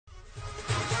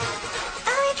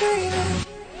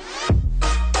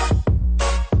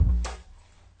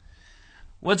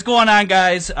What's going on,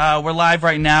 guys? We're live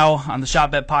right now on the Shop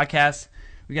Bet podcast.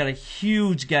 We got a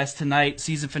huge guest tonight,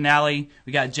 season finale.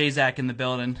 We got J-Zack in the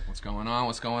building. What's going on?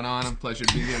 What's going on? I'm pleasure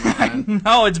to be here, my friend.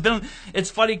 No,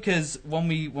 it's funny because when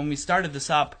we started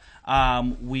this up,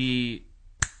 I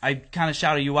kind of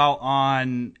shouted you out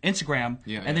on Instagram,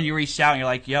 and then you reached out and you're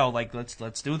like, "Yo, like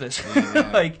let's do this."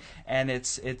 Like, and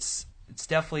it's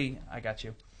definitely, I got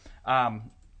you.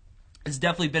 It's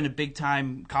definitely been a big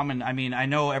time coming. I mean, I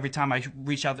know every time I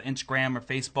reach out to Instagram or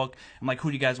Facebook, I'm like, who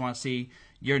do you guys want to see?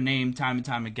 Your name time and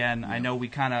time again. I know we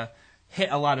kind of hit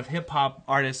a lot of hip-hop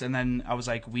artists, and then I was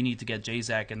like, we need to get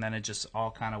J-Zack, and then it just all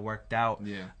kind of worked out.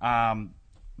 Yeah.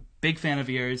 Big fan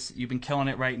of yours. You've been killing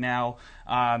it right now.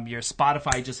 Your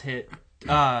Spotify just hit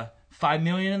 5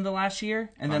 million in the last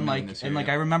year, and then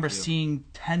I remember seeing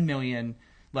 10 million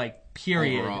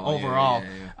period overall.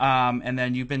 Yeah. And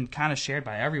then you've been kind of shared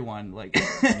by everyone,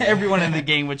 everyone in the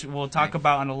game, which we'll talk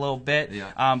about in a little bit.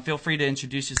 Feel free to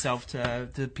introduce yourself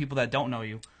to people that don't know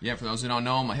you. Yeah, for those who don't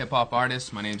know, I'm a hip-hop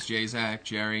artist. My name's J-Zack,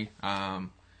 Jerry.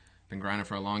 Been grinding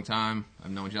for a long time.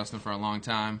 I've known Justin for a long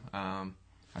time.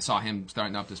 I saw him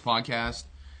starting up this podcast.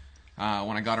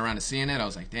 When I got around to seeing it, I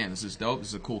was like, damn, this is dope. This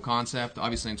is a cool concept.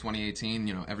 Obviously, in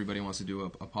 2018, everybody wants to do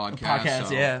a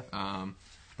podcast.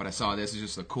 But I saw this as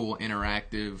just a cool,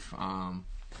 interactive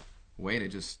way to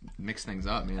just mix things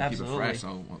up, man. Absolutely. Keep it fresh. So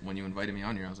when you invited me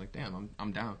on here, I was like, damn,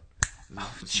 I'm down.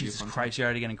 Jesus Christ, you're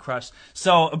already getting crushed.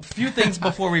 So a few things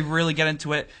before we really get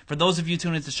into it. For those of you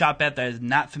tuning into Shop Bet that is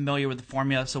not familiar with the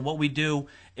formula, so what we do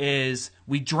is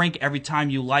we drink every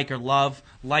time you like or love.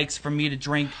 Likes for me to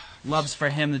drink, loves for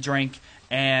him to drink,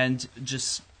 and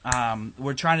just...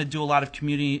 we're trying to do a lot of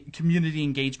community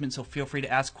engagement, so feel free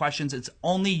to ask questions. It's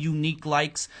only unique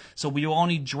likes, so we will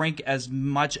only drink as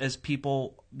much as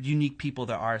unique people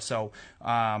there are. So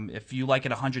if you like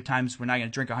it 100 times, we're not going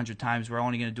to drink 100 times. We're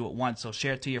only going to do it once. So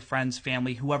share it to your friends,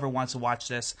 family, whoever wants to watch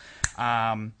this.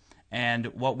 And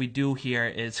what we do here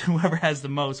is whoever has the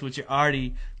most, which you're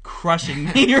already crushing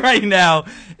me right now,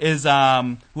 is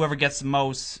whoever gets the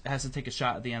most has to take a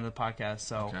shot at the end of the podcast.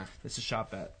 So It's a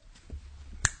shot bet.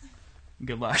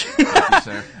 Good luck. Thank you,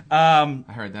 sir. I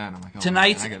heard that. I'm like,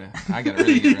 tonight, man, I gotta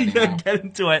really get ready now. Get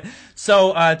into it.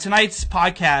 So tonight's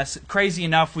podcast, crazy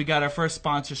enough, we got our first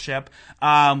sponsorship.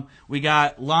 We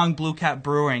got Long Blue Cat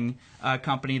Brewing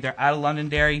Company. They're out of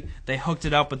Londonderry. They hooked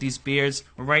it up with these beers.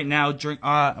 Right now,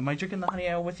 am I drinking the honey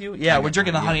ale with you? Yeah, we're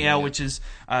drinking the honey ale, which is,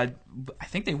 I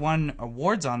think they won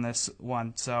awards on this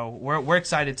one. So we're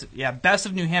excited. Best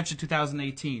of New Hampshire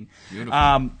 2018.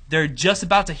 Beautiful. They're just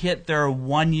about to hit their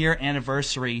 1-year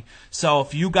anniversary. So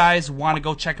if you guys want to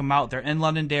go check them out, they're in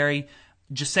Londonderry.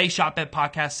 Just say Shop Bet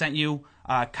Podcast sent you.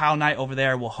 Kyle Knight over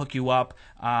there will hook you up.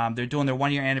 They're doing their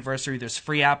 1-year anniversary. There's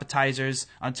free appetizers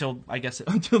until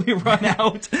they run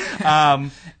out.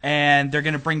 And they're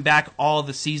going to bring back all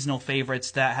the seasonal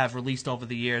favorites that have released over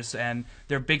the years. And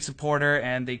they're a big supporter,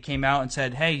 and they came out and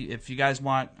said, hey, if you guys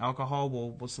want alcohol,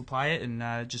 we'll supply it,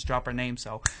 and just drop our name.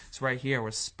 So it's right here.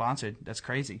 We're sponsored. That's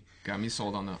crazy. Got me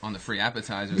sold on the free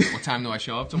appetizers. What time do I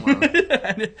show up tomorrow?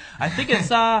 I think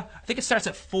it starts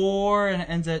at 4 and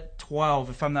ends at 12,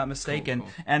 if I'm not mistaken. Cool.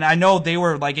 And I know they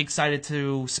were excited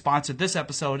to sponsor this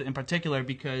episode in particular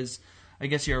because I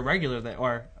guess you're a regular there,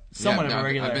 or somewhat of a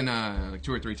regular. I've been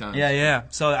 2 or 3 times. Yeah.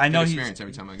 So I know he's experience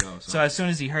every time I go. So as soon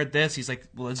as he heard this, he's like,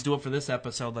 "Well, let's do it for this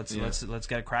episode. Let's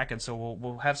get it cracking." So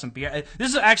we'll have some beer. This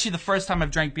is actually the first time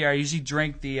I've drank beer. I usually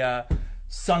drink the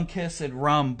Sunkiss and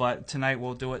rum, but tonight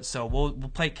we'll do it. So we'll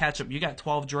play catch up. You got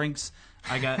 12 drinks.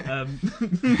 I got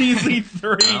measly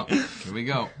 3. Well, here we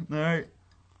go. All right.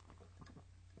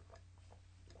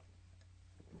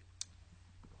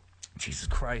 Jesus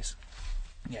Christ.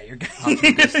 Yeah, you're good. I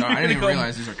didn't even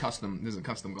realize these are custom. This is a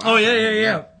custom glass. Oh,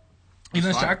 yeah.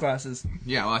 Even the shot glasses.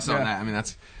 Yeah, well, I saw that. I mean,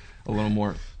 that's a little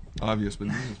more obvious, but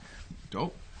this is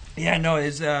dope. Yeah, no,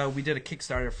 we did a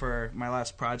Kickstarter for my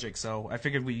last project, so I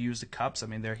figured we'd use the cups. I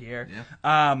mean, they're here.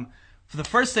 Yeah. For the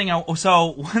first thing,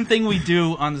 one thing we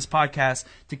do on this podcast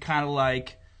to kind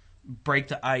of break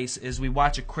the ice is we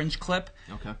watch a cringe clip.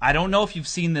 Okay. I don't know if you've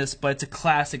seen this, but it's a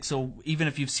classic. So even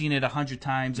if you've seen it 100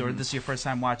 times or this is your first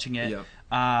time watching it,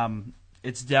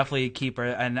 it's definitely a keeper.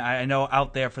 And I know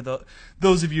out there for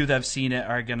those of you that have seen it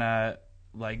are gonna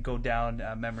go down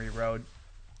memory road.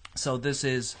 So this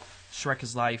is Shrek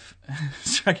is Life,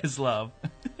 Shrek is Love.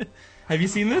 Have you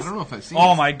seen this? I don't know if I've seen it.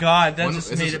 Oh my god, that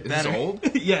just made it better. Is this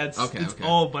old? Yeah, it's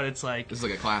old, but it's This is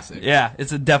like a classic. Yeah,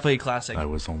 it's definitely a classic. I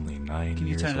was only 9 years old. Can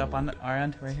you turn it up on our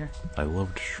end, right here? I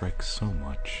loved Shrek so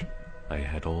much. I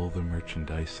had all the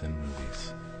merchandise and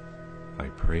movies. I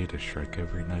pray to Shrek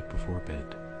every night before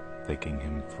bed, thanking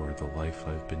him for the life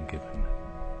I've been given.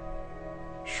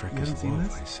 Shrek haven't is seen love,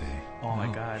 this? I say. Oh my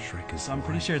god. Shrek is So I'm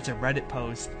pretty life. sure it's a Reddit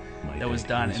post My that was dad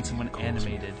done hears and me someone calls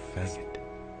me animated. faggot.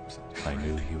 I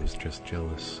knew he was just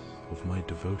jealous of my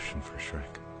devotion for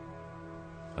Shrek.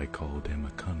 I called him a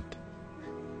cunt.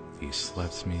 He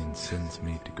slaps me and sends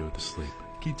me to go to sleep.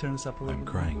 Can you turn this up a little I'm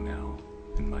bit? crying now,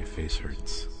 and my face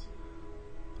hurts.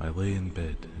 I lay in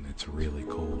bed, and it's really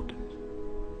cold.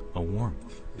 A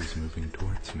warmth is moving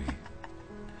towards me.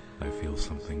 I feel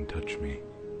something touch me.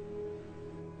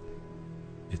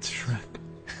 It's Shrek.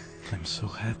 I'm so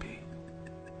happy.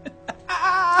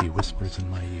 He whispers in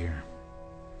my ear,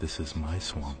 "This is my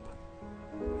swamp."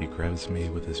 He grabs me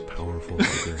with his powerful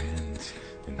other hands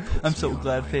and puts I'm so me on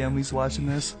glad my family's hands and watching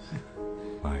knees. this.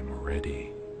 I'm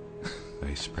ready.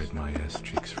 I spread my ass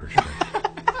cheeks for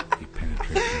Shrek. He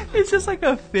penetrates me. It's just like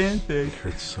a fan thing. It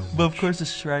hurts so much. But of course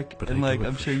it's Shrek, But and I like do it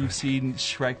I'm for sure you've Shrek. seen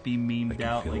Shrek be I memed can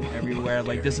out feel like the everywhere. heat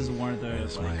Like this is tearing one of the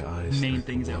as my like, eyes main start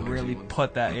things that watering. really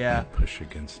put that. Yeah. I push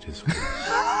against his face.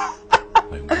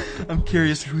 I walk I'm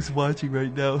curious who's watching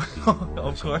right now. of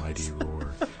Of course. course.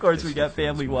 Roar Of course as we he got fills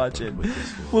family my watching. butt with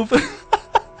his Well,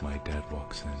 love. My dad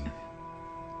walks in.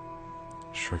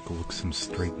 Shrek looks him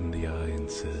straight in the eye and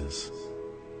says,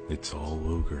 "It's all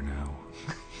ogre now."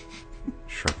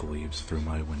 Shrek leaves through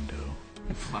my window.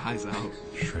 Flies out.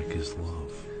 Shrek is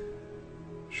love.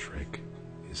 Shrek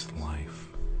is life.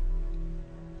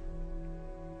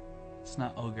 It's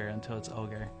not ogre until it's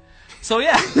ogre. So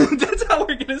yeah, that's how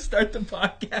we're gonna start the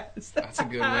podcast. That's a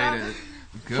good way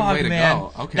to Fuck, man.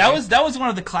 go. Okay. That was one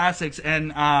of the classics,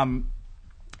 and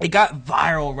it got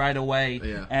viral right away.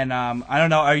 Yeah. And I don't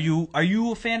know, are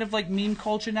you a fan of like meme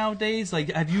culture nowadays?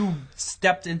 Like, have you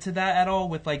stepped into that at all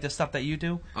with like the stuff that you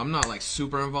do? I'm not like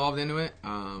super involved into it.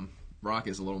 Rock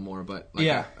is a little more, but like,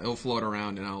 Yeah. it'll float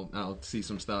around and I'll see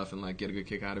some stuff and like get a good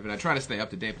kick out of it. I try to stay up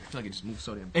to date, but I feel like it just moves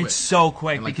so damn quick. It's so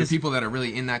quick and like because the people that are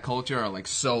really in that culture are like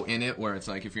so in it, where it's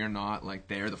like if you're not like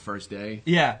there the first day,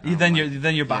 yeah, I'm then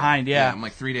like- you're behind. Yeah. I'm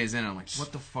like 3 days in, and I'm like,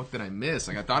 what the fuck did I miss?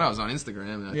 Like I thought I was on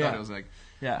Instagram, and I Yeah. thought it was like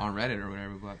Yeah. on Reddit or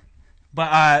whatever. But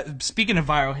But speaking of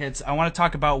viral hits, I want to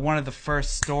talk about one of the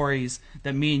first stories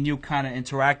that me and you kind of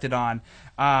interacted on.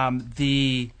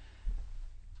 The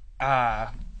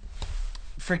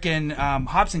freaking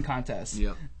Hobson contest.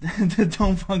 Yep. The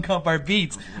Don't Funk Up Our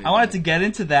Beats. I wanted to get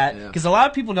into that Yeah. because a lot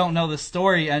of people don't know the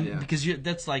story, and Yeah. because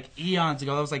that's like eons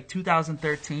ago. That was like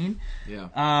 2013.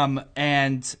 yeah,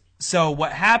 And so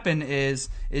what happened is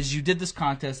you did this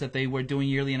contest that they were doing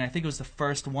yearly, and I think it was the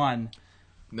first one.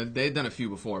 they'd done a few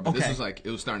before, but this Okay. was like it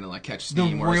was starting to like catch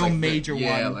steam. The where it's, real like, major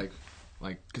yeah, one.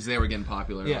 like because they were getting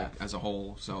popular Yeah. like, as a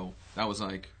whole. So that was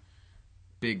like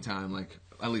big time, like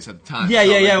at least at the time. Yeah, felt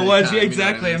yeah, like yeah, it big was. time, Yeah, you know what I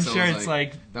exactly. mean? I'm So it sure was it's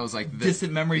like that was like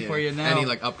distant memory for you now. Any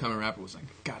like upcoming rapper was like,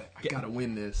 I gotta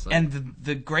win this. Like, And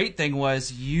the great thing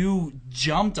was you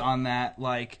jumped on that,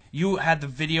 like you had the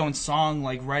video and song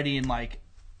like ready in like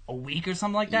a week or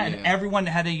something like that, and Yeah. everyone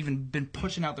hadn't even been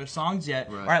pushing out their songs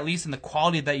yet, Right. or at least in the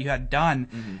quality that you had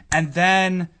done. And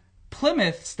then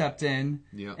Plymouth stepped in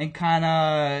Yep. and kind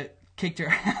of kicked your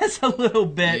ass a little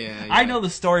bit. Yeah, I yeah. know the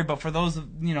story, but for those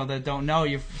that don't know,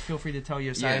 you feel free to tell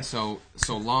your side. yeah. So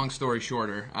long story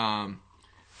shorter,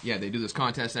 yeah, they do this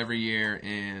contest every year,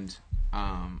 and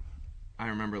I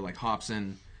remember like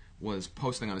Hobson was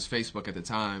posting on his Facebook at the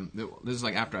time. This is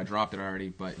like after I dropped it already,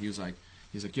 but he's like,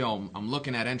 yo, I'm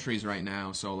looking at entries right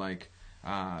now, so like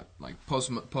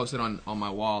post it on my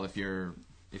wall if yours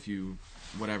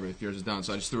is done.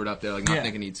 So I just threw it up there, like not Yeah.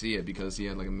 thinking he'd see it because he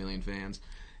had like 1 million fans,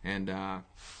 and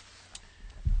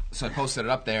so I posted it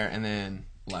up there, and then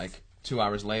like 2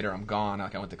 hours later, I'm gone.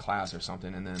 Like I went to class or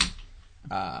something, and then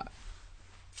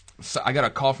so I got a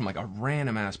call from like a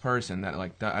random ass person that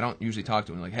I don't usually talk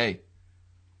to, and like, hey,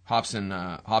 Hobson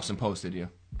posted you.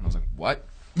 And I was like, what?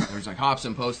 It was like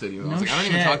Hobson posted you. I was like, I don't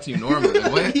even shit. talk to you normally.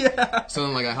 Like, what? Yeah. So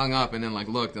then like I hung up and then like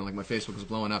looked and like my Facebook was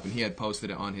blowing up and he had posted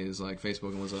it on his like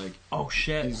Facebook and was like, Oh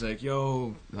shit! he's like,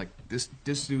 yo, like this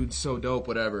dude's so dope,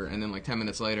 whatever. And then like 10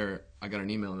 minutes later, I got an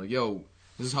email like, yo,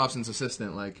 this is Hobson's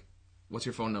assistant. Like, what's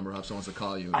your phone number? Hobson wants to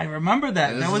call you. I remember that.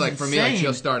 And this That was was like for insane. me, like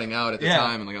just starting out at the Yeah.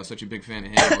 time, and like I was such a big fan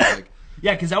of him. I was like,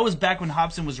 Yeah, because that was back when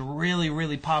Hobson was really,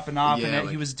 really popping off, Yeah, and that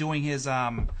like- he was doing his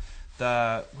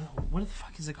what the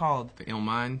fuck is it called? the Ill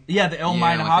Mind. Yeah, the Ill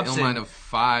Mind like Hobson. The Ill Mind of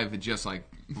 5 had just like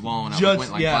blown up. Just- It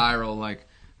went like yeah. viral, like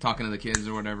talking to the kids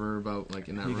or whatever about like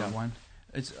in that You room. got one.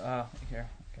 It's here.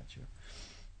 I got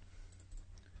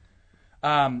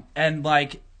you. And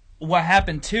like what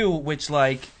happened too, which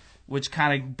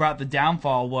kind of brought the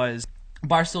downfall was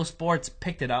Barstool Sports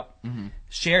picked it up,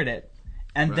 shared it,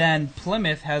 and Right. then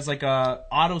Plymouth has like a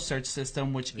auto search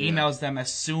system which Yeah. emails them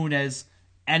as soon as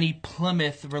any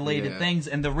Plymouth related Yeah. things,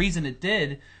 and the reason it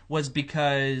did was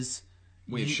because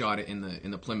we had shot it in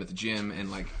the Plymouth gym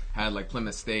and like had like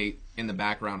Plymouth State in the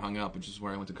background hung up, which is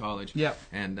where I went to college. Yep.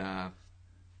 And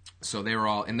so they were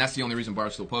all, and that's the only reason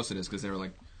Barstool posted is because they were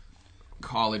like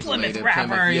college Plymouth related.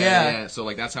 rapper, yeah. yeah. So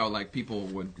like that's how like people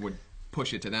would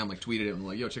push it to them, like tweeted it and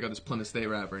like, yo, check out this Plymouth State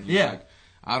rapper. And he's Yeah. like,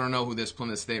 I don't know who this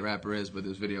Plymouth State rapper is, but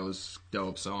this video is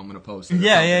dope, so I'm gonna post it. or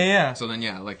Yeah, something. yeah. So then,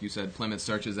 yeah, like you said, Plymouth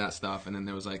searches that stuff, and then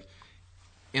there was like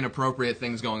inappropriate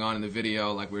things going on in the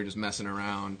video, like we were just messing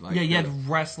around. Like, yeah, you had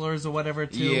wrestlers or whatever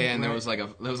too. yeah, and right? there was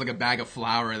like a bag of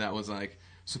flour that was like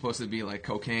supposed to be like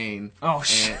cocaine. Oh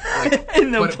shit! Like,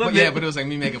 In the but Plymouth. yeah, but it was like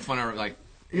me making fun of like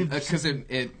because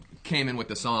it came in with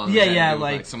the song. Yeah, and yeah, it was,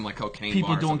 like, some like cocaine. people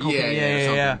bar or doing something. cocaine, yeah, or yeah,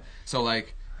 something. yeah. So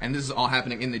like, and this is all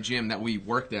happening in the gym that we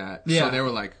worked at. Yeah. So they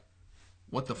were like,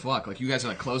 what the fuck? Like, you guys are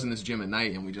like closing this gym at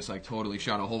night, and we just like totally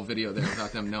shot a whole video there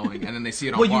without them knowing. And then they see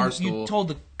it on Well, Barstool. you told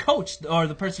the coach or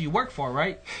the person you work for,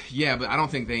 right? Yeah, but I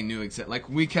don't think they knew exactly. Like,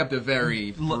 we kept it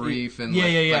very brief and Yeah,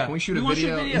 like, yeah, yeah. like, can we shoot a We wanna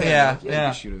video? shoot video? Yeah, Yeah, yeah. we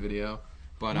can shoot a video.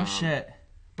 But Oh shit!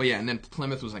 But yeah, and then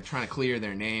Plymouth was like trying to clear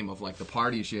their name of like the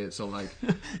party shit. So like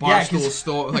Yeah,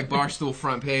 Barstool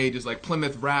front page is like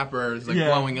Plymouth rappers like Yeah.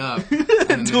 blowing up, and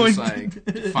then Doing- just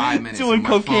like 5 minutes doing on my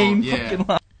cocaine phone. Yeah, fucking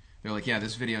live. they're like, yeah,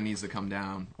 this video needs to come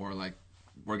down, or like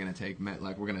we're gonna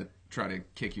we're gonna try to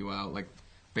kick you out, like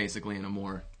basically in a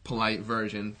more polite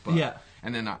version. But, Yeah.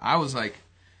 And then I was like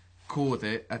cool with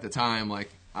it at the time. Like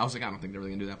I was like, I don't think they're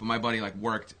really gonna do that. But my buddy like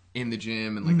worked in the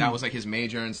gym and like that was like his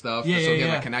major and stuff. Yeah, so yeah, he had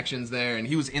yeah. like connections there, and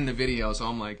he was in the video. So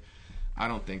I'm like, I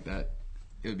don't think that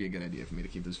it would be a good idea for me to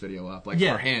keep this video up, like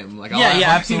Yeah. for him. Like, Yeah, I'll have,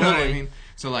 yeah, like, you know what I absolutely. mean?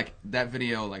 So like that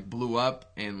video like blew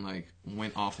up and like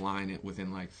went offline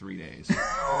within like 3 days.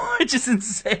 Which is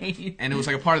insane. And it was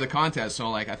like a part of the contest,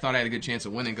 so like I thought I had a good chance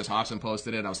of winning because Hobson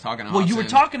posted it. I was talking to Well, Hobson. you were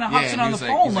talking to Yeah, Hobson and on he the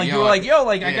was phone, he's like you were like, "Yo,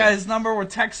 like I yeah. got his number. We're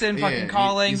texting, Yeah, fucking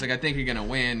calling." He's like, I think you're gonna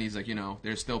win. He's like, you know,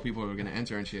 there's still people who are gonna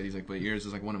enter and shit. He's like, but yours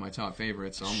is like one of my top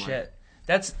favorites. So I'm like, Shit.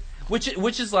 That's which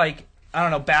is like, I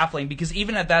don't know, baffling, because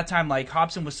even at that time, like,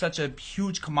 Hobson was such a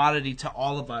huge commodity to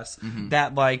all of us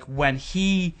that like when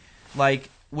he like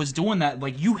was doing that,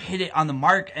 like, you hit it on the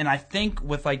mark. And I think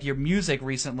with like your music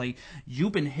recently,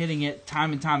 you've been hitting it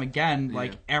time and time again,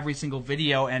 like every single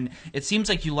video. And it seems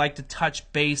like you like to touch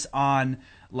base on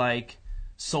like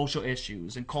social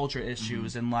issues and culture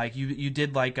issues, and like you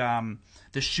did like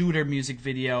the shooter music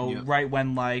video right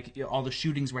when like all the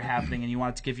shootings were happening, and you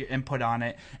wanted to give your input on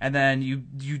it. And then you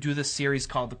do this series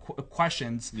called the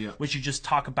Questions, which you just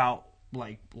talk about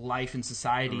like life and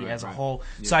society as a whole.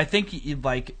 So I think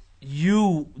like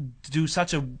you do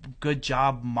such a good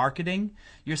job marketing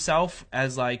yourself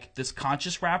as like this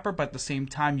conscious rapper, but at the same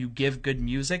time you give good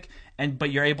music,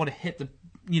 but you're able to hit the,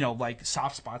 you know, like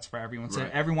soft spots for everyone. So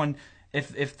everyone,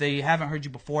 if they haven't heard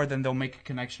you before, then they'll make a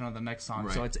connection on the next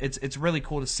song. So it's really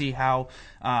cool to see how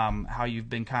you've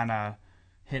been kind of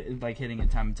hitting it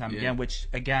time and time again. Which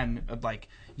again, like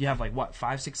you have like what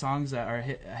 5-6 songs that are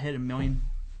hit 1 million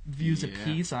views a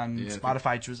piece on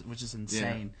Spotify, which is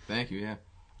insane. Yeah. Thank you. Yeah.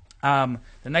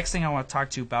 The next thing I want to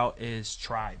talk to you about is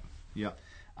Tribe. Yep.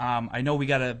 I know we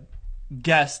got a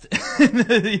guest.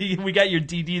 We got your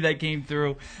DD that came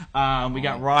through. We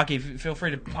got Rocky. Feel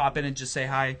free to pop in and just say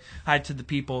hi to the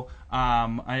people.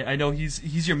 I know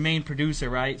he's your main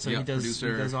producer, right? So he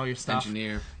does all your stuff.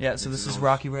 Engineer. Yeah. So this is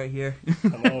Rocky right here.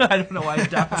 I don't know why he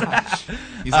does that.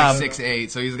 He's like 6'8",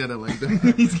 so he's gotta like.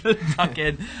 He's gonna tuck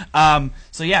in.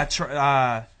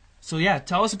 So yeah,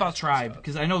 tell us about Tribe,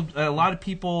 because I know a lot of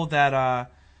people that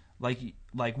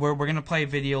like we're gonna play a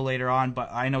video later on,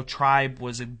 but I know Tribe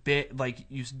was a bit like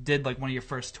you did like one of your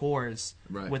first tours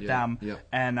with them,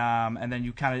 and then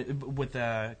you kind of with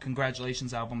the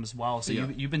Congratulations album as well. So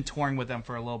you've been touring with them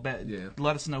for a little bit. Yeah.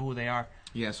 Let us know who they are.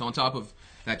 Yeah. So on top of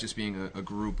that, just being a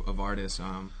group of artists,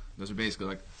 those are basically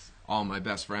like all my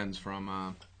best friends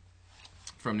from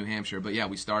New Hampshire. But yeah,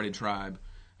 we started Tribe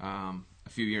a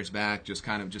few years back, just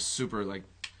super like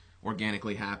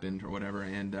organically happened or whatever,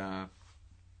 and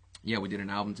yeah, we did an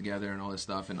album together and all this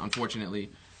stuff. And unfortunately,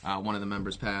 one of the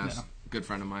members passed. Yeah. Good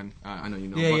friend of mine. I know you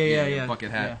know. Yeah.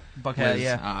 Buckethead. Yeah. Buckethead,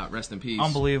 yeah. Rest in peace.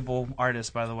 Unbelievable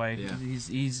artist, by the way. Yeah.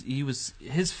 He was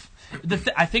his.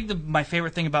 I think my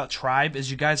favorite thing about Tribe is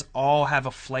you guys all have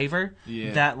a flavor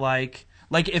that like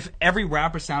if every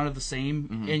rapper sounded the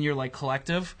same in your like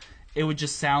collective, it would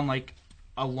just sound like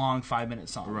a long 5-minute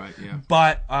song. Right, yeah.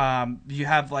 But you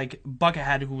have like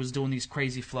Buckethead, who was doing these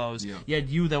crazy flows. Yeah. You had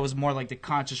you that was more like the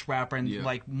conscious rapper and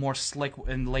like more slick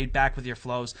and laid back with your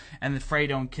flows, and then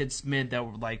Fredo and Kid Smid that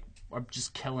were like are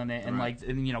just killing it, and Right. like,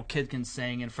 and, you know, Kid can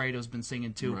sing, and Fredo's been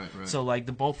singing too. Right. So like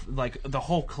the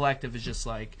whole collective is just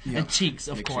like, and Cheeks,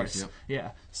 of Nick course. Cheeks,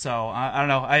 Yeah. So I don't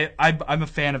know. I'm a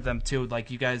fan of them too.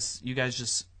 Like you guys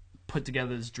just put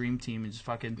together this dream team and just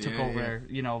fucking took over,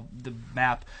 you know, the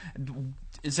map.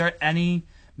 Is there any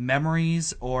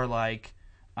memories or like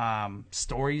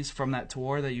stories from that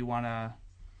tour that you want to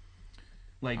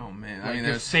like? Oh man, like I mean,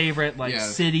 your there's favorite like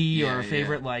city or a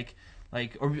favorite like,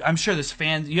 or I'm sure there's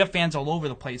fans. You have fans all over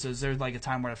the place. Is there like a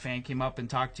time where a fan came up and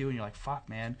talked to you and you're like, "Fuck,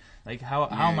 man! Like how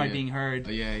am I being heard?"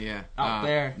 Out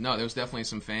there. No, there was definitely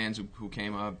some fans who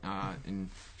came up and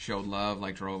showed love.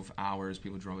 Like drove hours.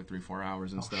 People drove like 3-4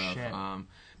 hours and stuff. Shit.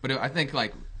 But I think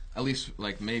like at least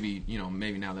like maybe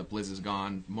now that Blizz is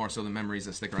gone, more so the memories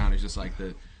that stick around is just like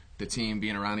the team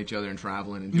being around each other and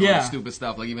traveling and doing stupid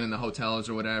stuff, like even in the hotels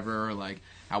or whatever. Or like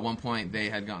at one point they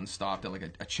had gotten stopped at like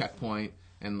a checkpoint.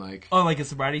 And like like a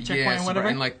sobriety checkpoint or whatever.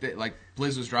 And like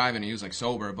Blizz was driving and he was like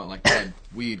sober, but like they had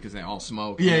weed because they all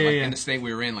smoke. Yeah, and, like, yeah. In the state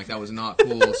we were in, like that was not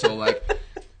cool. So like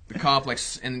the cop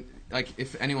and like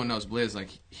if anyone knows Blizz, like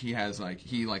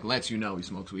he lets you know he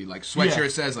smokes weed. Like sweatshirt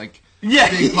says like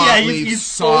big pop leaf, he's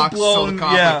socks. So full-blown, the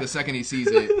cop like the second he sees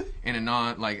it in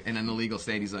an illegal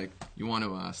state, he's like, you want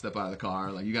to step out of the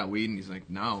car? Like you got weed? And he's like,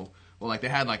 no. Well, like they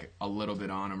had like a little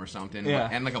bit on him or something,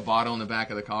 and like a bottle in the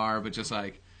back of the car, but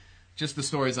just the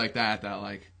stories like that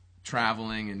like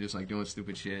traveling and just like doing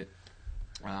stupid shit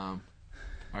are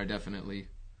definitely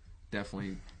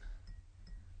the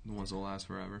ones that'll last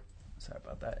forever. Sorry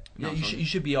about that. No, Yeah, you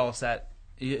should be all set.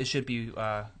 It should be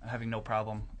having no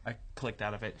problem. I clicked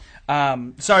out of it.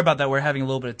 Sorry about that. We're having a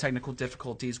little bit of technical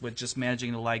difficulties with just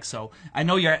managing the likes. So I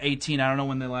know you're at 18. I don't know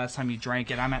when the last time you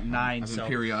drank it. I'm at 9. I've been so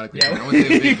periodically. I want to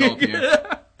take a big gulp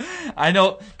here. I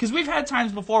know, because we've had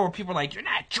times before where people are like, "You're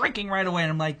not drinking right away,"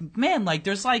 and I'm like, "Man,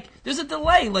 there's a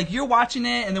delay. Like you're watching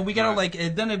it, and then we gotta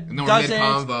then it And then we're doesn't."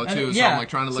 mid-convo too, so I'm like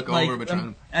trying to look over, but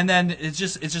trying to. And then it's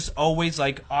just always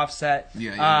like offset.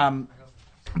 Yeah.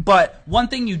 But one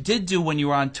thing you did do when you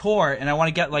were on tour, and I want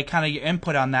to get like kind of your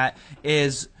input on that,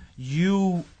 is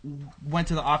you went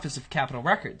to the office of Capitol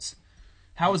Records.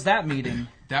 How was that meeting?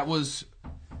 That was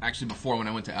actually before when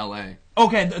I went to LA.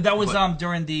 Okay, that was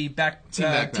during the Team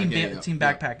Backpack. Team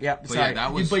Backpack. Yeah, But sorry. yeah,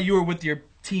 that was, but you were with your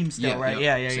team still, right?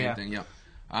 Yeah. Same thing. Yeah.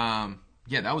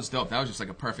 That was dope. That was just like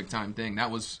a perfect time thing.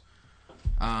 That was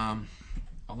along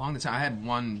the time. I had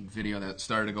one video that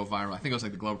started to go viral. I think it was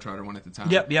like the Globetrotter one at the time.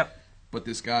 Yep. But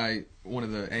this guy, one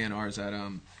of the A&Rs at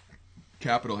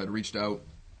Capitol, had reached out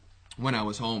when I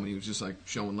was home, and he was just like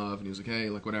showing love, and he was like, "Hey,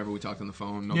 like whatever." We talked on the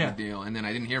phone, no big deal. And then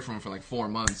I didn't hear from him for like 4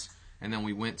 months, and then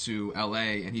we went to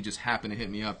LA, and he just happened to hit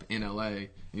me up in LA. And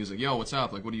he was like, "Yo, what's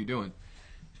up? Like, what are you doing?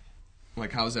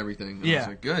 Like, how's everything?" And I was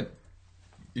like, "Good."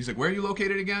 He's like, "Where are you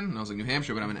located again?" And I was like, "New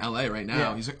Hampshire, but I'm in LA right now."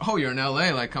 Yeah. He's like, "Oh, you're in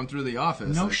LA? Like, come through the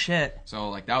office." No like, shit. So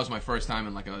like that was my first time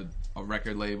in like a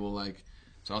record label, like.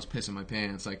 So I was pissing my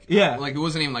pants, like like it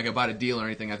wasn't even like about a deal or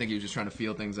anything. I think he was just trying to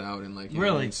feel things out and like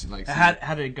really. Like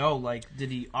how did it go? Like, did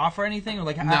he offer anything or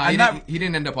like? No, he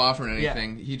didn't end up offering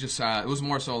anything. Yeah. He just it was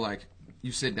more so like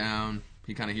you sit down.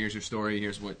 He kind of hears your story,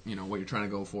 hears what what you're trying to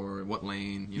go for, what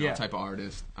lane, type of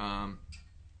artist.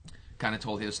 Kind of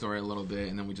told his story a little bit,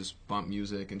 and then we just bumped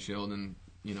music and chilled, and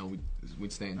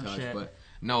we'd stay in touch. Shit. But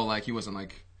no, like he wasn't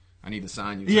like, I need to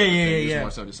sign you. Yeah. He was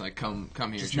more so just like come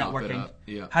here, just chop networking. it up.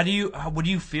 Yeah. What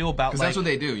do you feel about? Because that's what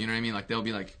they do. You know what I mean? Like they'll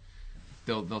be like,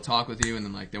 they'll talk with you, and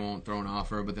then like they won't throw an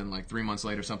offer, but then like 3 months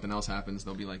later something else happens.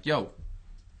 They'll be like, "Yo,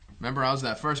 remember I was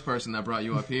that first person that brought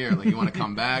you up here? Like you want to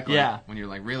come back? Like, when you're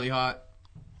like really hot."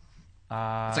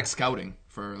 It's like scouting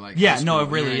for like. No, it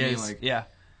really is. Like,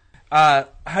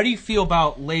 how do you feel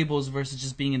about labels versus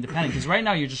just being independent? Because right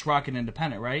now you're just rocking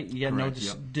independent, right? You get no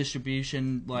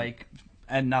distribution, like,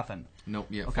 and nothing. Nope.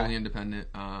 Yeah, fully independent.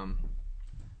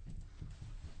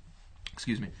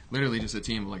 Excuse me. Literally just a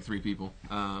team of like 3 people.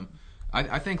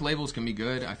 I think labels can be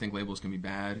good. I think labels can be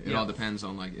bad. It all depends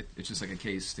on like it's just like a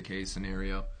case to case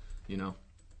scenario,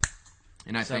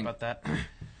 And I think about that.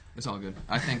 It's all good.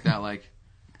 I think that like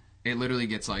it literally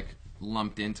gets like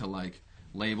lumped into like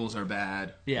labels are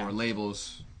bad or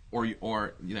labels or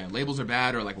labels are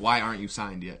bad or like why aren't you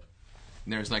signed yet?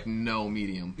 And there's like no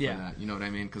medium for that. You know what I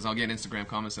mean? Because I'll get Instagram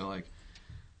comments that are like,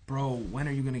 "Bro, when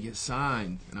are you gonna get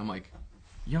signed?" And I'm like,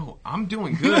 "Yo, I'm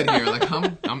doing good here. Like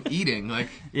I'm eating. Like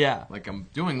like I'm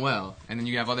doing well." And then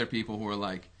you have other people who are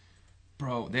like,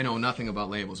 "Bro, they know nothing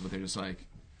about labels, but they're just like,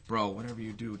 bro, whatever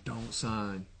you do, don't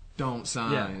sign.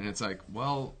 And it's like,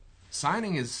 well,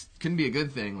 signing can be a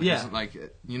good thing. Like, like,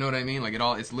 you know what I mean? Like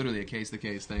it's literally a case to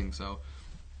case thing. So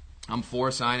I'm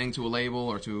for signing to a label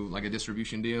or to like a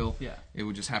distribution deal. Yeah. It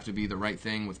would just have to be the right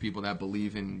thing with people that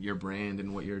believe in your brand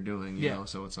and what you're doing, you know?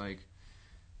 So it's like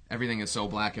everything is so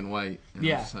black and white. And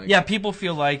Yeah. it's like, Yeah, people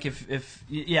feel like if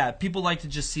people like to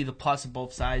just see the plus of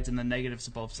both sides and the negatives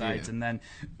of both sides. Yeah. And then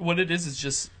what it is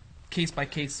just case by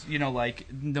case, you know, like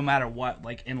no matter what,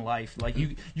 like in life, like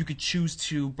you could choose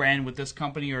to brand with this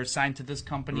company or sign to this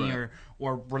company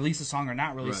or release a song or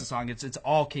not release a song. It's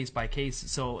all case by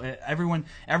case. So everyone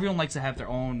likes to have their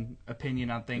own opinion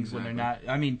on things when they're not.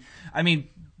 I mean,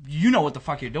 you know what the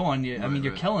fuck you're doing. I mean,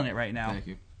 you're killing it right now. Thank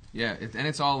you. Yeah, and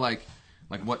it's all like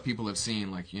what people have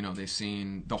seen. Like, you know, they've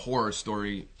seen the horror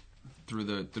story through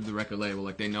the record label.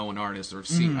 Like they know an artist or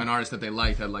seen an artist that they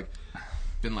liked had like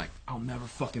been like, I'll never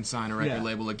fucking sign a record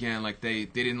label again. Like they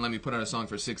didn't let me put out a song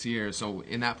for 6 years. So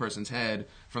in that person's head,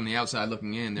 from the outside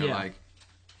looking in, they're like,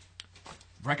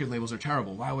 record labels are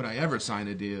terrible. Why would I ever sign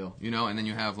a deal? You know? And then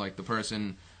you have like the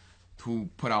person who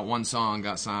put out one song,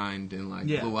 got signed, and like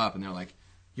blew up, and they're like,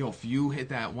 yo, if you hit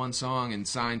that one song and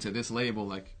sign to this label,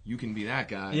 like you can be that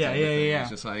guy. Yeah.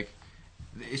 It's just like,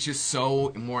 it's just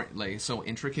so more like so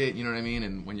intricate, you know what I mean?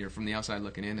 And when you're from the outside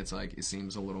looking in, it's like it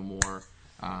seems a little more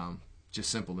just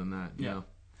simple than that. You know?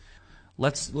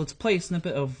 Let's play a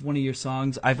snippet of one of your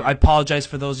songs. I apologize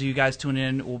for those of you guys tuning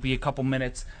in. It will be a couple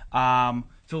minutes.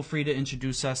 Feel free to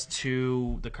introduce us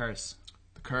to The Curse.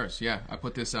 The Curse, yeah. I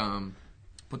put this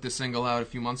single out a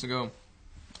few months ago.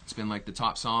 It's been like the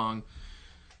top song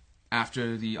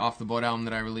after the Off the Boat album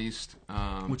that I released.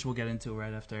 Which we'll get into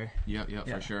right after. Yep,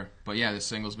 for sure. But yeah, this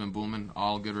single's been booming.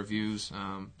 All good reviews.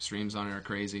 Streams on it are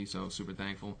crazy, so super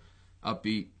thankful.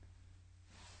 Upbeat.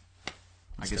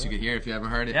 I guess you could hear it if you haven't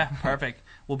heard it. Yeah, perfect.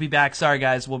 We'll be back. Sorry,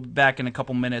 guys. We'll be back in a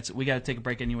couple minutes. We got to take a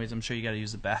break anyways. I'm sure you got to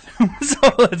use the bathroom.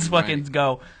 So let's fucking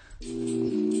go. Y'all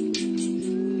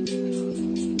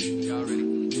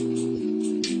ready?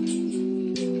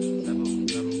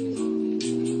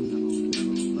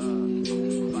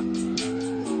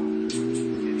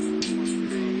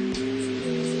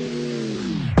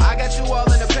 I got you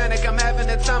all in a panic. I'm having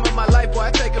the time of my life. Boy,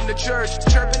 I take them to church.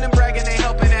 Chirping and bragging, they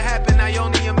helping it happen. I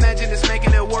only imagine it's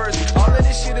making it worse. All of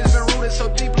this shit has been rooted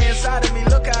so deeply inside of me.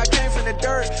 Look how I came from the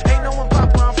dirt. Ain't no one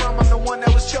pop where I'm from. I'm the one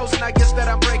that was chosen. I guess that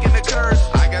I'm breaking the curse.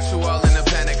 I got you all in a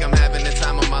panic. I'm having the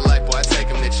time of my life. Boy, I take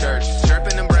them to church.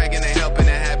 Chirping and bragging, they helping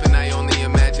it happen. I only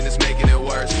imagine it's making it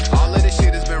worse. All of this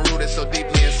shit has been rooted so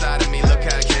deeply inside of me. Look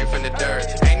how I came from the dirt.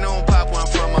 Ain't no one pop where I'm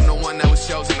from. I'm the one that was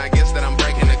chosen. I guess that I'm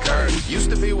breaking the curse. Used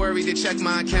to be worried to check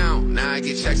my account. Now I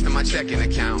get checks to my checking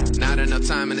account. Not enough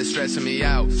time and it's stressing me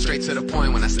out. Straight to the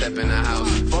point when I step in the house.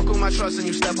 Fuck with my trust and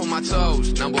you step on my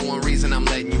toes. Number one reason I'm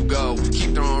letting you go.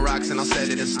 Keep throwing rocks and I'll set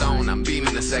it in stone. I'm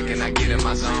beaming the second I get in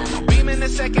my zone. Beaming the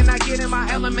second I get in my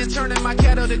element. Turning my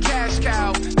kettle to cash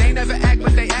cow. They never act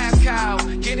but they ask how.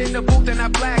 Get in the booth and I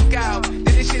black out. Did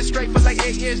this shit straight for like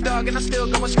 8 years, dog. And I'm still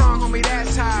going strong, homie,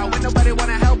 that's how. When nobody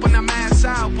wanna help when I'm ass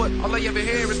out. But all I ever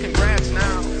hear is congrats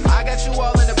now. I got you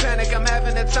all in a panic. I'm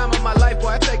having the time of my life. Boy,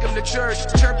 I take them to church.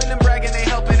 Chirping and bragging, they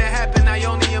helping it happen. I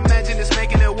only imagine it's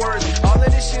making it worse. All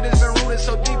of this shit has been rooted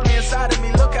so deeply inside of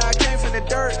me. Look how I came from the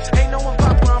dirt. Ain't no one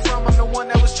pop where I'm from. I'm the one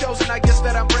that was chosen. I guess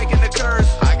that I'm breaking the curse.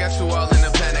 I got you all in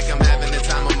a panic. I'm having the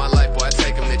time of my life. Boy, I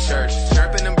take them to church.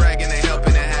 Chirping and bragging, they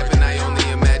helping it happen. I only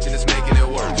imagine it's making it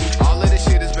worse. All of this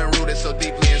shit has been rooted so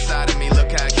deeply inside of me.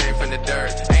 Look how I came from the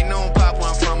dirt. Ain't no one pop where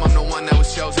I'm from. I'm the one that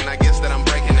was chosen. I guess that I'm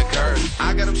breaking the curse.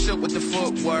 I got them shook with the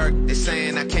footwork. They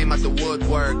saying I came out the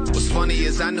woodwork. What's funny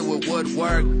is I knew it would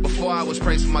work before I was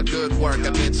praised for my good work.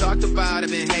 I've been talked about,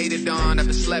 I've been hated on, I've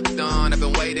been slept on, I've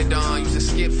been waited on. Used to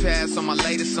skip past on my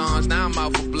latest songs. Now I'm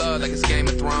out for blood like it's Game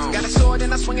of Thrones. Got a sword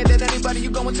and I swing it at anybody. You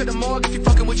going to the morgue if you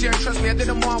fucking with Jerry. Trust me, I did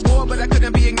them on war, but I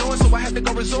couldn't be ignored, so I had to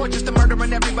go resort just to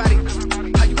murdering everybody.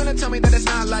 How you gonna tell me that it's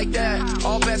not like that?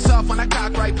 All bets off when I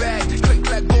cock right back. Click,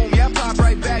 clack, boom, yeah, I pop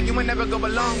right back. You ain't never go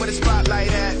along with a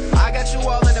spotlight at. I got you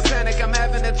all in a panic. I'm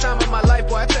having the time of my life.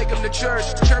 Boy, I take them to church.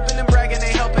 Chirping and bragging,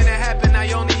 they helping it happen.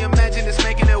 I only imagine it's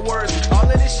making it worse. All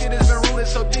of this shit has been rooted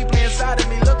so deeply inside of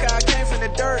me. Look how I came from the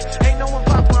dirt. Ain't no one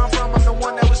pop where I'm from. I'm the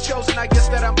one that was chosen. I guess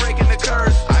that I'm breaking the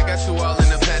curse. I got you all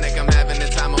in a panic. I'm having the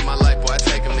time of my life. Boy, I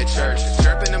take them to church.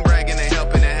 Chirping and bragging, they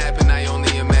helping it happen. I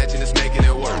only imagine it's making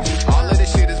it worse. All of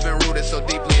this shit has been rooted so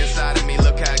deeply inside of me.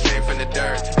 Look how I came from the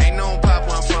dirt. Ain't no one pop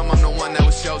where I'm from. I'm the one that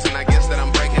was chosen. I guess that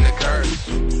I'm breaking the curse.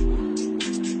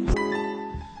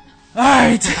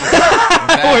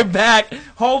 right. We're back.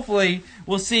 Hopefully,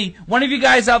 we'll see. One of you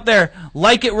guys out there,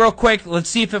 like it real quick. Let's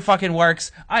see if it fucking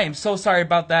works. I am so sorry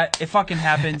about that. It fucking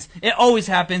happens. It always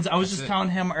happens. I was just telling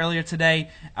him earlier today,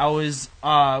 I was,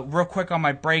 real quick on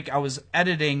my break, I was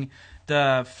editing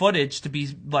the footage to be,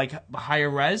 like, higher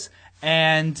res,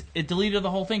 and it deleted the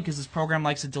whole thing because this program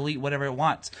likes to delete whatever it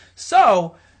wants.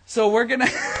 So we're gonna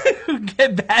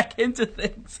get back into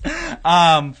things.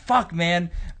 Fuck, man.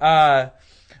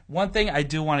 One thing I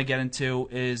do want to get into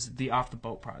is the Off the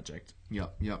Boat project.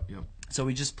 Yep. So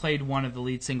we just played one of the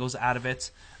lead singles out of it.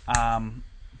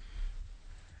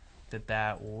 Did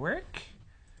that work?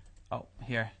 Oh,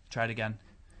 here. Try it again.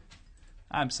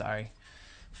 I'm sorry.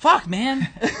 Fuck, man.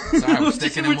 Sorry, we're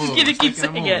just gonna keep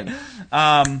saying it.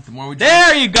 The more we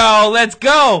there you go. Let's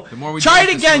go. The more we try it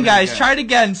drink, again, the guys. sooner we get. Try it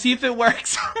again. See if it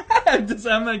works. I'm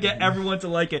gonna get everyone to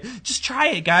like it. Just try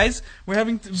it, guys. We're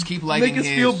having to Just keep liking make us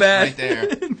his feel bad. right there.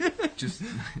 Just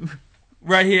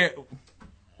right here.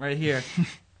 All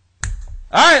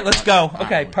right, let's go.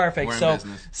 Okay, right, perfect. we're in So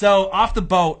business. Off the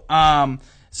Boat.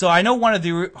 So I know one of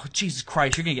the Jesus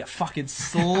Christ, you're gonna get fucking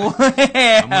slammed.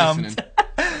 I'm listening.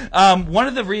 One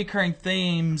of the recurring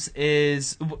themes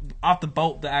is Off the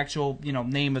Boat. The actual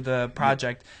name of the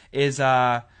project is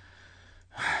it's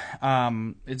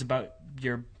about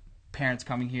your parents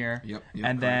coming here. Yep,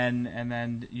 and correct.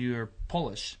 then you're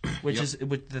Polish, which Yep. is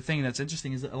the thing that's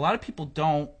interesting is that a lot of people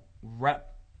don't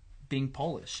rep being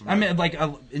Polish. I Right. mean, like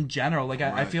in general, like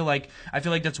I Right. feel like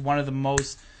that's one of the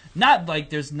most. Not like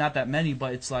there's not that many,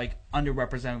 but it's like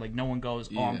underrepresented. Like no one goes,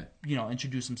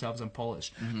 introduce themselves in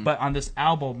Polish. Mm-hmm. But on this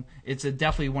album, it's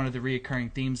definitely one of the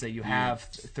reoccurring themes that you have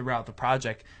throughout the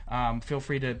project. Feel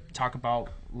free to talk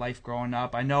about life growing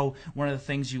up. I know one of the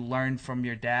things you learned from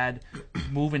your dad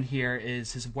moving here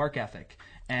is his work ethic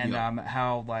and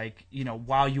how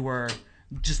while you were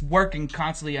just working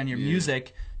constantly on your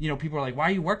music, people are like, "Why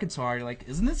are you working so hard?" You're like,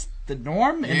 "Isn't this the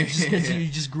norm?" And it's just because you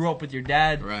just grew up with your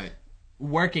dad. right.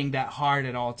 Working that hard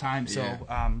at all times. So,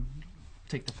 Yeah.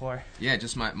 take the floor. Yeah,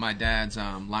 just my dad's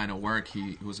line of work.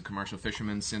 He was a commercial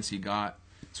fisherman since he got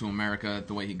to America.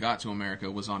 The way he got to America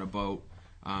was on a boat,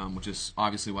 which is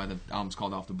obviously why the album's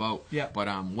called Off the Boat. Yeah. But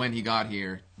when he got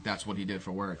here, that's what he did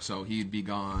for work. So he'd be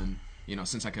gone,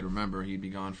 since I could remember, he'd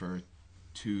be gone for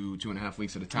 2.5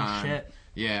 weeks at a time. Shit.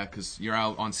 Yeah, because you're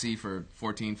out on sea for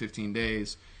 14, 15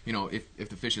 days. If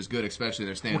the fish is good, especially,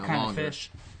 they're staying What out kind longer. of fish?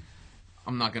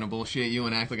 I'm not gonna bullshit you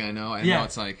and act like I know. I Yeah. know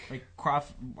it's like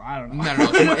crawfish. I don't know.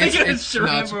 no. It's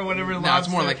shrimp or whatever. No, it's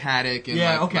lobster. more like haddock and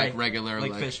Yeah, like, okay. like regular,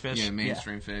 Like fish. yeah,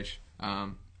 mainstream fish.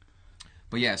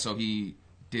 But yeah, so he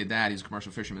did that. He's a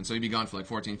commercial fisherman, so he'd be gone for like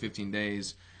 14, 15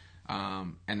 days,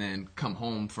 and then come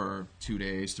home for 2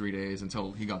 days, 3 days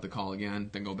until he got the call again.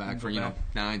 Then go back for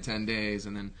 9, 10 days,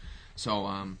 and then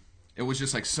it was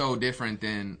just like so different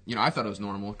than I thought it was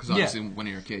normal because obviously when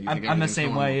you're a kid, you think I'm the everything's same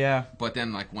normal. way. Yeah. But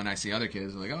then like when I see other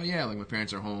kids, they're like, oh yeah, like my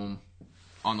parents are home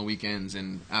on the weekends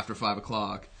and after 5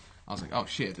 o'clock. I was like, oh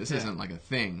shit, this isn't like a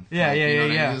thing. Yeah, like, yeah, you know yeah, what I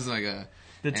mean? yeah. This is like a.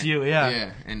 That's you, yeah.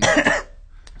 Yeah, and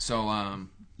so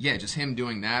just him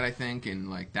doing that, I think, and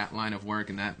like that line of work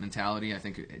and that mentality, I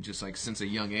think, it just like since a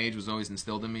young age was always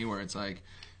instilled in me, where it's like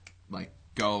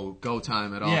go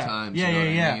time at all times. Yeah, you know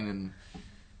what yeah. I mean? And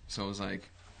so it was like,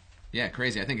 yeah,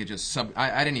 crazy. I think it just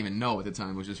I didn't even know at the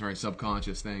time. It was just a very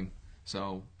subconscious thing.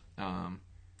 So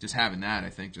just having that, I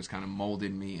think, just kind of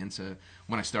molded me into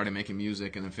when I started making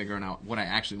music and then figuring out what I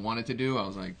actually wanted to do. I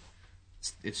was like,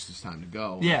 it's just time to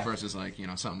go. Yeah. Versus like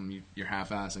something you're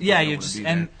half-assing. Yeah, you you don't just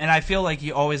wanna be and I feel like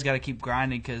you always got to keep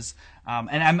grinding because,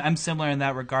 and I'm similar in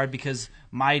that regard because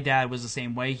my dad was the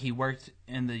same way. He worked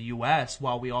in the U.S.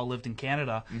 while we all lived in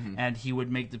Canada, and he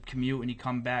would make the commute and he'd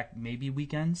come back maybe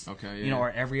weekends, Okay, yeah.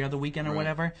 or every other weekend or Right.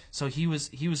 whatever. So he was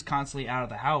constantly out of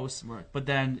the house. Right. But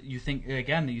then you think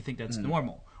that's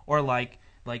normal, or like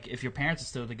if your parents are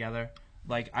still together.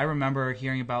 Like, I remember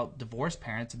hearing about divorced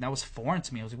parents, and that was foreign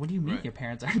to me. I was like, what do you mean Right. your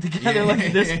parents aren't together? Yeah.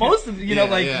 Like, they're supposed to,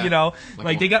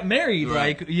 Like, they got married.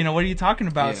 Right. Like, what are you talking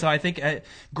about? Yeah. So I think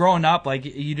growing up, like,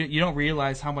 you don't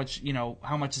realize how much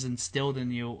is instilled in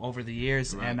you over the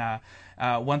years. Right.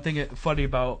 And one thing funny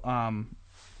about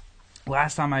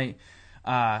last time I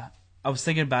was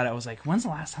thinking about it, I was like, when's the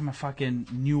last time I fucking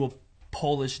knew a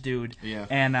Polish dude? Yeah.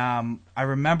 And I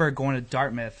remember going to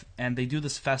Dartmouth, and they do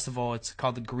this festival. It's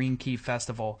called the Green Key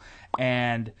Festival,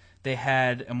 and they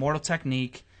had Immortal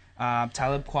Technique,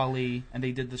 Talib Kweli, and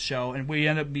they did the show. And we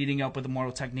ended up meeting up with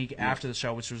Immortal Technique after the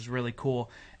show, which was really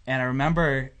cool. And I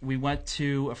remember we went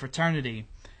to a fraternity,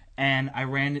 and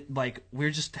we were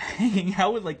just hanging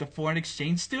out with the foreign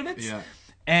exchange students. Yeah.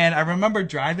 And I remember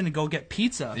driving to go get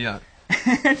pizza. Yeah.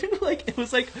 and like it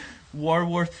was like World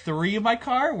War III in my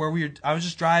car where I was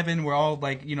just driving. We're all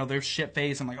like, you know, they're shit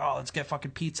faced. I'm like, oh, let's get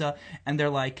fucking pizza, and they're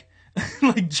like,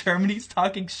 like Germany's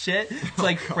talking shit to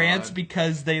like France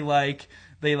because they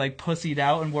pussied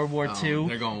out in World War II.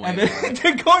 They're going way back.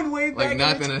 They're going way Like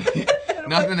back.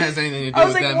 nothing has anything to do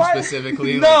with them why?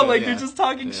 specifically. No, yeah. they're just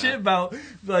talking shit about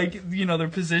like, you know, their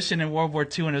position in World War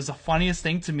II, and it was the funniest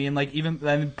thing to me. And like even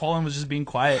Poland was just being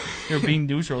quiet; they were being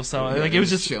neutral. So like it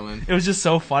was just chilling. It was just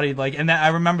so funny. Like, and I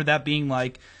remember that being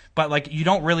like, but like you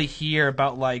don't really hear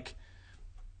about like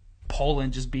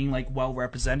Poland just being like well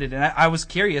represented. And I was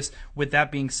curious. With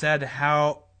that being said,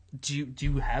 how do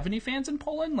you have any fans in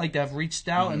Poland like that have reached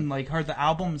out and like heard the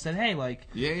album and said, hey, like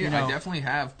you know, I definitely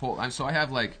have so I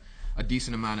have like a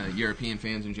decent amount of European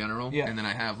fans in general, and then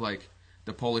I have like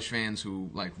the Polish fans who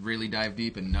like really dive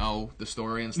deep and know the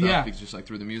story and stuff because just like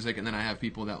through the music, and then I have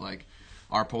people that like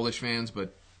are Polish fans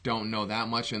but don't know that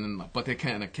much, and then but they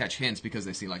kind of catch hints because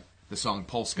they see like the song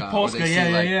Polska, or they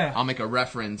see like I'll make a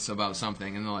reference about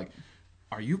something and they're like,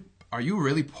 are you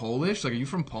really Polish? Like, are you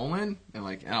from Poland? And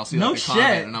like, and I'll see like the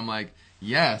comment, and I'm like,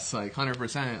 yes, like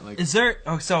 100%. Like, is there?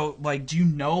 Oh, so like, do you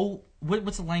know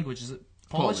what's the language? Is it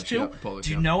Polish too? Yeah, Polish.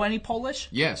 Do you know any Polish?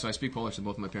 Yeah, so I speak Polish to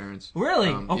both my parents. Really?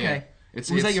 Okay. Yeah.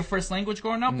 Was that your first language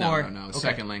growing up? No, or? no,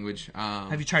 second language.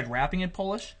 Have you tried rapping in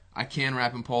Polish? I can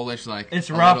rap in Polish, like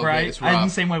it's rough, right? It's rough. I'm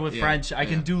the same way with French. I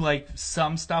can do like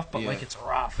some stuff, but like it's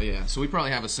rough. But yeah, so we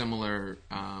probably have a similar,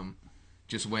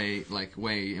 just way,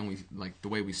 and we like the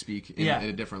way we speak in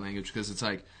a different language because it's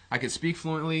like I could speak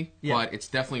fluently, but it's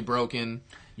definitely broken.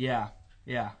 Yeah.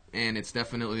 And it's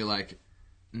definitely like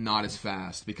not as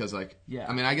fast because like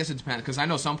I mean, I guess it depends because I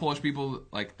know some Polish people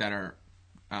like that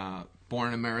are born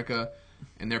in America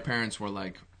and their parents were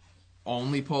like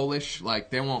only Polish, like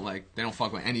they don't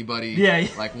fuck with anybody,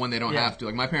 like when they don't have to.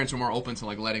 Like my parents were more open to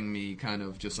like letting me kind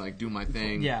of just like do my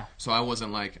thing, so I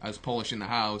wasn't like I was Polish in the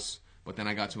house, but then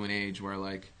I got to an age where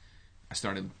like I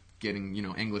started getting, you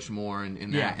know, English more and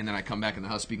that, and then I come back in the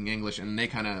house speaking English, and they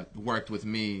kind of worked with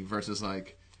me versus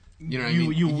like, you know what I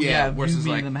mean? Versus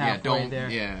you like them halfway there.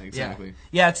 Exactly.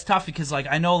 Yeah, it's tough because like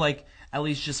I know like at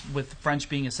least just with French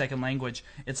being a second language,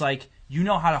 it's like you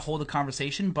know how to hold a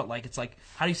conversation, but like it's like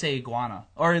how do you say iguana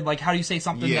or like how do you say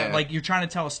something that like you're trying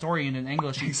to tell a story in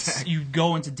English, you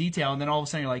go into detail, and then all of a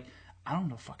sudden you're like, I don't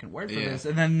know a fucking word for this,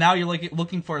 and then now you're like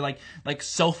looking for like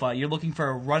sofa, you're looking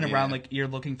for a runaround, like you're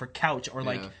looking for couch or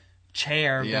like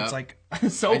chair. That's like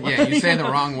sofa. You say the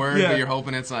wrong word, but you're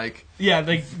hoping it's like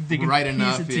they can right piece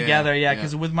enough it together.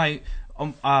 Because with my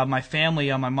my family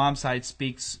on my mom's side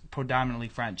speaks predominantly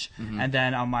French, and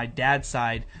then on my dad's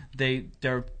side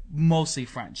they're mostly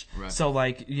French. Right. So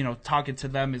like, you know, talking to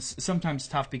them is sometimes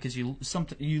tough because you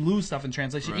lose stuff in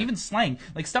translation. Even slang,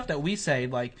 like stuff that we say,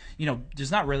 like, you know,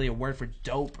 there's not really a word for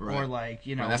dope or like,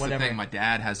 you know, that's whatever. the thing. My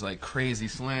dad has like crazy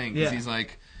slang because he's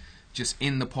like just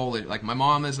in the Polish. Like my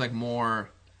mom is like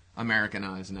more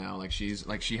Americanized now. Like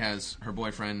she has her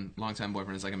boyfriend, longtime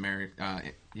boyfriend, is like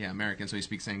American, so he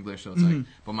speaks English. So it's like,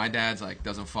 but my dad's like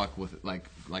doesn't fuck with like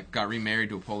got remarried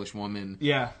to a Polish woman.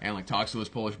 And like talks to his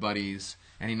Polish buddies,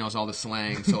 and he knows all the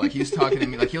slang. So like he's talking to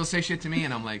me, like he'll say shit to me,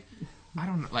 and I'm like, I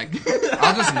don't know, like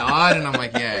I'll just nod, and I'm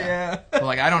like, but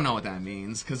like I don't know what that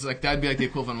means, because like that'd be like the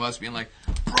equivalent of us being like,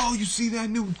 bro, you see that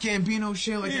new Gambino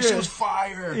shit? Like this shit was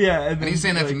fire. And he's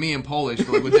saying that to me in Polish, but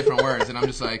like with different words, and I'm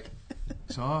just like,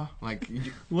 so like,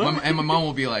 and my mom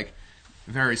will be like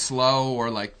very slow or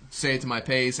like say it to my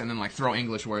pace, and then like throw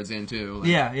English words in too. Like,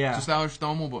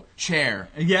 chair.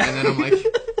 And then I'm like,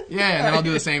 and then I'll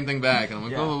do the same thing back, and I'm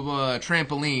like, blah blah blah,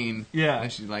 trampoline.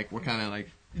 And she's like, we're kind of like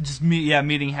just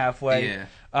meeting halfway.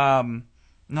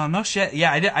 No shit.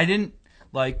 I didn't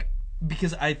like,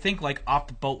 because I think like Off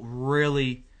the Boat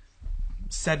really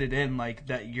set it in like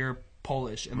that you're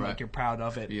Polish and like you're proud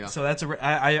of it. So that's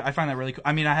I find that really cool.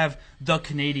 I mean, I have the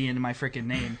Canadian in my freaking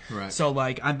name. So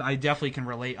like I definitely can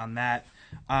relate on that.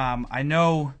 I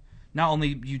know not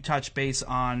only you touch base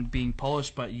on being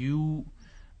Polish, but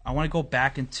I want to go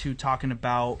back into talking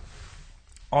about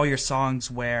all your songs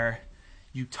where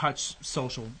you touch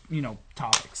social, you know,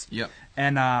 topics.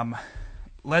 And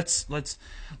let's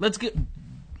get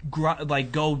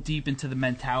like go deep into the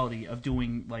mentality of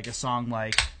doing like a song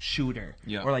like Shooter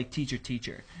or like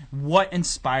Teacher. What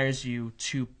inspires you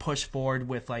to push forward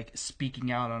with like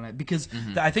speaking out on it? Because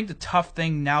I think the tough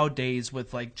thing nowadays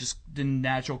with like just the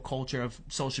natural culture of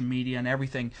social media and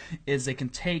everything is they can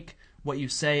take what you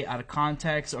say out of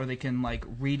context, or they can like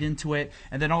read into it,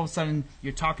 and then all of a sudden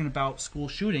you're talking about school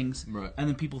shootings, and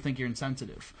then people think you're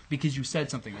insensitive because you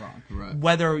said something wrong.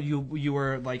 Whether you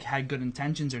were like had good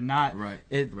intentions or not,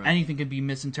 anything can be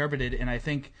misinterpreted. And I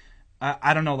think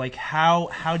I don't know, like how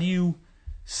do you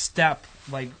step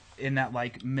like in that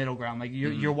like middle ground? Like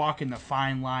you're walking the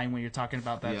fine line when you're talking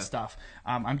about that stuff.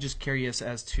 I'm just curious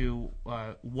as to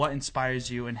what inspires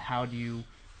you and how do you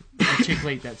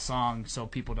articulate that song so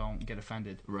people don't get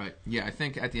offended. Right. Yeah, I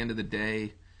think at the end of the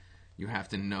day, you have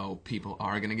to know people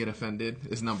are going to get offended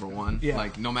is number one. Yeah.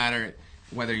 Like, no matter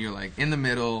whether you're, like, in the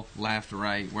middle, left,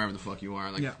 right, wherever the fuck you are,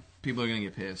 like, people are going to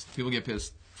get pissed. People get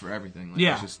pissed for everything. Like,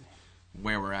 that's just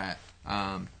where we're at.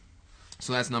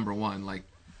 So that's number one. Like,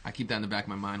 I keep that in the back of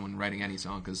my mind when writing any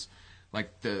song because,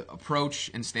 like, the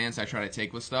approach and stance I try to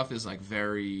take with stuff is, like,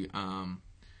 very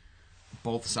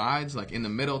both sides, like, in the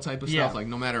middle type of stuff. Like,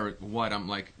 no matter what, I'm,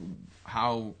 like,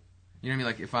 how... You know what I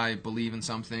mean? Like, if I believe in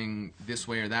something this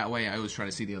way or that way, I always try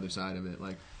to see the other side of it.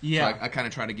 Like, so I kind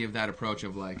of try to give that approach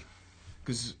of, like,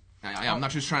 because I'm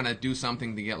not just trying to do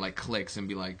something to get, like, clicks and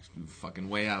be, like, fucking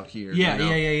way out here. Yeah.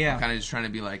 I'm kind of just trying to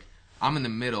be, like, I'm in the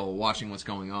middle watching what's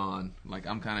going on. Like,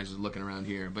 I'm kind of just looking around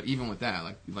here. But even with that,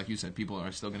 like you said, people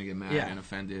are still going to get mad and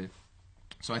offended.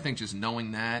 So I think just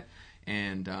knowing that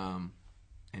and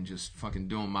just fucking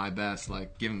doing my best,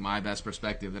 like giving my best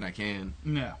perspective that I can.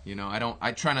 Yeah. You know,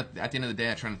 I try not, at the end of the day,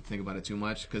 I try not to think about it too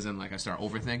much because then, like, I start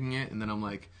overthinking it and then I'm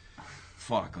like,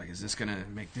 fuck, like, is this going to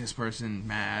make this person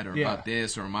mad or about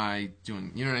this or am I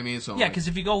doing, you know what I mean? So yeah, because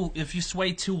if you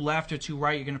sway too left or too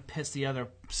right, you're going to piss the other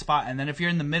spot. And then if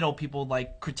you're in the middle, people,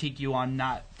 like, critique you on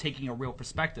not taking a real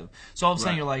perspective. So all of a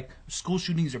sudden you're like, school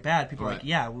shootings are bad. People are like,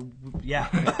 yeah.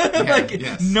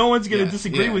 Like, no one's going to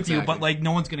disagree with you, but, like,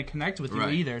 no one's going to connect with you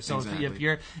either. So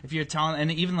if you're telling,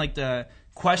 and even, like, the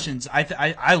questions,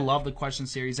 I love the question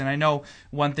series, and I know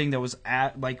one thing that was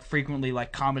frequently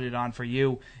like commented on for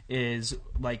you is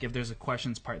like if there's a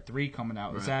questions part 3 coming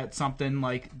out, is that something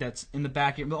like that's in the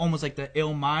back, almost like the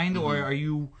ill mind, or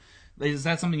is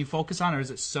that something you focus on, or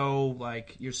is it so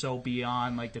like you're so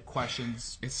beyond like the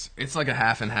questions? It's like a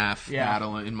half and half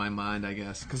battle in my mind, I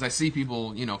guess, because I see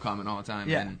people comment all the time,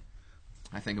 and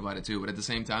I think about it too, but at the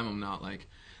same time I'm not like,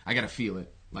 I gotta feel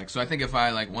it. Like, so I think if I,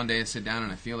 like, one day I sit down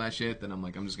and I feel that shit, then I'm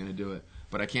like, I'm just going to do it.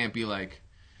 But I can't be like,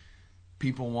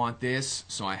 people want this,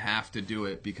 so I have to do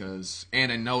it because,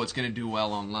 and I know it's going to do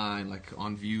well online, like,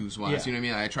 on views-wise. You know what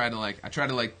I mean? I try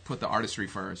to put the artistry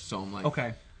first. So I'm like,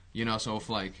 okay. You know, so if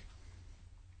I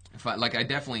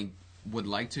definitely would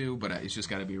like to, but it's just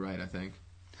got to be right, I think.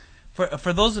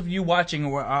 For those of you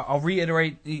watching, I'll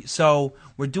reiterate, so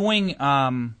we're doing...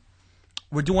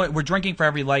 We're drinking for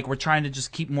every like. We're trying to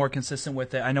just keep more consistent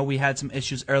with it. I know we had some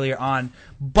issues earlier on,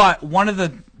 but one of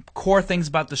the core things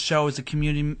about the show is the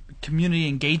community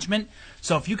engagement.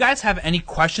 So if you guys have any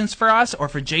questions for us or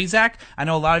for J-Zac, I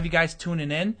know a lot of you guys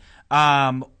tuning in.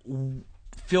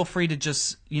 Feel free to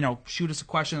just shoot us a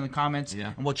question in the comments,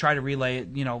 and we'll try to relay it.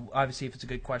 Obviously if it's a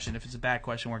good question, if it's a bad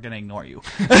question, we're gonna ignore you.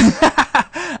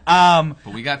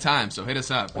 But we got time, so hit us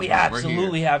up. We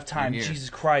absolutely have time. Jesus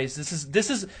Christ, this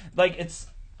is like, it's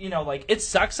like it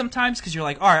sucks sometimes because you're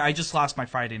like, all right, I just lost my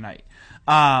Friday night.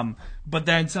 But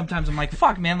then sometimes I'm like,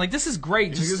 fuck, man, like this is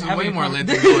great. This is way more lit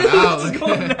than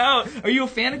going out. Are you a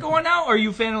fan of going out, or are you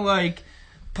a fan of like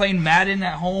playing Madden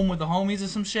at home with the homies or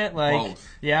some shit? Like, both.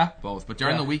 Yeah, both. But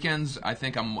during the weekends, I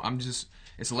think I'm just.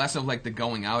 It's less of like the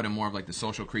going out and more of like the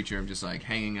social creature of just like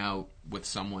hanging out with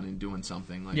someone and doing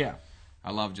something. Like,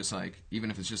 I love just like,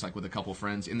 even if it's just like with a couple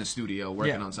friends in the studio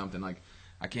working on something. Like,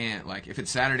 I can't, like, if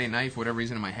it's Saturday night, for whatever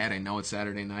reason in my head, I know it's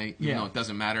Saturday night, even though it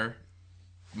doesn't matter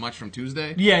much from Tuesday.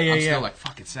 I'm still like,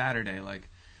 fuck, it's Saturday. Like,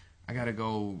 I gotta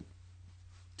go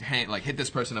hit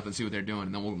this person up and see what they're doing,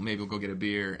 and then maybe we'll go get a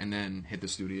beer and then hit the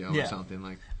studio or something.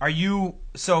 Like,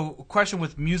 question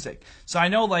with music. So I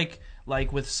know like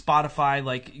with Spotify,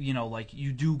 like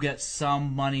you do get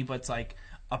some money, but it's like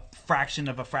a fraction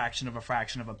of a fraction of a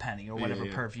fraction of a penny or whatever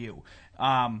per view.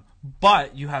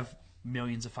 But you have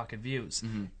millions of fucking views.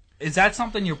 Mm-hmm. Is that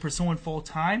something you're pursuing full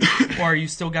time, or are you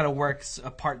still got to work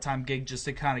a part-time gig just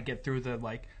to kind of get through the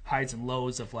like highs and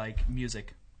lows of like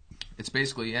music? It's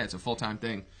basically it's a full-time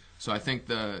thing. So I think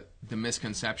the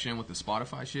misconception with the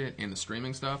Spotify shit and the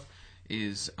streaming stuff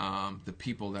is the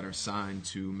people that are signed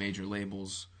to major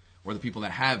labels, or the people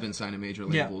that have been signed to major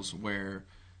labels, where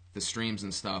the streams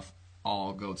and stuff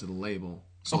all go to the label.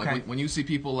 So like when you see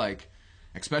people like,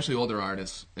 especially older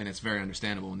artists, and it's very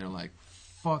understandable, and they're like,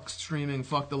 fuck streaming,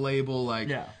 fuck the label, like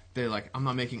they're like, I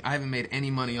haven't made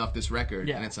any money off this record,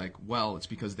 and it's like, well, it's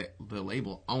because the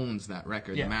label owns that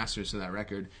record, the masters to that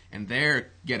record, and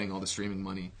they're getting all the streaming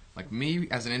money. Like me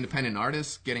as an independent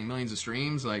artist getting millions of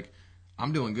streams, like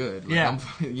I'm doing good. Like,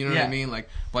 you know what I mean? Like,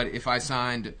 but if I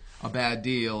signed a bad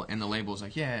deal and the label's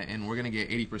like, and we're gonna get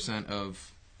 80%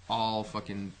 of all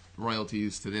fucking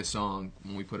royalties to this song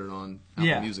when we put it on Apple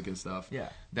Yeah. Music and stuff. Yeah.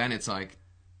 Then it's like,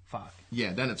 Fuck.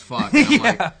 yeah, then it's fucked. And I'm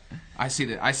Yeah.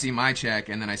 like, I see my check,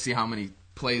 and then I see how many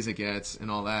plays it gets and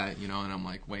all that, and I'm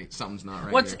like, wait, something's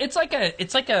not right here.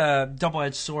 It's like a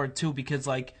double-edged sword too, because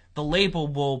like the label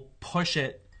will push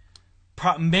it.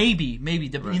 Maybe,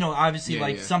 Right. obviously, Yeah,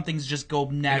 like yeah. some things just go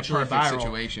naturally perfect viral.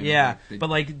 situation, Yeah, like, they- but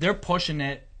like they're pushing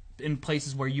it in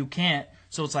places where you can't.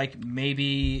 So it's like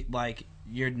maybe like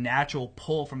your natural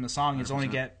pull from the song is only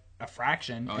 100%. get a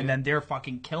fraction, Oh, and yeah. then they're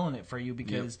fucking killing it for you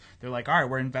because they're like, all right,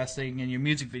 we're investing in your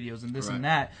music videos and this and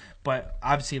Right. that. But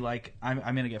obviously, like I'm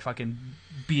gonna get fucking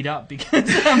beat up because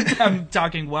I'm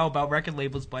talking well about record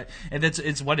labels, but and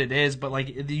it's what it is. But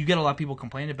like you get a lot of people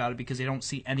complaining about it because they don't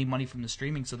see any money from the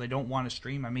streaming, so they don't want to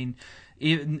stream. I mean,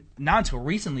 not until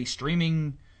recently,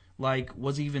 streaming like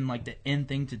was even like the in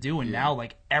thing to do, and now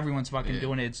like everyone's fucking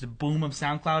doing it. It's the boom of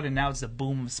SoundCloud, and now it's the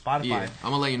boom of Spotify. Yeah,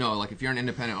 I'm gonna let you know, like, if you're an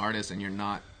independent artist and you're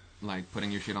not like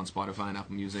putting your shit on Spotify and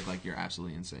Apple Music, like, you're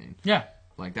absolutely insane. Yeah.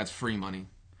 Like, that's free money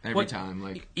every What- time.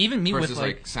 Like, even me with, versus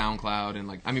like- SoundCloud and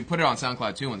like, I mean, put it on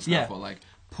SoundCloud too and stuff, Yeah. but like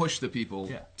push the people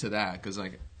Yeah. to that because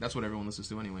like that's what everyone listens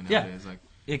to anyway Yeah. nowadays. Like,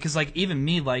 because like even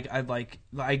me, like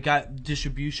I got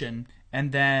distribution,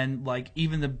 and then like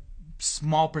even the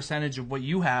small percentage of what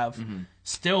you have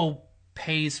still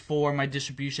pays for my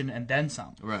distribution and then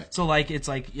some. Right. So like it's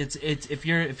if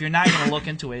you're not gonna look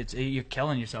into it, you're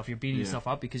killing yourself. You're beating Yeah. yourself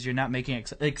up because you're not making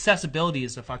accessibility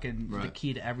is the fucking the Right.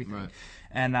 key to everything. Right.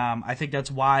 And I think that's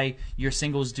why your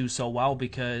singles do so well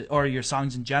or your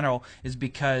songs in general is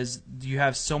because you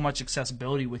have so much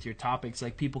accessibility with your topics.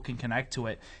 Like people can connect to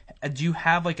it. Do you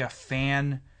have like a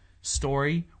fan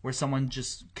story where someone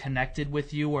just connected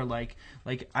with you, or like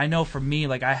I know for me,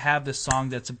 like I have this song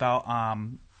that's about all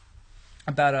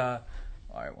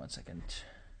right, 1 second.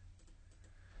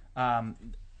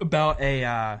 About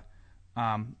a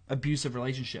abusive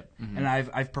relationship, and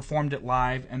I've performed it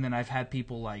live, and then I've had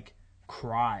people like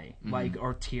cry, like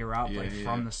or tear up, Yeah, like yeah.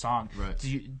 from the song. Right.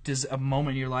 Does a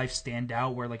moment in your life stand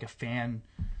out where like a fan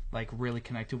like really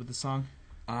connected with the song?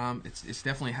 it's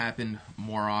definitely happened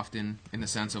more often in the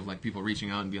sense of like people reaching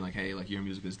out and being like, hey, like your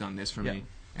music has done this for Yeah. me,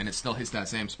 and it still hits that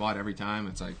same spot every time.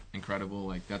 It's like incredible.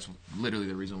 Like that's literally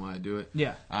the reason why I do it.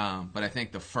 Yeah. But I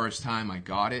think the first time I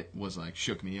got it was like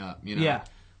shook me up. Yeah.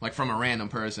 Like from a random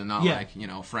person, not Yeah. like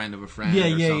a friend of a friend. Yeah, or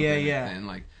yeah, something. yeah. And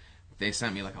like they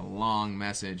sent me like a long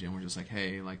message and were just like,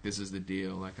 hey, like this is the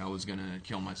deal. Like I was gonna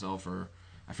kill myself, or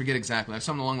I forget exactly, like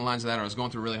something along the lines of that. Or I was going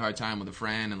through a really hard time with a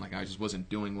friend, and like I just wasn't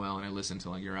doing well. And I listened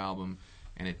to like your album,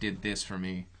 and it did this for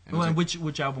me. And it was, Well, and like,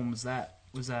 which album was that?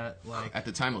 Was that like at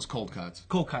the time it was Cold Cuts.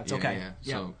 Cold Cuts? Yeah, Okay.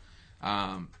 yeah.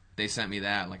 So they sent me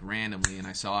that like randomly, and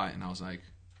I saw it, and I was like,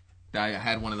 I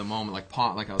had one of the moment like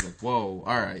I was like, whoa,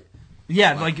 all right.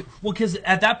 Yeah, like, well, because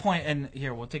at that point, and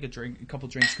here we'll take a couple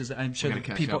drinks, because I'm sure We're the gonna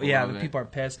catch people, up a yeah, little the bit. people are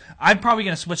pissed. I'm probably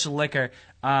gonna switch to liquor,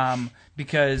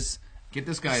 because Get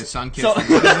this guy a sun kiss. so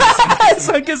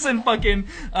Sunkist and fucking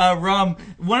rum.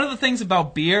 One of the things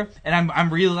about beer, and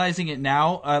I'm realizing it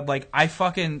now, like I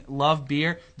fucking love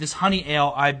beer. This honey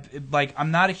ale,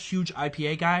 I'm not a huge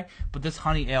IPA guy, but this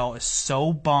honey ale is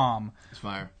so bomb. It's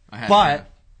fire. I had But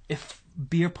if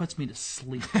beer puts me to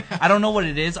sleep, I don't know what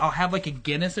it is. I'll have like a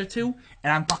Guinness or two,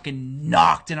 and I'm fucking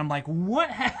knocked, and I'm like, what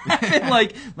happened?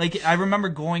 like I remember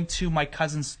going to my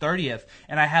cousin's 30th,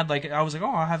 and I was like,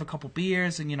 oh, I'll have a couple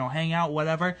beers and hang out,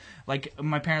 whatever. Like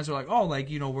my parents were like, oh, like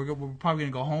we're probably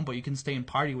gonna go home, but you can stay and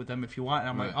party with them if you want. And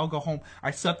I'm like, Right. I'll go home.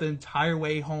 I slept the entire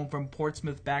way home from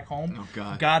Portsmouth back home. Oh,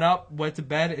 God. Got up, went to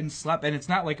bed, and slept. And it's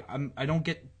not like I don't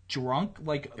get drunk.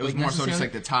 Like It was more so just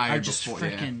like the tired I just before.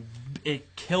 Yeah. freaking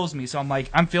it kills me. So I'm like,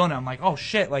 I'm feeling it. I'm like, oh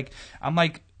shit. Like I'm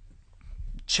like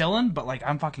chilling, but like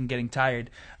I'm fucking getting tired.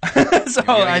 So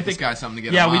gotta I get think this guy something to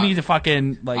get yeah, him we up. need to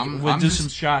fucking like we'll do some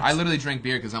shots. I literally drink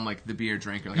beer because I'm like the beer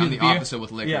drinker. Like You're I'm the the beer? opposite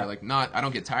with liquor. Yeah. Like I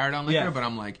don't get tired on liquor, Yeah. but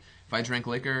I'm like if I drink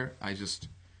liquor, I just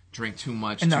drink too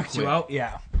much. it too knocks quick. you out.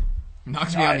 Yeah.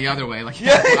 Knocks me out the other way. Like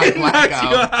Yeah, I it black knocks you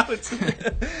out.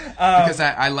 out. Because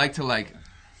I like to like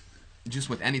just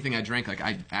with anything I drink, like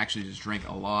I actually just drink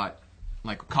a lot.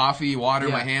 Like coffee, water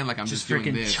in Yeah. my hand, like I'm Just just doing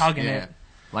freaking this. chugging yeah. it.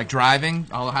 Like driving,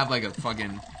 I'll have like a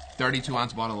fucking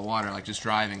 32-ounce bottle of water, like just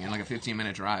driving in like a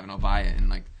 15-minute drive, and I'll buy it, and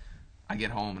like I get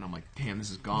home and I'm like, damn,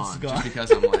 this is gone. gone. Just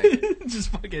because I'm like, just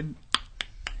fucking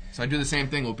so I do the same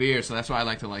thing with beer, so that's why I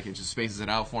like to like it just spaces it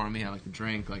out for me. I like to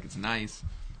drink, like it's nice.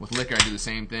 With liquor, I do the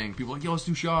same thing. People are like, yo, let's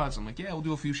do shots. I'm like, yeah, we'll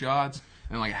do a few shots.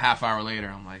 And like a half hour later,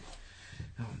 I'm like,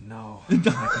 oh no, like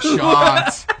the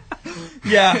shots.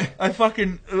 yeah. I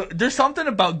fucking there's something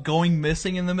about going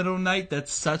missing in the middle of the night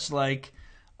that's such like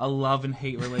a love and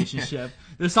hate relationship.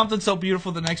 There's something so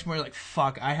beautiful the next morning, you're like,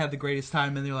 fuck, I had the greatest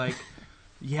time. And you're like,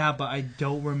 yeah, but I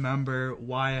don't remember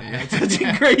why I had such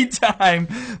a great time.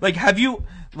 Like, have you,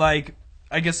 like,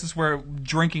 I guess this is where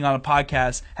drinking on a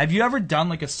podcast. Have you ever done,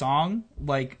 like, a song,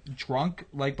 like, drunk,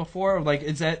 like, before? Like,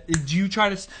 do you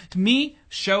try to me,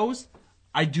 shows,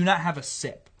 I do not have a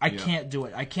sip. I can't do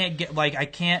it. I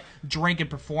can't drink and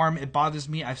perform. It bothers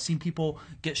me. I've seen people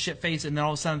get shit-faced, and then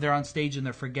all of a sudden they're on stage and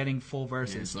they're forgetting full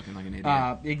verses. Yeah, it's looking like an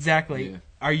idiot. Exactly. Yeah.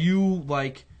 Are you,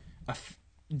 like,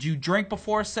 do you drink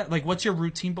before a set? Like, what's your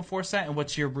routine before a set, and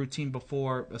what's your routine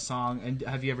before a song? And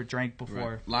have you ever drank before?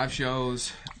 Right. Live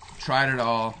shows, tried it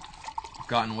all,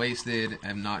 gotten wasted,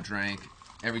 have not drank.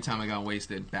 Every time I got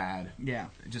wasted, bad. Yeah.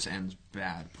 It just ends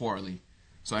bad, poorly.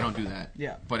 So I don't do that.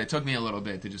 Yeah. But it took me a little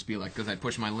bit to just be like, because I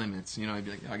push my limits. You know, I'd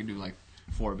be like, I can do like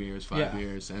 4 beers, 5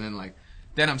 beers, and then like,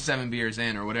 then I'm 7 beers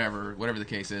in or whatever the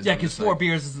case is. Yeah, because 4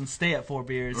 beers doesn't stay at 4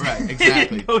 beers. Right,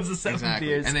 exactly. It goes to 7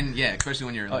 beers. And then, yeah, especially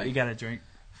when you're like... you gotta drink.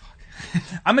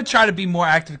 I'm gonna try to be more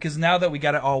active, because now that we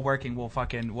got it all working, we'll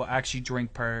actually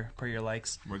drink per your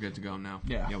likes. We're good to go now.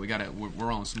 Yeah. Yeah, we got it. We're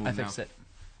rolling smooth now. I fixed it.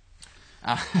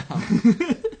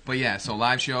 But yeah, so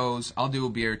live shows, I'll do a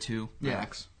beer or 2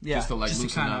 max. Yeah. Just to like Just to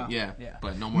loosen kinda, up. Yeah. yeah.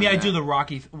 But no more Me, than I do that. the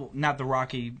Rocky, well, not the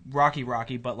Rocky,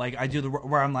 but like I do the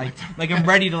where I'm like I'm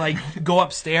ready to like go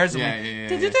upstairs.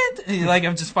 And Yeah. like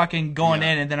I'm just fucking going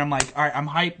Yeah. in, and then I'm like, all right, I'm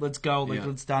hyped. Let's go. Like Yeah.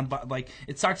 let's done. But like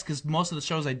it sucks because most of the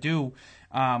shows I do,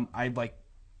 I like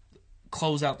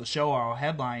close out the show or I'll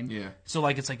headline. Yeah. So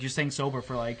like it's like you're staying sober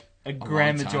for like a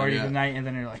grand long time, majority of yeah. the night, and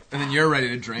then you're like, And then you're ready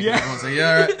to drink. Yeah. And everyone's like,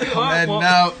 yeah, I'm heading well,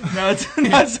 out. no, it's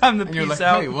not time to And you're peace like,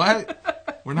 out. hey,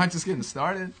 what? We're not just getting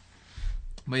started.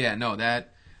 But yeah, no,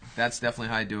 that's definitely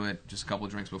how I do it. Just a couple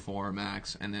of drinks before,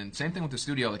 max. And then same thing with the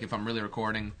studio. Like if I'm really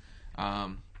recording,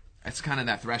 it's kind of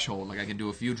that threshold. Like I can do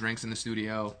a few drinks in the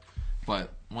studio, but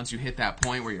once you hit that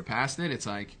point where you're past it, it's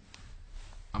like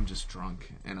I'm just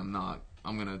drunk and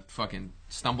I'm gonna fucking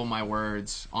stumble my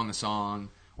words on the song,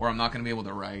 or I'm not gonna be able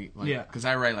to write. Like, Yeah. Because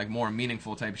I write like more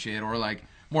meaningful type shit, or like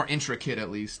more intricate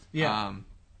at least. Yeah.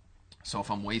 So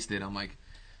if I'm wasted, I'm like,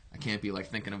 I can't be like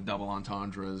thinking of double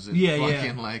entendres and Yeah,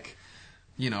 fucking yeah. like,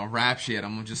 rap shit.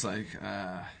 I'm just like,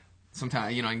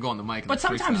 sometimes, I can go on the mic and But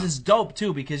like, sometimes freestyle. it's dope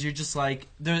too, because you're just like,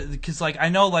 because like I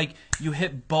know like you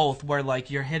hit both, where like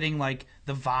you're hitting like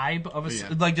the vibe of a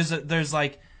Yeah. like there's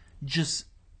like just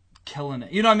killing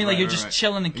it. You know what I mean? Like Right, you're right, just right.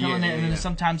 chilling and killing Yeah, it, and then yeah.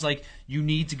 sometimes like you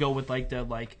need to go with like the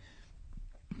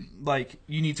like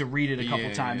you need to read it a couple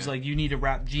Yeah, times. yeah. Like you need a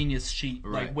rap genius sheet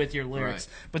like Right, with your lyrics.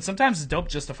 right. But sometimes it's dope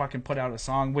just to fucking put out a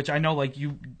song, which I know like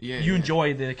you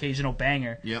enjoy the occasional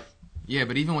banger. Yep. Yeah,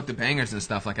 but even with the bangers and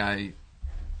stuff, like I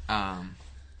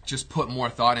just put more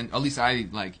thought in. At least I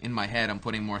like in my head, I'm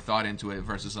putting more thought into it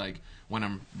versus like when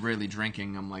I'm really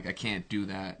drinking, I'm like I can't do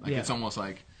that. Like Yeah. it's almost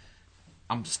like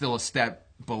I'm still a step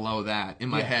below that in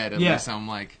my Yeah. head. At Yeah. least I'm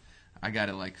like I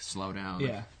gotta like slow down.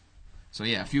 Yeah. So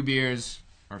yeah, a few beers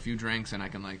or a few drinks, and I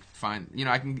can like find you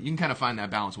can kind of find that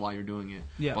balance while you're doing it.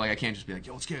 Yeah. But like I can't just be like,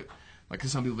 yo, let's get like,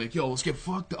 cause some people be like, yo, let's get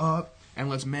fucked up and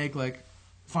let's make like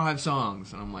 5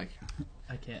 songs, and I'm like.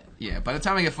 I can't. Yeah, by the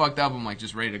time I get fucked up, I'm like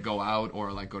just ready to go out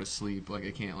or like go to sleep. Like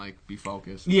I can't like be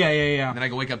focused. Yeah. And then I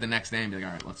can wake up the next day and be like,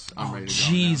 all right, I'm ready to go.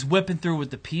 Jeez, whipping through with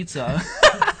the pizza.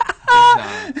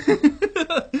 Now.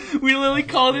 We literally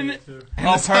called it.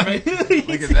 Oh, perfect.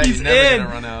 Look at that, He's you're never in.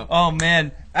 gonna run out. Oh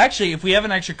man. Actually, if we have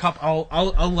an extra cup,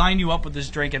 I'll line you up with this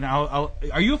drink, and I'll.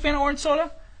 Are you a fan of orange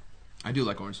soda? I do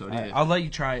like orange soda. Yeah. I'll let you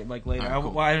try it like later. Alright,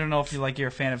 cool. I don't know if you're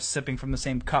a fan of sipping from the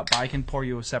same cup, but I can pour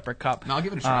you a separate cup. No, I'll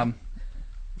give it a try.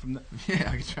 From the,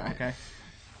 Yeah, I can try. it. okay.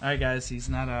 All right, guys. He's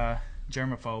not a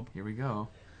germaphobe. Here we go.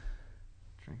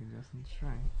 Drinking Justin's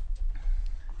strength.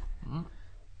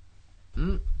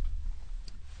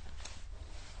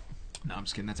 No, I'm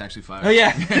just kidding. That's actually fire. Oh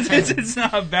yeah, it's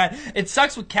not bad. It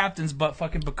sucks with captains, but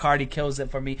fucking Bacardi kills it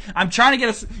for me. I'm trying to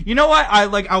get you know what?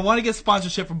 I want to get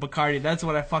sponsorship from Bacardi. That's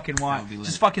what I fucking That want. would be lit.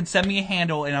 Just fucking send me a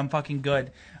handle and I'm fucking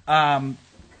good.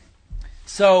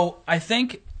 So I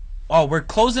think, we're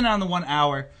closing on the 1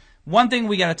 hour. One thing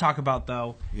we got to talk about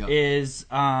though Yep. is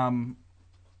how I'm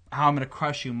gonna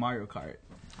crush you in Mario Kart.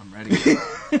 I'm ready.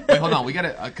 Wait, hold on. We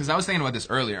gotta, because I was thinking about this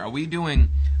earlier. Are we doing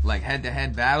like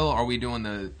head-to-head battle? Or are we doing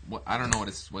I don't know what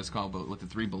it's called, but with the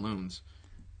 3 balloons?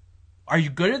 Are you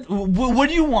good at? What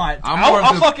do you want? I'm more of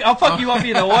I'll fuck you up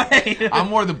either way. I'm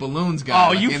more the balloons guy. Oh,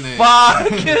 like, you in the-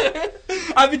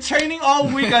 fuck! I've been training all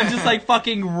week on just like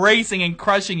fucking racing and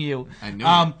crushing you. I knew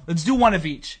it. Let's do one of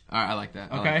each. All right, I like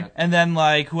that. I like Okay, that. and then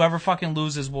like whoever fucking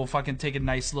loses will fucking take a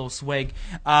nice little swig.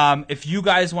 If you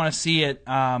guys want to see it,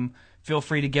 feel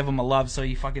free to give him a love so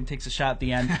he fucking takes a shot at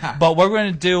the end. But what we're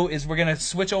going to do is we're going to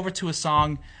switch over to a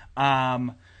song.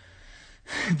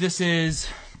 This is...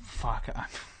 Fuck.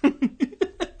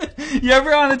 You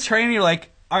ever on a train and you're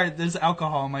like, all right, there's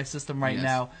alcohol in my system right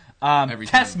now.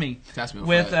 Test me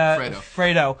with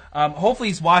Fredo. Hopefully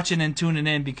he's watching and tuning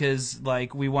in because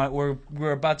like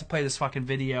we're about to play this fucking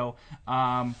video.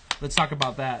 Let's talk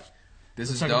about that. This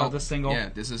is dope. About this single. Yeah,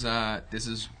 this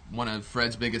is one of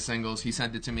Fred's biggest singles. He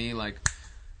sent it to me like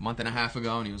a month and a half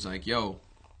ago, and he was like, "Yo,"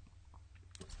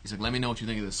 he's like, "Let me know what you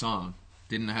think of this song."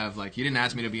 He didn't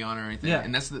ask me to be on it or anything. Yeah.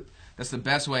 And that's the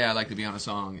best way I like to be on a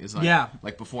song is like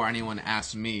like before anyone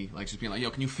asks me, like just being like,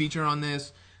 "Yo, can you feature on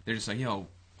this?" They're just like, "Yo,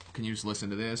 can you just listen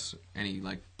to this?" And he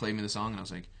like played me the song, and I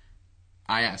was like,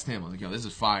 I asked him, I was like, "Yo, this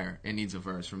is fire. It needs a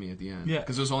verse for me at the end." Yeah.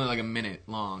 Because it was only like a minute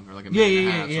long or like a minute and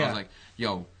a half. So I was like,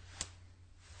 "Yo,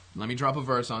 let me drop a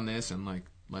verse on this and like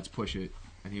let's push it."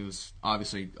 And he was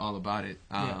obviously all about it.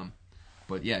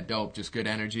 But yeah, dope, just good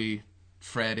energy.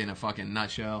 Fred in a fucking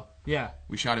nutshell. Yeah.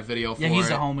 We shot a video for it. Yeah,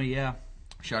 he's a homie, yeah.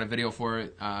 Shot a video for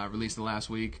it, released it last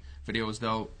week. Video was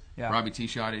dope. Yeah. Robbie T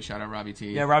shot it. Shout out Robbie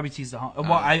T. Yeah, Robbie T's the homie.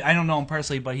 Well, I don't know him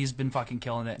personally, but he's been fucking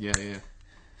killing it. Yeah.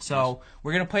 So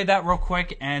we're going to play that real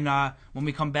quick, and when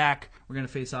we come back, we're going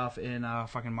to face off in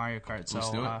fucking Mario Kart. So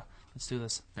let's do it. Let's do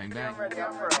this. Bang, bang.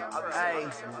 Hey,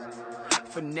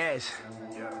 finesse.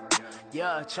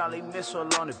 Yeah, Charlie Missile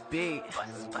on the beat.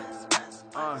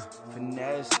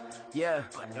 Finesse. Yeah,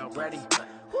 y'all ready?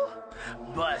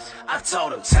 Buzz. I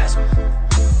told him, test me.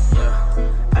 Yeah,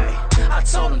 hey, I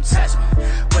told him, test me.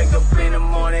 Wake up in the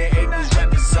morning, ate these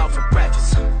rappers out for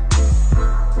breakfast.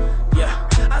 Yeah,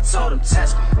 I told him,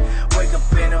 test me. Wake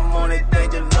up in the morning,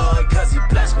 thank the Lord, cause he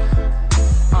blessed me.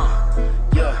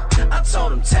 Yeah, I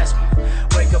told him, test me.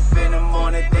 Wake up in the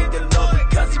morning, thank the Lord,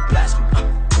 because he blessed me.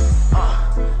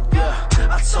 Yeah,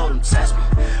 I told him, test me.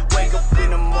 Wake up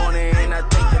in the morning, and I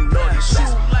thank the Lord, he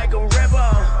blessed me. Like a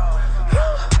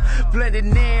rebel, blended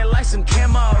in like some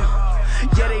camo.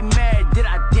 Yeah, they mad that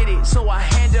I did it, so I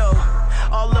handle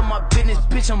all of my business,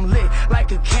 bitch, I'm lit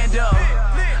like a candle.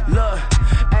 Look,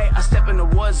 hey, I step in the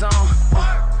war zone.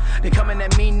 They coming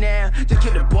at me now, just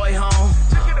keep the boy home.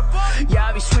 Yeah,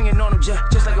 I be swinging on him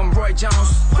just like I'm Roy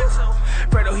Jones.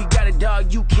 Fredo, he got a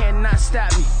dog, you cannot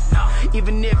stop me.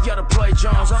 Even if y'all deploy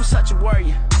drones, I'm such a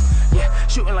warrior. Yeah,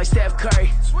 shooting like Steph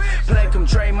Curry. Play like I'm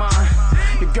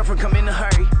Draymond. Your girlfriend come in a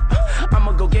hurry.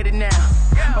 I'ma go get it now.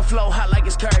 My flow hot like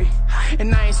it's curry.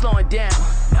 And I ain't slowing down.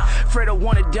 Fredo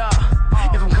want a dog.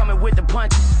 If I'm coming with the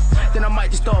punches, then I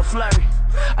might just throw a flurry.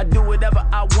 I do whatever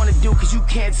I wanna do, cause you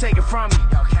can't take it from me.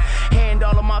 Hand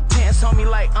all of my pants on me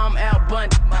like I'm Al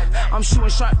Bundy. I'm shooting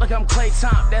sharp like I'm Klay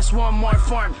Thompson. That's one more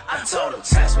for me. I told him,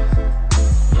 test me.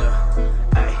 Yeah,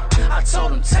 hey, I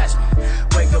told him, test me.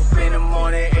 Wake up in the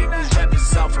morning, ate these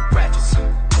rappers out for breakfast.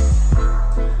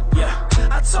 Yeah,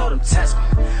 I told him, test me.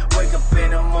 Wake up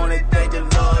in the morning, thank the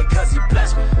Lord, cause he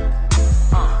blessed me.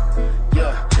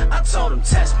 Yeah, I told him,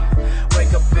 test me.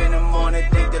 Wake up in the morning,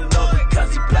 thank the Lord,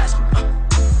 because he blessed me.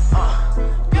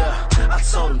 Yeah, I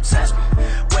told him, test me.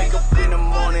 Wake up in the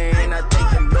morning, and I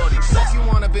thank the Lord, he blessed me. If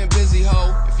you wanna been busy,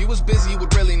 ho. If you was busy, you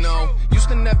would really know. Used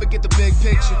to never get the big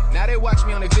picture. Now they watch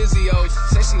me on their Vizios.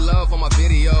 Say she love all my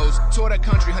videos. Tour the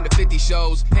country, 150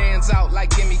 shows. Hands out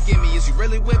like gimme, gimme. Is you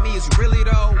really with me? Is you really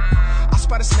though? I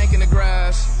spot a snake in the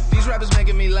grass. These rappers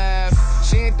making me laugh.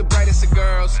 She ain't the brightest of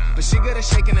girls, but she good at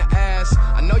shaking her ass.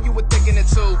 I know you were thinking it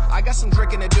too. I got some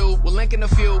drinking to do. We're linking a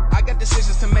few. I got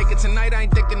decisions to make it tonight. I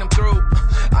ain't thinking them through.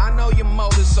 I know your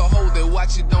motives, so hold it.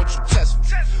 Watch it, don't you test me.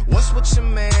 What's with your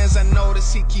mans? I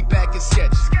notice he keep acting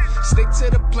sketchy. Stick to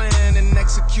the plan and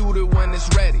execute it when it's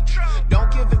ready. Don't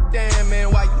give a damn,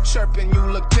 man. While you chirping, you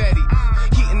look petty.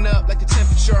 Heating up like the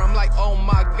temperature. I'm like, oh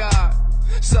my God.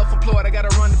 Self-employed, I gotta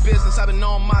run the business. I've been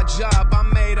on my job. I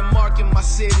made a mark in my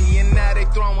city, and now they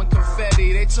throwing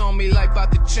confetti. They told me life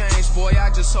about to change, boy.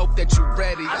 I just hope that you're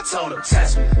ready. I told him,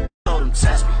 test me. Told him,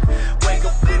 test me. Wake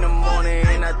up in the morning,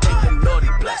 and I thank the Lord, he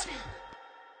blessed me.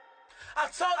 I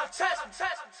told him, test him,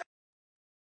 test him.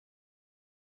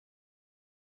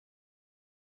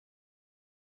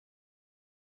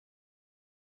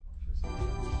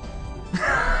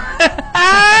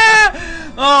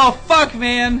 Oh fuck,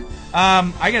 man.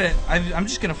 I'm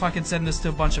just gonna fucking send this to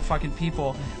a bunch of fucking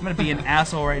people. I'm gonna be an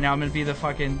asshole right now. I'm gonna be the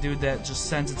fucking dude that just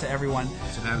sends it to everyone.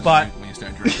 But when you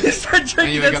start drinking, you start drinking.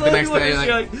 And you wake up the next day,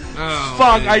 like, oh,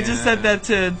 fuck! Yeah. I just sent that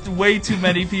to way too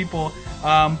many people.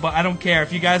 But I don't care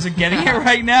if you guys are getting it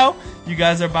right now. You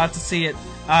guys are about to see it.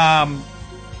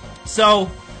 So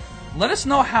let us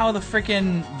know how the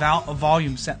freaking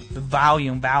volumes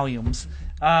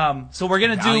So we're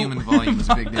gonna Volume and volume is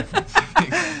a big difference.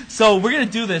 So we're gonna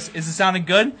do this. Is it sounding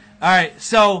good? All right.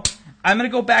 So I'm gonna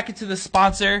go back into the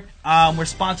sponsor. We're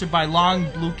sponsored by Long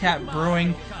Blue Cat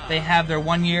Brewing. They have their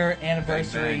 1-year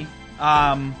anniversary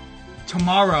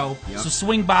tomorrow. Yep. So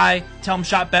swing by, tell them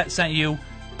Shot Bet sent you.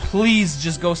 Please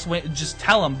just go swing. Just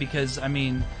tell them because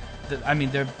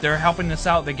they're helping us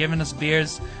out. They're giving us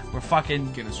beers. We're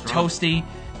fucking Getting us drunk. toasty.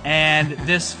 And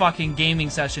this fucking gaming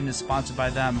session is sponsored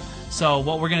by them. So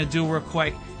what we're gonna do real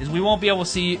quick is we won't be able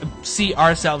to see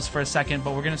ourselves for a second,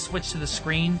 but we're gonna switch to the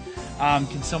screen.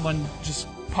 Can someone just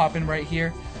pop in right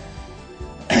here?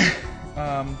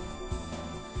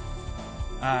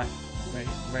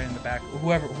 Right in the back.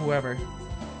 Whoever.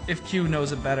 If Q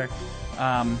knows it better.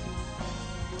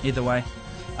 Either way.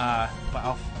 But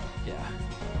yeah.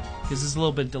 Because there's a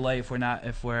little bit of delay if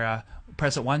we're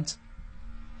press it once.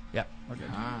 Yeah, we're good.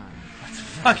 Let's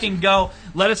fucking go.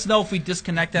 Let us know if we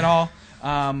disconnect at all.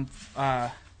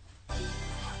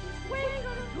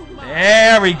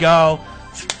 There we go.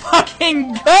 Let's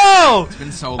fucking go. It's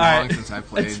been so long right. since I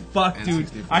played. It's fuck, dude.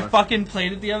 N64. I fucking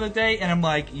played it the other day, and I'm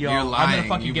like, yo, You're lying. I'm gonna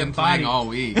fucking You've get been playing bodied. all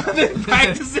week. I've been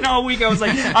practicing all week. I was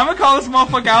like, I'm gonna call this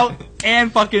motherfucker out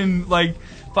and fucking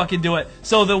do it.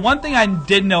 So the one thing I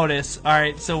did notice, all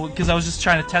right, so because I was just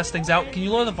trying to test things out. Can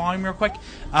you lower the volume real quick?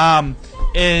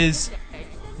 Is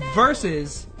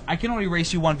versus I can only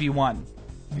race you 1v1.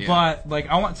 Yeah. But like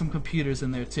I want some computers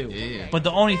in there too. Yeah. But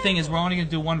the only thing is we're only gonna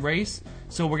do one race,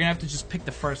 so we're gonna have to just pick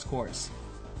the first course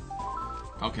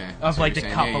Okay. of so like the you're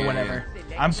saying- cup yeah, or yeah, whatever.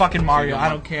 I'm fucking Mario. I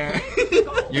don't care. yeah.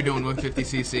 You're doing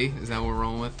 150cc? Is that what we're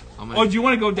rolling with? Oh, do you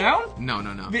want to go down? No.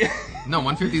 No,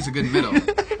 150 is a good middle.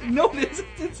 No, it's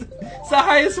the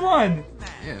highest one.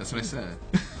 Yeah, that's what I said.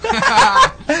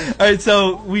 All right,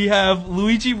 so we have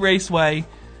Luigi Raceway,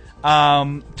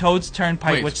 Toad's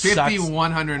Turnpike, Wait, which 50, sucks.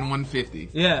 100, and 150.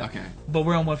 Yeah. Okay. But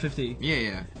we're on 150.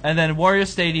 Yeah. And then Warrior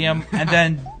Stadium, and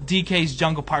then DK's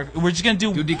Jungle Park. We're just gonna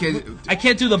do. Do DK. I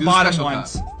can't do the do the bottom special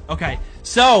ones. cup. Okay.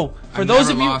 So for I've those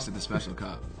never of you, lost at the special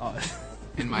cup. Oh.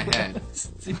 In my head.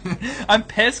 I'm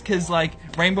pissed because like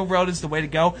Rainbow Road is the way to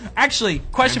go. Actually,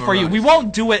 question Rainbow for you: Road we is-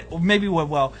 won't do it. Maybe we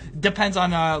will. Depends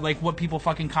on like what people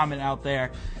fucking comment out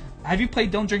there. Have you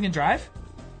played Don't Drink and Drive?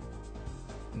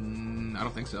 I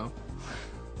don't think so.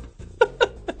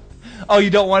 Oh, you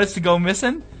don't want us to go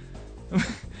missing?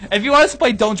 If you want us to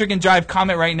play Don't Drink and Drive,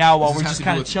 comment right now while we're Does just this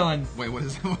have kind to do of with- chilling. Wait, what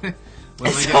is it? What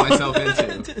am I getting myself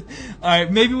into? All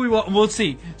right, maybe we'll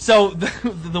see. So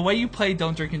the way you play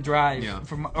Don't Drink and Drive Yeah.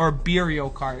 or Mario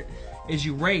Kart is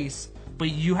you race,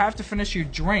 but you have to finish your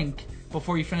drink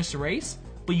before you finish the race.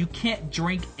 But you can't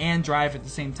drink and drive at the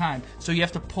same time, so you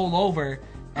have to pull over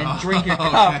and drink your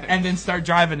cup okay. and then start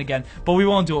driving again. But we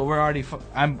won't do it. We're already.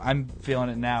 I'm feeling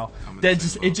it now. It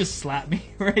just slapped me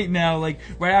right now. Like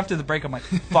right after the break, I'm like,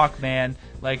 fuck, man.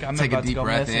 Like I'm Take about a deep to go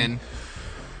breath missing. in.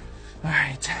 All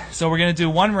right, so we're gonna do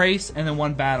one race and then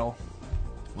one battle.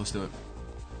 Let's do it.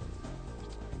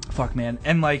 Fuck, man.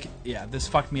 And like, yeah, this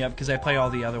fucked me up because I play all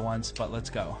the other ones. But let's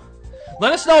go.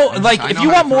 Let us know, like, I if know you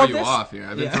how want to more throw of you this. off here.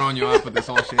 I've been Yeah. throwing you off with this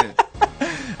whole shit. All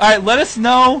right, let us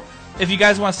know if you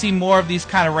guys want to see more of these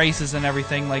kind of races and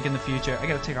everything, like in the future. I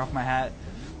gotta take off my hat.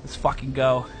 Let's fucking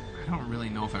go. I don't really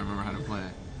know if I remember how to play.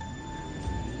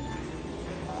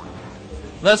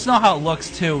 Let us know how it looks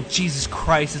too. Jesus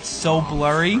Christ, it's so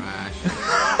blurry. Trash.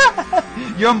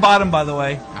 You're on bottom, by the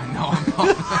way. I know.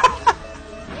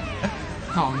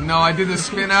 Oh no, I did the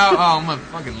spin out. Oh, I'm a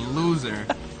fucking loser.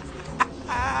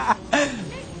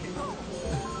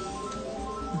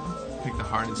 Pick the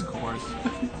hardest course.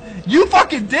 You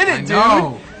fucking did it, I dude.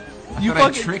 know. I You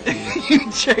thought fucking I tricked you.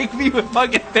 you tricked me with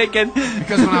fucking picking.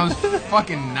 Because when I was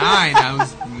fucking 9, I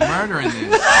was murdering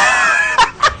this. Of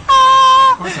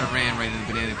course I ran right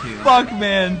into banana peel. Fuck,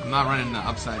 man. I'm not running the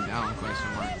upside down question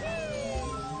mark.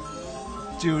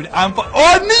 Dude, I'm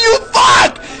oh, you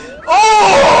fuck!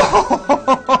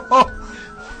 Oh!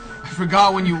 I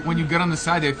forgot when you get on the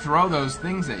side, they throw those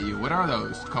things at you. What are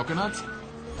those? Coconuts?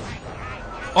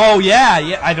 Oh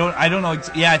yeah. I don't know.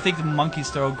 Yeah, I think the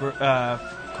monkeys throw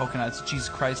coconuts. Jesus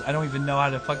Christ, I don't even know how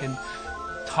to fucking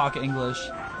talk English.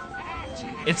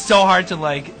 It's so hard to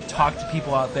like talk to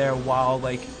people out there while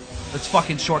like, let's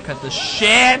fucking shortcut this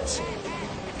shit.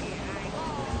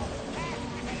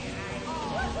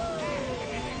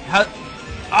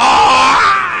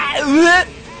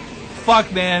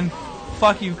 Fuck, man.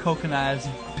 Fuck you, coconut ass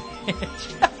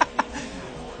bitch.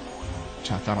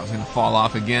 I thought I was gonna fall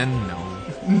off again. No.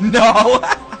 No.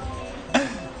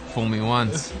 Fool me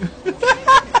once.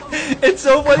 It's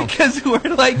so funny because we're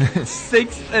like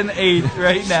 6th and 8th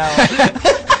right now.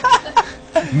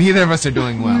 Neither of us are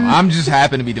doing well. I'm just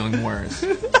happen to be doing worse.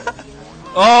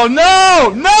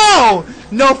 Oh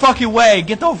no fucking way!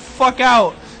 Get the fuck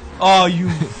out! Oh you.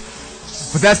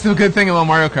 But that's the good thing about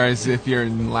Mario Kart is if you're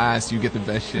in last, you get the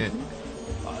best shit.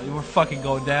 We're fucking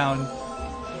going down.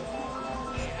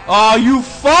 Oh you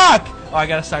fuck! Oh I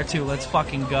gotta start too. Let's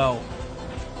fucking go.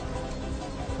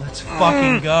 Let's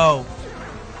fucking go.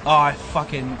 Oh I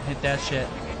fucking hit that shit.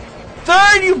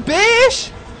 Third, you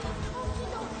bitch!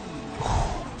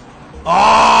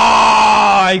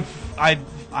 Oh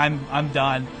I'm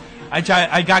done.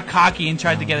 I got cocky and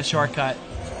tried to get a shortcut.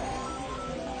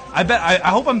 I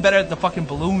hope I'm better at the fucking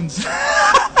balloons.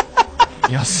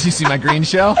 You see my green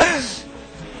shell?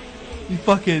 You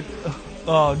fucking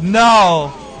oh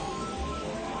no.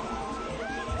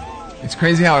 It's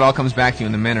crazy how it all comes back to you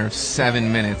in the matter of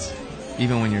 7 minutes,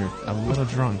 even when you're a little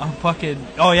drunk. I'm fucking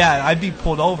oh yeah, I'd be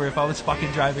pulled over if I was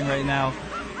fucking driving right now.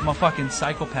 I'm a fucking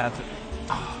psychopath.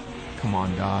 Come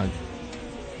on, dog.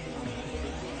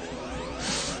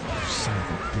 Son of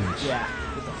a bitch. Yeah,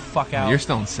 get the fuck out. You're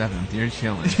still in 7th. You're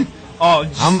chilling. Oh,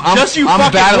 just you I'm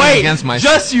fucking battling wait. against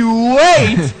myself. Just you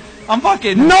wait. I'm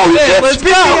fucking. No, you can't Let's spit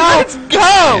me go. out. Let's go.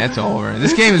 Yeah, it's over.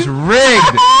 This game is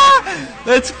rigged.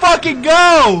 Let's fucking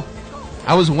go.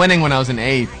 I was winning when I was in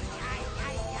 8th.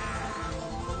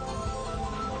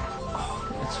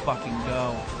 Let's fucking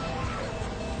go.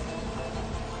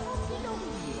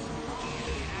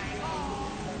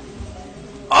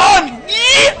 Oh,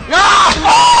 yeah!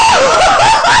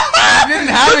 I didn't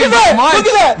have it that much. Look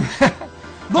at that.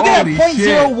 Look at that,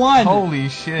 .01. Holy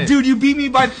shit. Dude, you beat me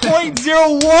by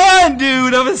 .01,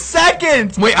 dude, of a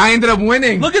second. Wait, I ended up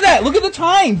winning. Look at that. Look at the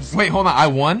times. Wait, hold on. I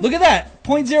won? Look at that.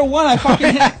 .01. I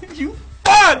fucking hit. You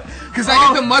fuck. Because I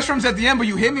get the mushrooms at the end, but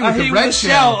you hit me with I hit the you red with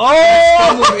shell. Oh.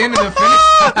 Stumbled into the finish.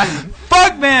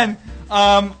 Fuck, man.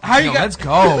 How you Let's guys?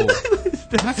 go.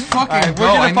 Let's fucking Alright, go. we're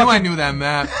gonna I knew I fucking- knew that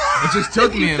map. It just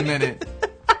took me a minute.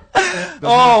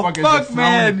 Oh, motherfuckers are fuck, throwing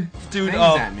man. Dude, things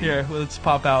oh, at me. here, let's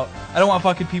pop out. I don't want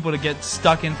fucking people to get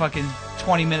stuck in fucking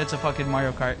 20 minutes of fucking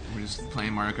Mario Kart. We're just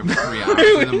playing Mario Kart for 3 hours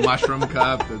with the Mushroom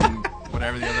Cup and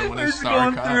whatever the other one We're is, just Star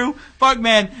going Cup. through. Fuck,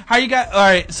 man. How you got? All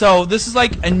right, so this is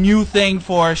like a new thing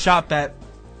for Shop Bet.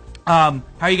 How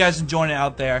are you guys enjoying it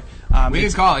out there? We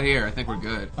can call it here. I think we're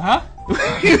good. Huh?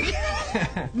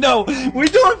 No, we're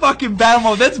doing fucking battle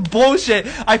mode. That's bullshit.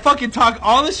 I fucking talk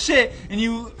all this shit and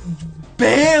you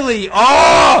barely.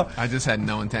 Oh! I just had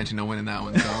no intention of winning that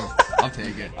one, so I'll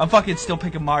take it. I'm fucking still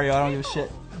picking Mario. I don't give a shit.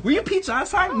 Were you Peach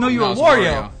last time? No, you were No, it's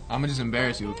Wario. I'm gonna just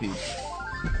embarrass you with Peach.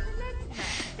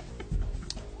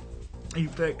 You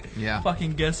pick. Yeah.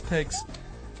 Fucking guest picks.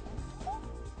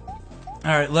 All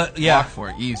right, yeah. Walk for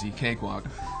it. Easy. Cakewalk.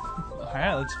 All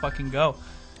right, let's fucking go.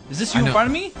 Is this I you in know. front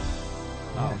of me?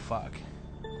 Oh fuck.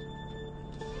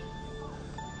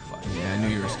 Yeah, I knew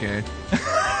you were scared.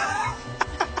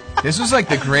 This was like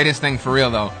the greatest thing for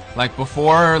real though. Like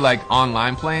before, like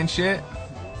online playing shit.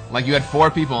 Like you had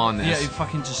 4 people on this. Yeah, you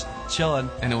fucking just chilling.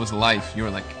 And it was life. You were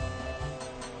like,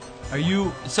 Are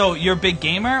you? So you're a big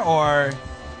gamer, or?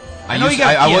 I know you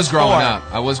got a I was PS4. growing up.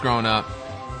 I was growing up.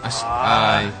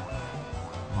 Oh,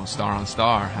 star on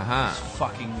star. Haha.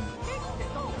 Fucking.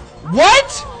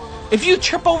 What? If you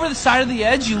trip over the side of the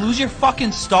edge, you lose your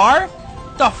fucking star?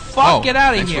 The fuck? Get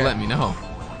out of thanks here. for letting me know.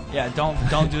 Yeah, don't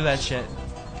do that shit.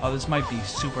 Oh, this might be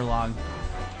super long.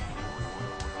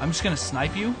 I'm just gonna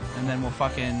snipe you, and then we'll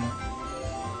fucking.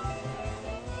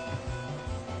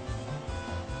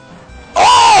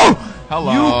 Oh!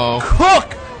 Hello. You cook!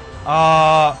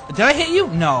 Did I hit you?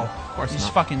 No. Of course you just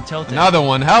not. fucking tilted. Another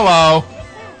one. Hello.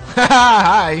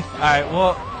 Hi. Alright,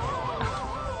 well.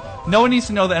 No one needs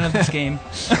to know the end of this game.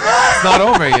 It's not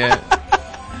over yet.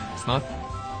 It's not.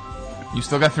 You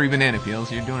still got 3 banana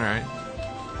peels. You're doing alright.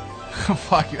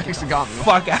 Fuck, you actually got me.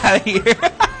 Fuck out of here.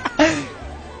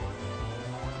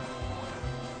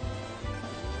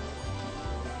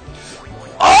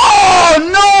 Oh,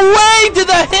 no way did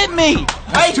that hit me!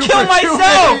 I 2 killed for 2,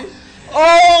 myself! baby.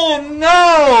 Oh,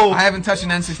 no! I haven't touched an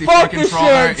N64 Fuck this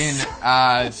controller shit.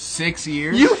 in 6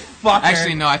 years. You fucker.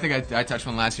 Actually, no. I think I touched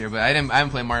one last year, but I haven't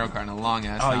played Mario Kart in a long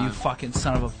ass Oh, time. you fucking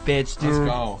son of a bitch, dude.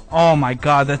 Let's go. Oh my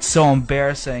god, that's so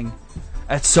embarrassing.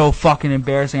 That's so fucking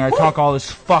embarrassing. I talk all this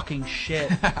fucking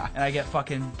shit and I get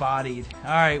fucking bodied.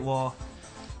 Alright, well,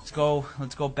 let's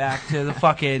go back to the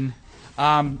fucking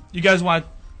you guys want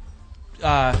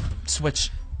switch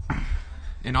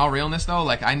In all realness, though,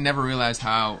 like I never realized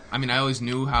how. I mean, I always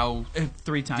knew how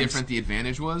 3 times. different the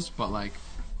advantage was, but like,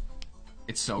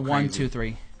 it's so crazy. 1, 2,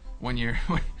 3. When you're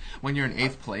when you're in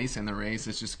 8th place in the race,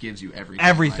 it just gives you everything.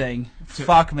 Everything. Like,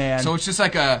 Fuck, man. So it's just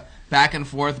like a back and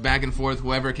forth,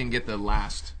 whoever can get the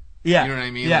last. yeah. You know what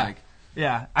I mean? Yeah. Like,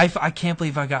 Yeah, I can't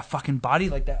believe I got fucking body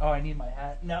like that. Oh, I need my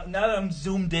hat. Now that I'm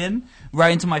zoomed in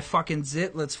right into my fucking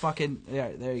zit, let's fucking... Yeah,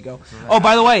 there you go. Oh,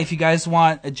 by the way, if you guys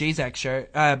want a JZack shirt,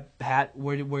 hat,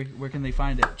 where can they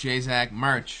find it? JZack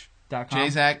merch.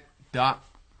 JZack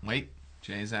merch.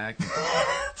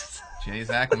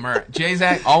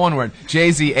 JZack, all one word.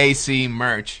 JZAC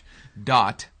merch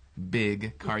dot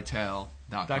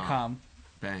bigcartel.com.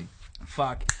 Bang.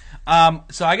 Fuck.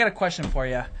 So I got a question for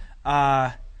you.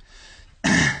 I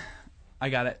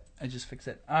got it. I just fixed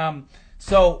it.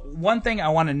 So one thing I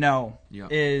want to know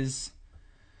is,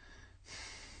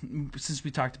 since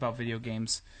we talked about video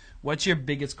games, what's your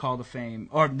biggest call to fame,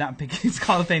 or not biggest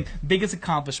call to fame, biggest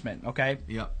accomplishment? Okay.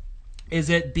 Yep. Is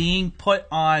it being put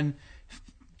on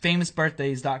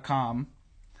famousbirthdays.com?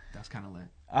 That's kind of lit.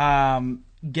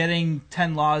 Getting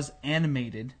 10 Laws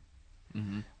animated,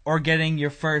 or getting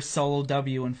your first solo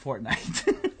W in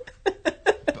Fortnite?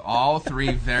 All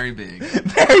three very big.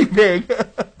 Very big.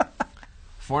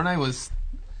 Fortnite was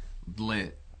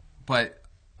lit, but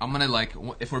I'm gonna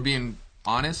if we're being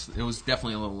honest, it was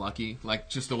definitely a little lucky, like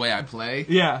just the way I play.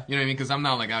 Yeah. You know what I mean? Because I'm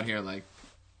not like out here like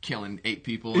killing 8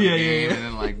 people in a game and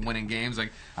then like winning games.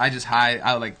 Like I just hide.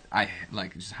 I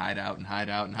just hide out,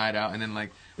 and then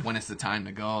like when it's the time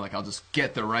to go, like I'll just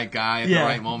get the right guy at the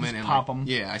right moment and pop him.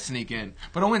 Yeah, I sneak in.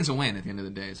 But a win's a win at the end of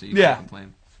the day, so you can't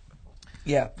complain.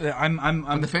 Yeah,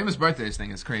 But the famous birthdays thing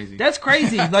is crazy. That's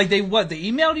crazy. Like they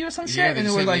emailed you or some shit, Yeah, and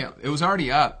they were like, it was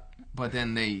already up, but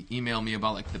then they emailed me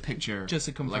about like the picture, just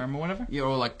to confirm or whatever. Yeah,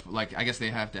 or like I guess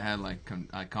they have to have like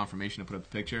confirmation to put up the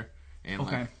picture, and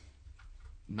okay.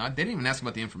 They didn't even ask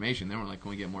about the information. They were like,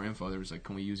 "Can we get more info?" There was like,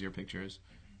 "Can we use your pictures?"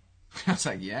 I was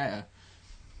like, "Yeah,"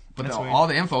 but all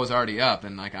the info was already up,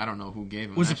 and like I don't know who gave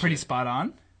them. Was it pretty spot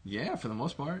on? Yeah, for the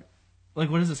most part.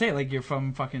 Like, what does it say? Like you're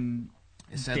from fucking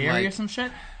Derry or some shit?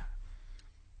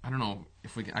 I don't know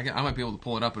if I might be able to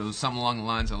pull it up, but it was something along the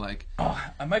lines of like. Oh,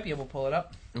 I might be able to pull it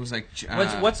up. It was like.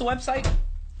 What's the website?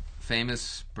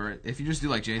 If you just do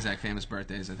like JZack famous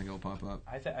birthdays, I think it'll pop up.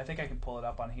 I think I can pull it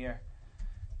up on here.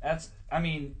 I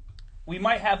mean, we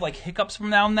might have like hiccups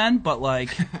from now and then, but like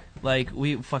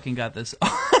we fucking got this.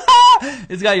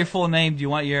 It's got your full name. Do you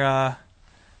want your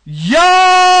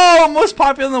most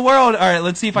popular in the world? All right,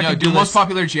 let's see if I can do this. Most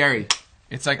popular Jerry.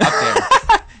 It's like up there.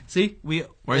 See, where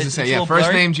does it say? Yeah, first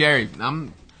blurry. Name Jerry.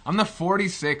 I'm the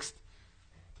 46th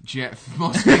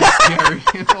most famous Jerry.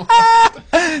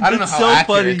 I don't know how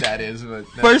accurate that is, but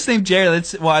first name Jerry.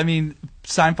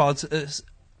 Seinfeld's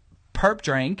perp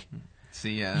drink.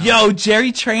 See, Yo,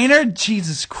 Jerry Trainer.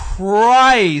 Jesus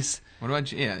Christ. What about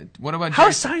Jerry? How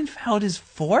Seinfeld is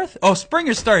 4th? Oh,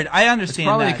 Springer's 3rd. I understand. It's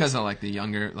probably because of like the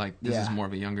younger, this is more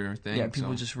of a younger thing. Yeah,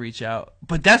 people just reach out.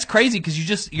 But that's crazy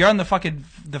because you're on the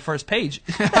first page.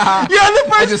 You're on the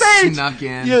first I just page. Snuck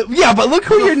in. Yeah, but look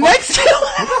who you're next to.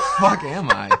 Who the fuck am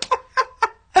I?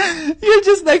 You're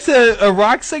just next to a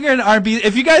rock singer and R&B.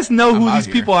 If you guys know who these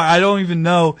people are, I don't even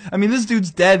know. I mean, this dude's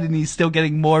dead and he's still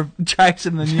getting more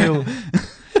traction than you.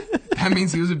 That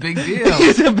means he was a big deal.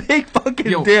 He's a big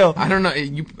fucking deal. I don't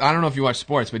know if you watch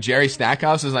sports, but Jerry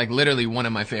Stackhouse is like literally one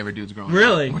of my favorite dudes growing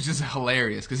up. Which is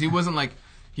hilarious because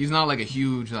he's not like a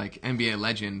huge like NBA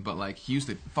legend, but like he used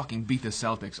to fucking beat the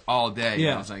Celtics all day. Yeah.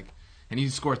 And I was like, and he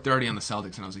scored 30 on the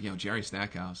Celtics, and I was like, yo, Jerry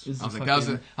Stackhouse.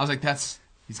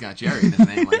 He's got Jerry in his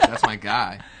name. Like that's my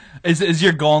guy. Is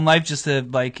your goal in life just to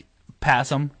like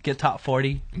pass him, get top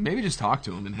 40? Maybe just talk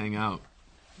to him and hang out.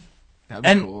 That'd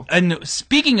be cool. And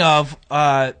speaking of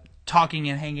talking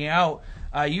and hanging out,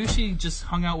 you actually just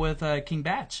hung out with King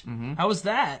Batch. Mm-hmm. How was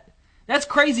that? That's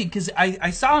crazy because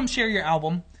I saw him share your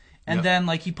album, and then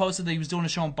like he posted that he was doing a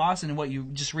show in Boston, and you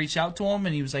just reached out to him,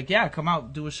 and he was like, "Yeah, come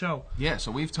out, do a show." Yeah,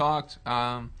 so we've talked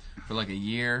for like a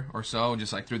year or so,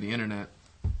 just like through the internet.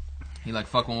 He like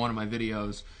fucked with one of my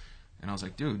videos, and I was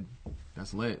like, "Dude,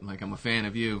 that's lit. Like I'm a fan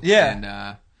of you."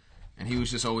 Yeah. And he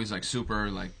was just always like super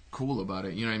like cool about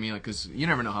it. You know what I mean? Like, cause you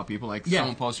never know how people like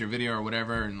someone posts your video or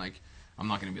whatever, and like I'm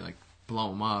not gonna be like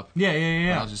blow him up.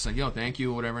 Yeah. But I was just like, yo, thank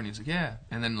you or whatever, and he's like, yeah.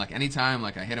 And then like anytime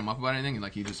like I hit him up about anything,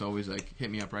 like he just always like hit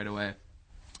me up right away.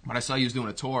 But I saw he was doing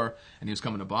a tour and he was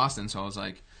coming to Boston, so I was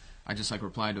like, I just like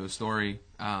replied to his story,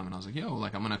 and I was like, yo,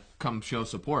 like I'm gonna come show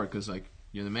support because like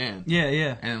you're the man.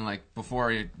 Yeah. And then like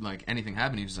before like anything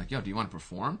happened, he was like, yo, do you want to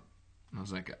perform? And I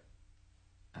was like,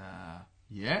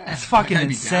 yeah. That's fucking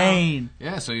insane.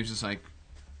 Yeah, so he was just like,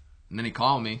 and then he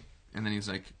called me, and then he was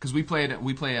like, because we play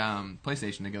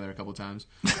PlayStation together a couple times.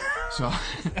 So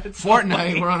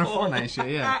Fortnite, we're on a Fortnite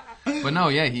shit, yeah. But no,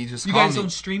 yeah, he just called me. You guys don't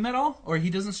stream at all? Or he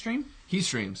doesn't stream? He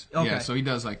streams. Okay. Yeah, so he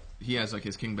does like, he has like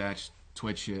his King Batch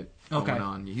Twitch shit. going Okay.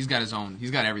 on. He's got his own.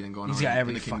 He's got everything going on. He's got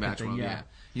every in the King fucking Batch thing, world. yeah.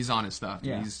 He's on his stuff.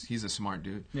 Yeah. He's a smart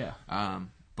dude. Yeah.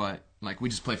 But like we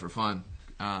just play for fun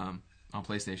on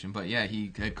PlayStation. But yeah,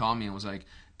 he had called me and was like,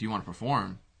 "Do you want to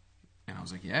perform?" And I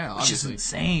was like, "Yeah, Which is obviously."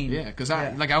 insane. Yeah, because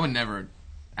I would never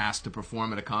ask to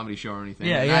perform at a comedy show or anything.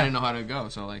 Yeah, Like, yeah. I didn't know how to go,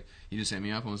 so like he just hit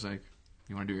me up and was like,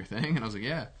 "You want to do your thing?" And I was like,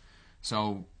 "Yeah."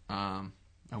 So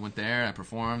I went there, I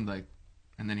performed, like,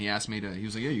 and then he asked me to. He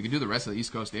was like, "Yeah, you can do the rest of the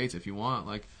East Coast dates if you want,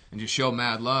 like, and just show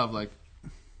mad love, like,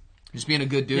 just being a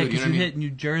good dude." Yeah, you because know what I mean? hit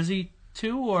New Jersey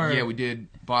too, or Yeah, we did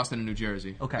Boston and New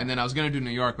Jersey. Okay. And then I was gonna do New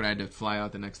York, but I had to fly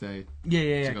out the next day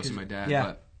yeah, to go see my dad.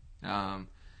 Yeah, But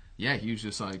yeah, he was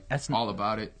just like That's all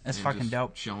about it. that's and fucking just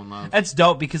dope. Showing love. that's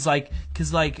dope because like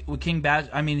with King Batch,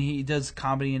 I mean he does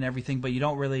comedy and everything, but you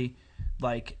don't really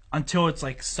like until it's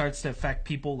like starts to affect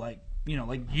people like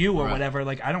like you or Right. whatever.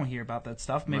 Like I don't hear about that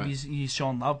stuff. Maybe Right. he's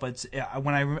showing love, but it's,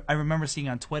 when I remember seeing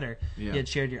on Twitter Yeah. you had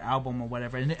shared your album or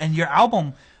whatever, and your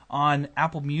album on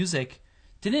Apple Music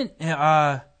didn't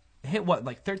hit what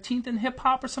like 13th in hip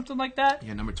hop or something like that.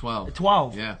 Yeah, number 12.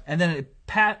 12. Yeah. And then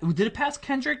did it pass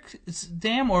Kendrick's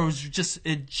Damn, or was it just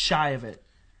shy of it?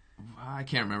 I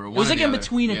can't remember. It was like in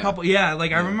between a couple. Yeah,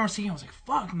 like I remember seeing it, I was like,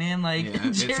 fuck, man. Like,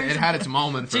 Yeah, it had its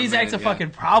moment for a Jay's minute, a yeah. fucking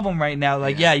problem right now.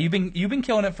 Like, Yeah. you've been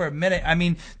killing it for a minute. I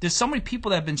mean, there's so many people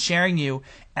that have been sharing you.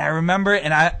 And I remember,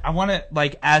 and I want to,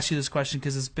 like, ask you this question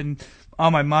because it's been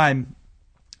on my mind.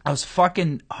 I was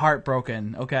fucking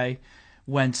heartbroken, okay,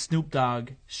 when Snoop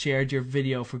Dogg shared your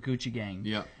video for Gucci Gang.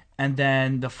 Yep. And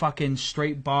then the fucking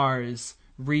Straight Bars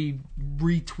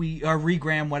retweet or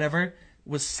regram whatever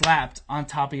was slapped on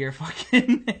top of your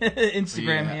fucking Instagram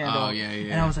Yeah. handle. Oh, yeah,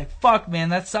 yeah. And I was like, fuck, man,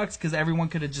 that sucks because everyone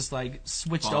could have just like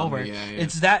switched Follow over. me, yeah, yeah.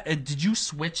 It's that. Did you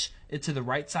switch it to the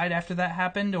right side after that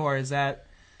happened, or is that?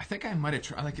 I think I might have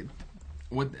tried. Like,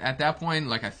 at that point,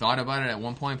 like I thought about it at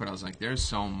one point, but I was like, "There's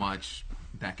so much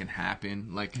that can happen."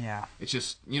 Like, Yeah. it's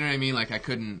just you know what I mean. Like, I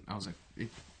couldn't. I was like,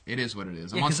 it is what it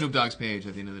is. I'm Yeah, on 'cause- Snoop Dogg's page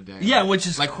at the end of the day. Yeah, which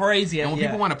is like crazy. And when yeah.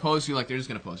 people want to post you, like they're just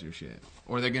gonna post your shit,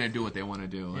 or they're gonna do what they want to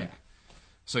do. Like, Yeah.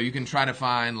 so you can try to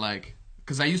find like,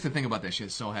 because I used to think about that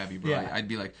shit so heavy, bro. Yeah. I'd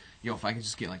be like, yo, if I could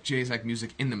just get like Jay-Z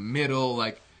music in the middle,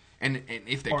 like. And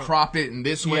if they Or- crop it in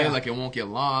this way, Yeah. like it won't get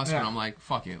lost. Yeah. And I'm like,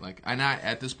 fuck it. Like,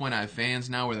 at this point, I have fans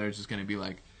now where they're just gonna be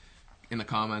like, in the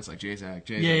comments, like Jay-Z,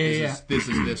 Yeah. this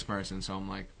is this person. So I'm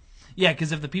like, Yeah,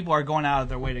 because if the people are going out of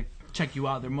their way to check you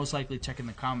out, they're most likely checking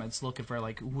the comments looking for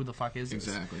like who the fuck is this?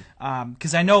 exactly.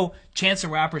 Because I know Chance the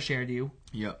Rapper shared you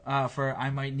Yep. for I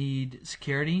Might Need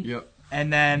Security. Yep.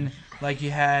 And then like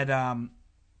you had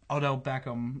Odell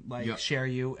Beckham like Yep. share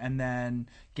you, and then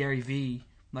Gary V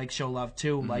like show love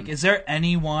too. Mm-hmm. Like, is there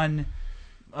anyone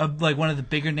like one of the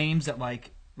bigger names that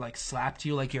like slapped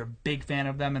you, like you're a big fan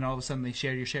of them, and all of a sudden they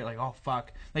shared your shit? Like, oh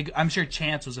fuck! Like I'm sure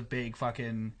Chance was a big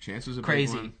fucking Chance was a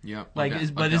crazy. big one. Yep. Like, Odell-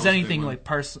 is Odell's a big anything one. like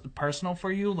personal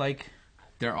for you? Like,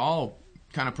 They're all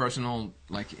kind of personal,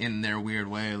 like in their weird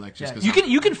way. Like just yeah. because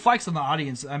you can flex on the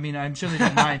audience. I mean, I'm sure they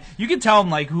don't mind. You can tell them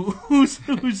like who's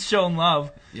showing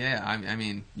love. Yeah, I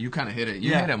mean, you kind of hit it.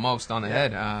 You Yeah. hit it most on the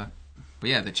head. But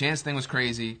yeah, the Chance thing was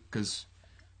crazy because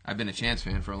I've been a Chance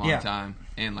fan for a long Yeah. time,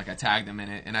 and like I tagged him in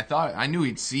it, and I knew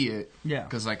he'd see it. Yeah.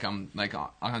 Because like I'm like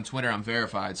on Twitter, I'm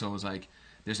verified, so it was like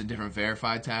there's a different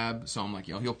verified tab, so I'm like,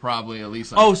 yo, he'll probably at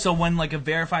least like. Oh, so when like a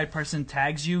verified person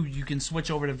tags you, you can switch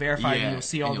over to verified yeah, and you'll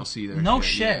see all. you'll see their no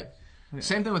shit. shit. Yeah.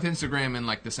 Same thing with Instagram in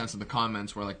like the sense of the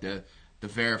comments, where like the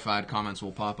verified comments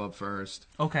will pop up first.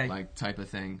 Okay. Like type of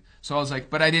thing. So I was like,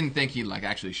 but I didn't think he'd like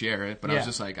actually share it. But I Yeah. was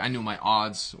just like, I knew my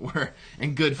odds were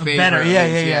in good favor. Better, at yeah,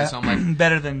 least. yeah. So I'm like,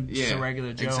 better than just yeah, a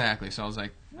regular Joe. exactly. So I was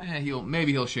like,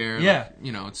 maybe he'll share. Like, Yeah.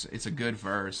 you know, it's a good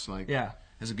verse. Like, Yeah.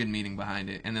 there's a good meaning behind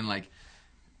it. And then like,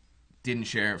 didn't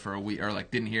share it for a week, or like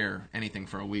didn't hear anything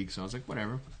for a week. So I was like,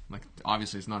 whatever. Like,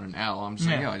 obviously it's not an L. I'm just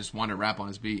like, Yeah. yo, I just wanted to rap on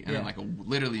his beat. And Yeah. then like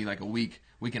literally like a week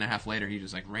and a half later, he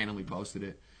just like randomly posted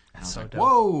it. And I was so like, dope.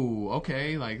 whoa,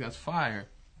 okay, like that's fire.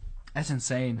 That's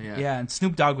insane. Yeah. Yeah, and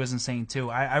Snoop Dogg was insane too.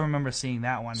 I remember seeing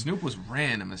that one. Snoop was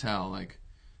random as hell, like,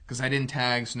 because I didn't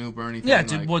tag Snoop or anything. Yeah,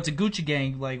 like, it's a Gucci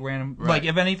Gang, like random, Right. like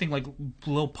if anything, like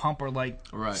Lil Pump or like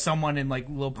Right. someone in like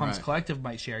Lil Pump's Right. collective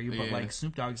might share you, but Yeah. like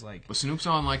Snoop Dogg's like, But Snoop's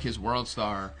on like his World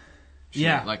Star. Shit.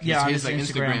 Yeah, like yeah, on his like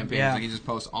his Instagram Instagram, page. yeah. Like he just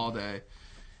posts all day,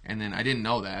 and then I didn't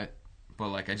know that, but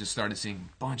like I just started seeing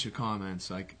a bunch of comments,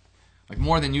 like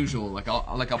more than usual. Like I'll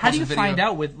how post do you a video. find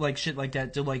out with like shit like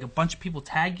that? Do like a bunch of people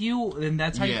tag you, and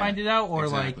that's how you Yeah, find it out, or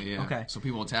exactly, like yeah. okay, So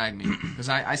people will tag me because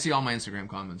I see all my Instagram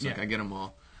comments. Like Yeah. I get them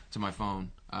all to my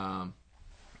phone.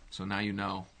 So now you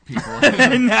know people.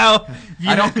 and now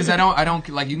I don't because I don't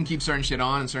like you can keep certain shit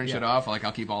on and certain Yeah. shit off. Like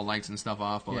I'll keep all likes and stuff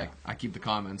off, but Yeah. like I keep the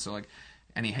comments. So like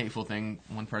any hateful thing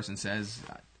one person says,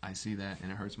 I see that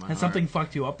and it hurts my heart. Has something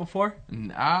fucked you up before?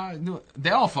 They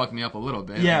all fuck me up a little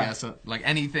bit. Yeah. I guess. Like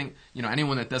anything,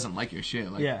 anyone that doesn't like your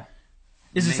shit. Like, Yeah.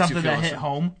 Is it makes something you feel that hit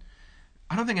home?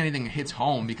 I don't think anything hits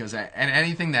home because and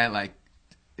anything that like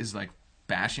is like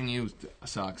bashing you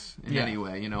sucks in any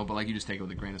way, but like you just take it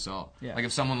with a grain of salt. Yeah. Like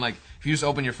if you just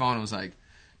open your phone and was like,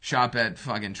 shop at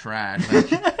fucking trash,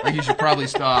 like you should probably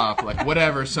stop, like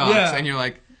whatever sucks, and you're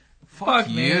like, fuck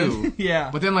you. Man. Yeah.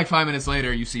 But then like 5 minutes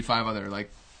later, you see 5 other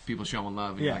like people showing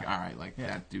love, and you're Yeah. like, all right, like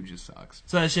that dude just sucks.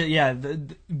 So that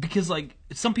shit, because like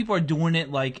some people are doing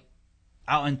it like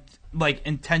out in like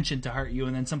intention to hurt you,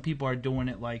 and then some people are doing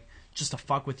it like just to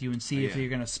fuck with you and see if you're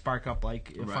gonna spark up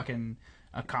like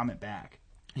a comment back.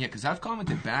 Yeah, because I've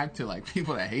commented back to like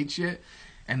people that hate shit,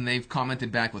 and they've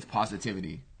commented back with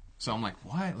positivity. So I'm like,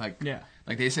 what? Like,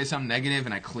 like they say something negative,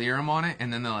 and I clear them on it,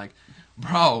 and then they're like,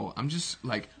 bro, I'm just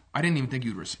like, I didn't even think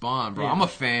you'd respond, bro. I'm a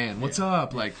fan. What's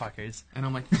up? Like, fuckers. And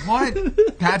I'm like,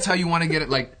 what? That's how you want to get it?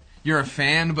 Like, you're a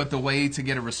fan, but the way to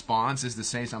get a response is to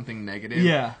say something negative.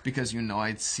 Yeah. Because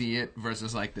I'd see it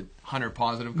versus like the 100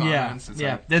 positive comments. It's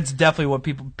Yeah. like, That's definitely what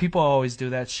people always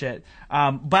do that shit.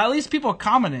 But at least people are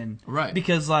commenting. Right.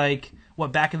 Because like,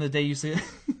 back in the day you used to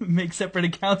make separate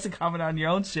accounts and comment on your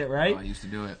own shit, right? oh, I used to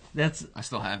do it. I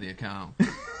still have the account.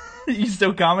 You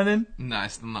still commenting? No, I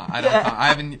still not. I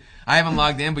haven't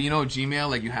logged in, but Gmail,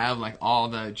 like you have like all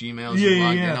the Gmails you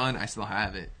logged in on. I still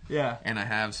have it. Yeah. And I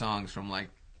have songs from like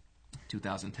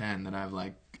 2010 that I've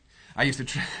like. I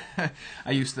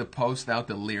used to post out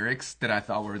the lyrics that I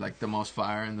thought were like the most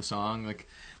fire in the song, like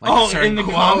a certain in the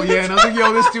quote. comments? Yeah, and I was like,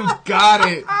 yo, this dude's got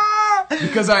it.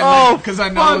 Because I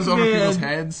know it was over people's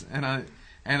heads, and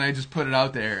I just put it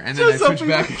out there, and then Just I switched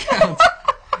back accounts,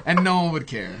 and no one would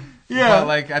care. Yeah. But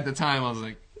like at the time, I was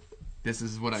like, this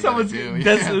is what I gotta do.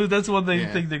 That's what they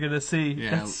Yeah. think they're gonna see.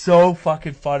 Yeah. That's so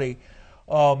fucking funny.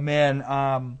 Oh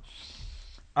man.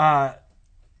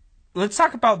 Let's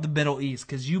talk about the Middle East,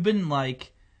 because you've been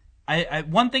like, I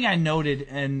one thing I noted,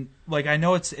 and like I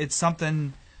know it's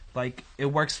something like it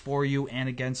works for you and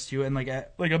against you, and like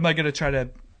I'm not gonna try to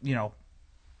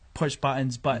push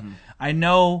buttons, but I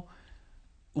know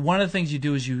one of the things you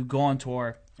do is you go on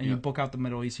tour and you book out the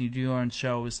Middle East and you do your own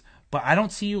shows, but I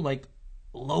don't see you like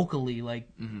locally like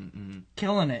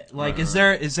killing it. Like, is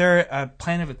there a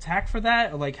plan of attack for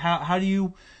that? Or, like, how do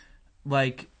you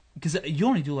like? Because you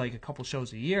only do like a couple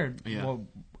shows a year. Yeah. Well,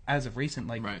 as of recent,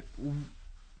 like, Right.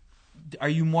 Are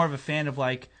you more of a fan of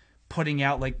like putting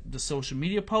out like the social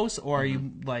media posts, or are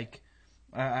you like,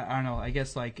 I don't know, I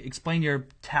guess like explain your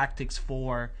tactics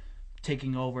for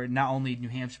taking over not only New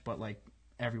Hampshire but like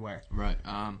everywhere. Right.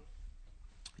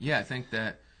 Yeah, I think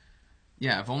that.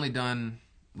 Yeah, I've only done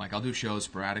like I'll do shows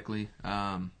sporadically.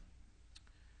 I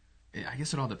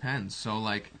guess it all depends. So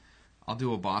like, I'll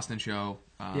do a Boston show.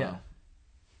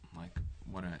 Like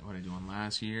what I do on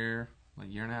last year, like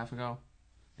a year and a half ago.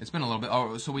 It's been a little bit.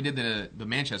 Oh, so we did the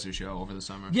Manchester show over the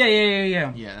summer. Yeah.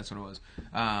 Yeah, that's what it was.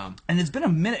 And it's been a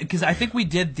minute because I think we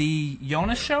did the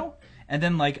Jonas show, and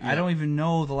then like I don't even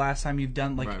know the last time you've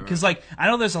done like because like I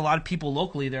know there's a lot of people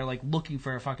locally they're like looking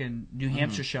for a fucking New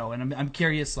Hampshire show, and I'm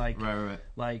curious like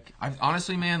like I've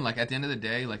honestly, man, like at the end of the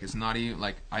day, like it's not even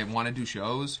like I want to do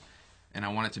shows, and I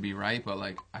want it to be right, but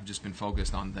like I've just been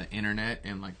focused on the internet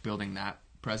and like building that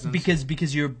presence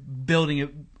because you're building it.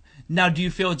 Now, do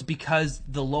you feel it's because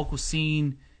the local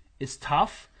scene is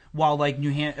tough, while like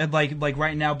New Hampshire, like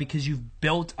right now, because you've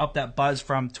built up that buzz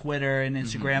from Twitter and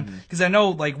Instagram? Because I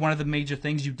know like one of the major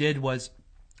things you did was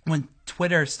when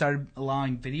Twitter started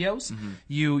allowing videos,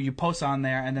 you post on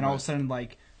there, and then all of a sudden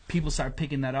like people start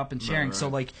picking that up and sharing. So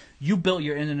like you built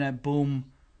your internet boom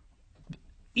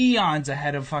eons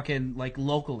ahead of fucking like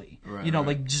locally,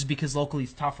 like just because locally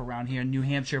is tough around here in New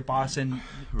Hampshire, Boston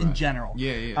in general.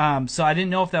 So I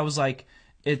didn't know if that was like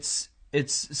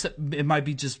it might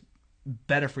be just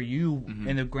better for you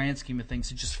in the grand scheme of things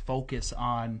to just focus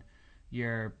on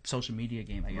your social media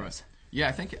game, I guess. Yeah,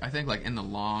 I think like in the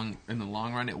long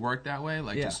run it worked that way.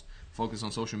 Like just focus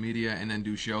on social media and then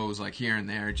do shows like here and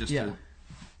there just to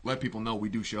let people know we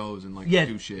do shows and like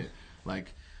do shit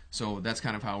like. So that's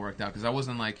kind of how it worked out, because I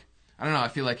wasn't like, I don't know, I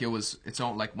feel like it's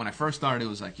all like when I first started, it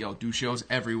was like, yo, do shows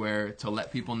everywhere to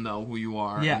let people know who you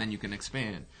are, and then you can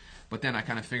expand. But then I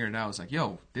kind of figured it out. I was like,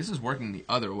 yo, this is working the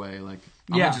other way. Like,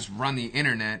 I'm going to just run the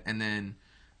internet, and then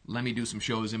let me do some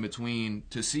shows in between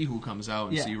to see who comes out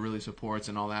and see who really supports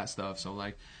and all that stuff. So,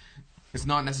 like, it's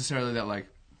not necessarily that, like,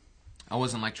 I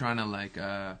wasn't, like, trying to, like,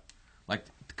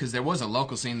 because there was a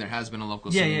local scene, there has been a local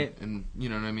scene, and you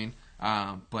know what I mean?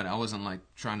 But I wasn't like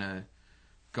trying to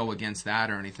go against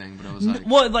that or anything. But I was like,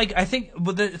 well, like I think,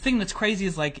 but the thing that's crazy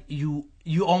is like you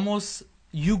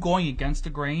you going against the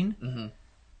grain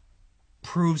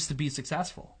proves to be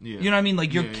successful. Yeah. You know what I mean?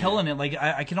 Like, you're Yeah, killing it. Like,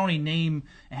 I can only name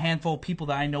a handful of people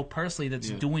that I know personally that's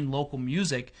doing local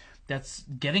music that's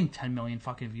getting 10 million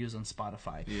fucking views on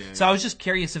Spotify. Yeah, so I was just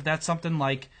curious if that's something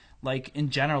like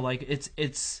in general, like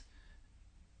it's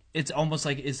almost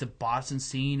like, is the Boston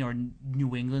scene or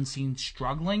New England scene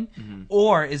struggling,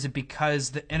 or is it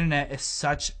because the internet is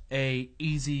such a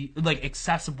easy, like,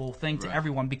 accessible thing to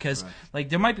everyone? Because like,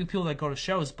 there might be people that go to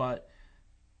shows, but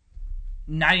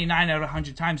 99 out of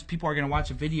 100 times people are going to watch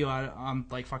a video on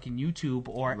like fucking YouTube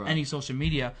or any social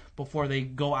media before they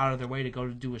go out of their way to go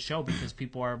to do a show, because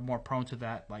people are more prone to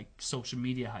that like social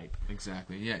media hype.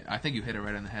 Exactly. Yeah, I think you hit it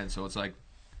right on the head. So it's like,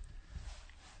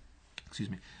 excuse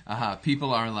me,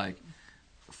 people are like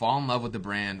fall in love with the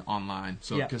brand online.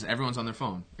 So because everyone's on their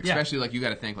phone, especially like, you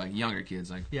got to think like younger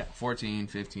kids, like 14,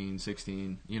 15,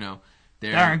 16, you know.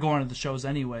 They aren't going to the shows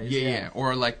anyways. Yeah.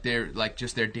 Or like they're like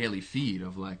just their daily feed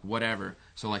of like whatever.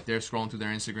 So like they're scrolling through their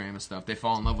Instagram and stuff. They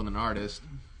fall in love with an artist,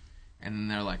 and then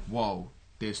they're like, "Whoa,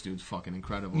 this dude's fucking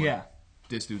incredible. Yeah,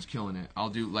 this dude's killing it.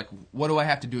 I'll do like, what do I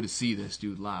have to do to see this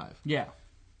dude live? Yeah,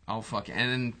 I'll fucking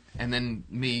and then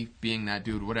me being that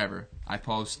dude, whatever. I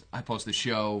post the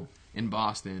show in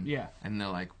Boston. Yeah, and they're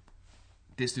like,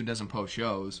 this dude doesn't post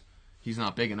shows. He's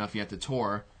not big enough yet to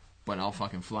tour. But I'll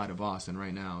fucking fly to Boston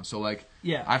right now. So like,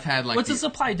 I've had like, what's a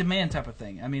supply demand type of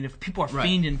thing? I mean, if people are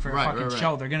fiending for a fucking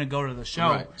show, they're gonna go to the show.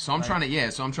 Right. So I'm trying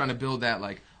to build that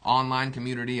like online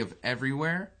community of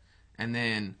everywhere, and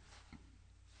then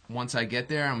once I get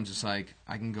there, I'm just like,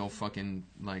 I can go fucking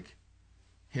like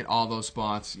hit all those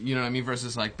spots. You know what I mean?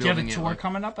 Versus like building. Do you have a tour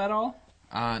coming up at all?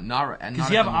 Not because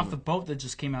you have Off the Boat that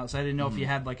just came out, so I didn't know if you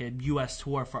had like a U.S.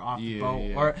 tour for Off the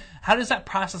Boat, or how does that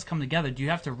process come together? Do you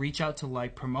have to reach out to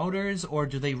like promoters, or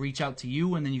do they reach out to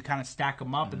you and then you kind of stack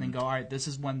them up and then go, all right, this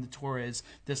is when the tour is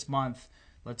this month,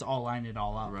 let's all line it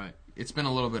all up. Right. It's been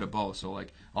a little bit of both. So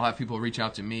like, I'll have people reach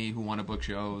out to me who want to book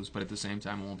shows, but at the same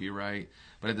time it won't be right.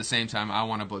 But at the same time, I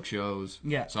want to book shows.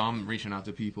 Yeah. So I'm reaching out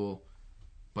to people.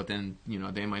 But then, you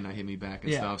know, they might not hit me back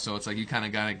and stuff. So it's like, you kind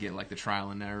of got to get like the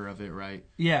trial and error of it, right?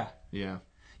 Yeah. Yeah.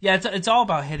 Yeah, it's all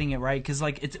about hitting it right, because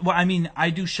like I mean,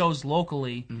 I do shows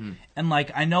locally, and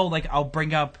like I know like I'll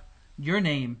bring up your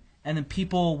name, and then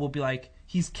people will be like,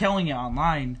 he's killing it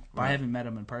online, but I haven't met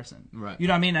him in person. Right. You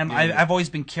know what I mean? And I've always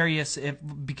been curious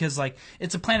because like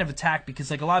it's a plan of attack, because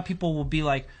like a lot of people will be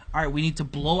like, all right, we need to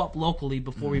blow up locally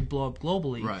before we blow up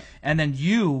globally, right? And then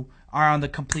you are on the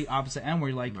complete opposite end,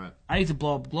 where you're like, I need to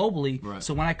blow up globally,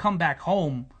 so when I come back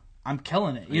home, I'm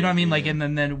killing it. You know what I mean? Like, and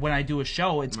then when I do a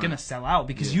show, it's gonna sell out,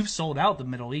 because you've sold out the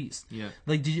Middle East. Yeah.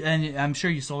 Like, and I'm sure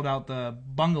you sold out the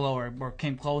bungalow or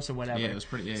came close or whatever. Yeah, it was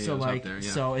pretty. Yeah, so it was like, up there,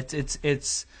 yeah. so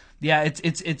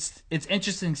it's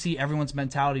interesting to see everyone's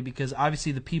mentality, because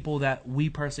obviously the people that we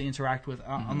personally interact with,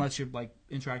 unless you're like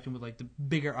interacting with like the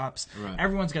bigger ups,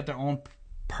 everyone's got their own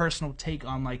personal take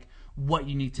on like what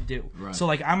you need to do. Right. So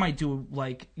like I might do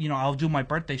like, you know, I'll do my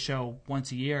birthday show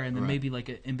once a year, and then maybe like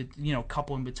a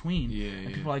couple in between.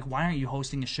 And people are like, why aren't you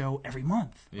hosting a show every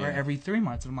month or every 3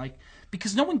 months? And I'm like,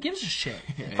 because no one gives a shit.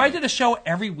 If I did a show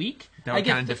every week, that would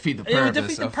kind of defeat the purpose. It would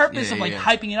defeat the purpose of like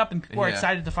hyping it up, and people are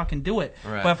excited to fucking do it.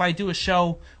 Right. But if I do a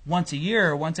show once a year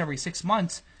or once every 6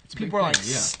 months, people are like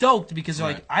stoked, because they're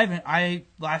like, I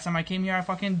last time I came here, I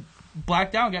fucking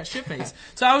blacked out and got shit faced.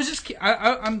 So I was just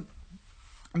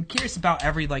I'm curious about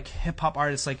every like hip hop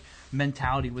artist like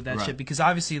mentality with that shit, because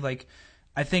obviously like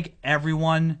I think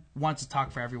everyone wants to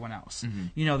talk for everyone else.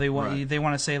 You know, they want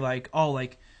to say like, oh,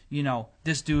 like, you know,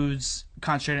 this dude's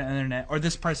concentrated on the internet, or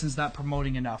this person's not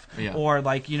promoting enough, or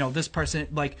like, you know, this person,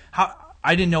 like, how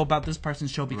I didn't know about this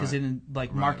person's show because they didn't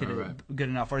like market it good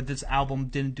enough, or this album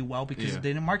didn't do well because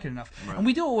they didn't market enough. And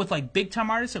we do it with like big time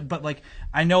artists, but like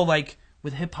I know like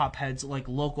with hip hop heads, like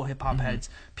local hip hop heads,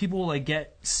 people will like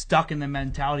get stuck in the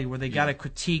mentality where they gotta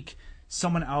critique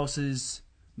someone else's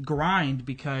grind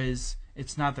because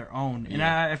it's not their own. And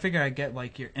I figure I get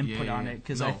like your input on it,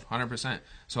 because 100%.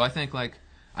 So I think like,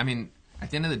 I mean,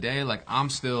 at the end of the day, like I'm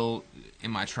still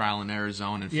in my trial and error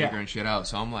zone and figuring shit out.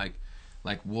 So I'm like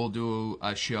we'll do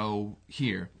a show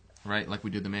here, right? Like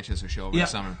we did the Manchester show over the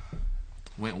summer.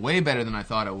 Went way better than I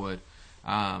thought it would.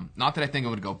 Not that I think it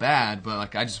would go bad, but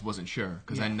like I just wasn't sure,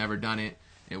 because I'd never done it.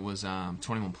 It was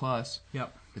 21 plus.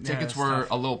 Yep. The tickets were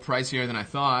a little pricier than I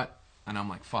thought, and I'm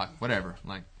like, fuck, whatever.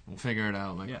 Like we'll figure it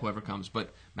out. Like whoever comes. But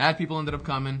mad people ended up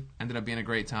coming. Ended up being a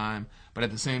great time. But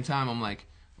at the same time, I'm like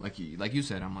you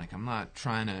said, I'm like, I'm not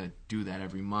trying to do that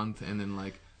every month and then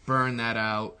like burn that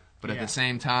out. But at the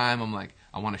same time, I'm like,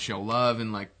 I want to show love,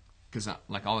 and like, because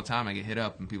like all the time I get hit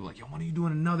up and people are like, yo, when are you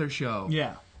doing another show?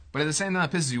 Yeah. But at the same time,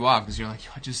 it pisses you off because you're like,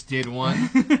 yo, I just did one.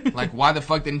 Like, why the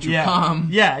fuck didn't you Yeah. come?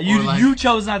 Yeah, Or you like, you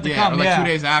chose not to come. Or like yeah. 2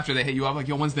 days after they hit you up, like,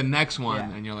 yo, when's the next one?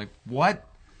 Yeah. And you're like, what?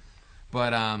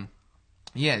 But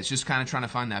yeah, it's just kind of trying to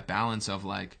find that balance of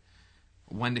like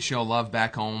when to show love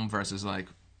back home versus like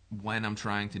when I'm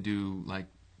trying to do like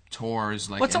tours.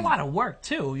 Like, Well, it's a lot of work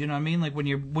too. You know what I mean? Like when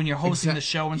you're hosting the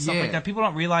show and stuff yeah. like that. People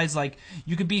don't realize like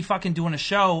you could be fucking doing a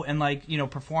show and like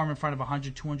perform in front of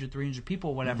 100, 200, 300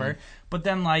 people, whatever. But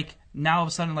then like now all of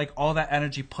a sudden like all that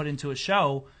energy put into a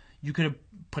show, you could have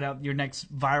put out your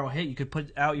next viral hit. You could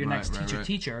put out your next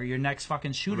teacher or your next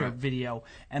fucking shooter video,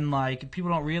 and like people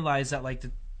don't realize that like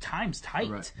the time's tight.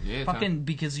 Right. Yeah, fucking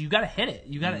because you gotta hit it.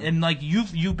 You gotta and like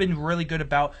you've been really good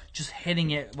about just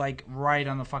hitting it like right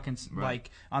on the fucking like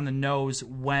on the nose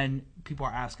when people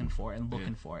are asking for it and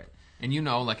looking for it. And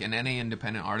like in any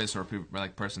independent artist or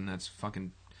like person that's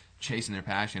fucking chasing their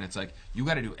passion, it's like you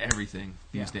got to do everything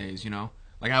these days.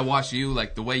 Like I watched you,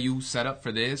 like the way you set up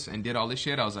for this and did all this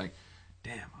shit. I was like,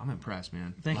 damn, I'm impressed,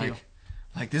 man. Thank you.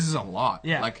 Like this is a lot.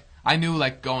 Yeah. Like I knew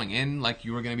like going in like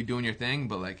you were gonna be doing your thing,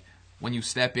 but like when you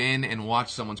step in and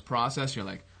watch someone's process, you're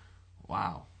like,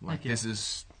 wow, like this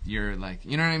is you're like,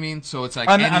 you know what I mean? So it's like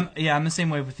I'm the same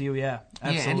way with you. Yeah,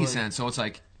 absolutely. Yeah, any sense. So it's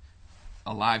like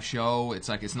a live show. It's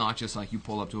like it's not just like you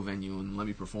pull up to a venue and let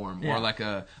me perform, or like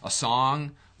a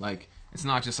song. Like it's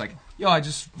not just like, yo, I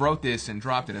just wrote this and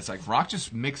dropped it. It's like Rock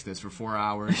just mixed this for 4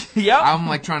 hours. Yep. I'm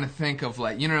like trying to think of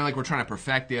like like we're trying to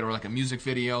perfect it, or like a music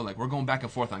video. Like we're going back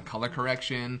and forth on color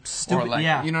correction, or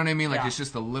like you know what I mean. Like it's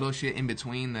just the little shit in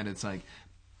between that it's like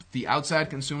the outside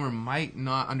consumer might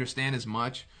not understand as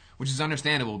much, which is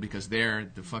understandable because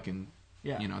they're the fucking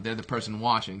they're the person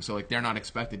watching, so like they're not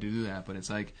expected to do that. But it's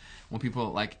like when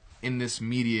people like in this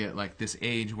media, like this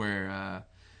age where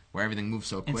everything moves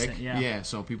so quick. Instant,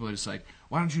 so people are just like,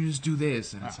 why don't you just do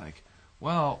this? And it's like,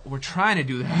 well, we're trying to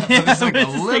do that, but there's like a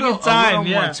little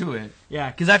more to it. Yeah,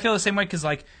 because I feel the same way, because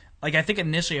like I think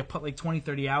initially I put like 20,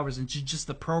 30 hours into just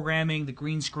the programming, the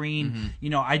green screen.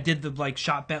 I did the like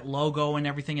Shot Bet logo and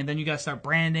everything, and then you got to start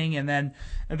branding, and then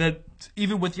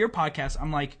even with your podcast,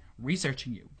 I'm like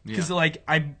researching you, because like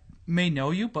I may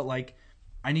know you, but like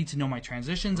I need to know my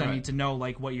transitions. Right. I need to know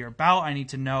like what you're about. I need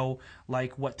to know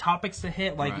like what topics to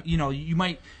hit. Like you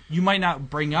might not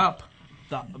bring up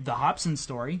the Hobson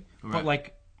story, but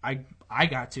like I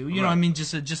got to. You know what I mean?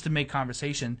 Just to make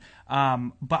conversation.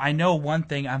 But I know one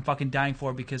thing I'm fucking dying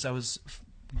for, because I was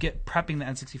prepping the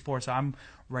N64, so I'm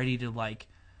ready to like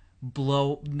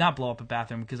not blow up a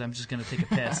bathroom, because I'm just gonna take a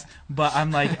piss. But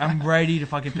I'm ready to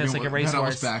fucking piss like a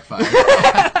racehorse. That almost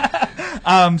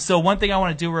backfired. So one thing I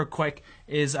want to do real quick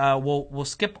is we'll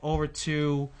skip over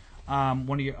to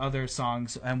one of your other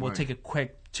songs, and we'll take a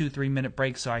quick 2-3 minute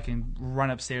break so I can run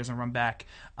upstairs and run back.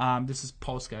 This is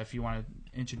Polska, if you want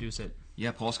to introduce it.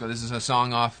 Yeah, Polska. This is a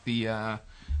song off the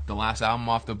last album,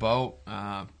 Off the Boat.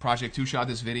 Project 2 shot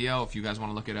this video. If you guys want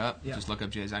to look it up, just look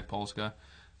up J-Zac Polska.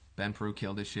 Ben Peru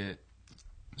killed this shit.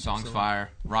 Song's fire.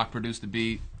 Rock produced the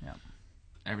beat. Yeah.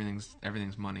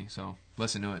 Everything's money. So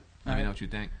listen to it. Let me know what you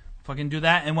think. Fucking do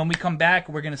that, and when we come back,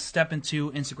 we're gonna step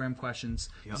into Instagram questions,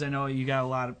 because I know you got a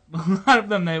lot of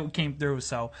them that came through.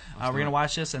 So we're gonna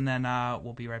watch this, and then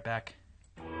we'll be right back.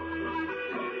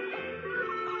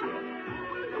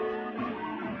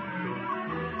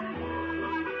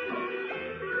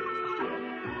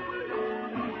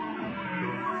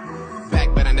 Back,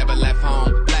 but I never left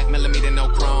home. Black millimeter, no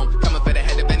chrome. Coming for the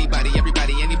head of anybody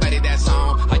that's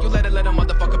on. How you let a little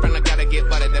motherfucker friend? I gotta get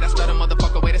butted. Did I stutter,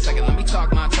 motherfucker? Wait a second, let me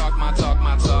talk my talk.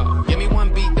 Give me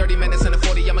one beat, 30 minutes and a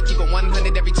 40. I'ma keep it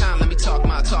 100 every time. Let me talk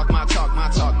my talk.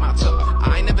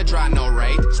 I ain't never dry no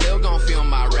rate. Still gon' feel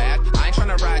my rap. I ain't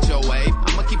tryna ride your wave.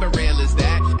 I'ma keep it real as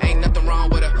that. Ain't nothing wrong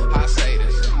with her. I say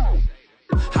this.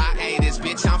 Hiatus,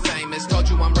 bitch, I'm famous. Told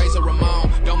you I'm Razor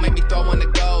Ramon. Don't make me throw on the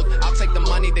gold. I'll take the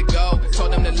money to go.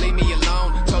 Told them to leave me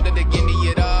alone. Told her to give me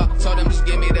it all. Told them just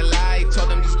give me the life. Told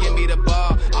them just give me the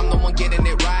ball. I'm the one getting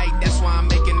it right. That's why I'm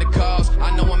making the calls.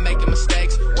 I know I'm making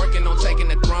mistakes. Working on taking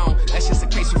the throne. That's just in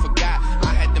case you forgot.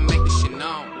 I had to make this shit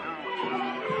known.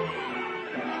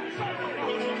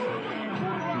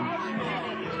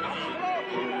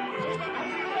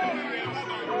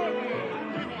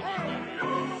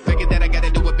 That I gotta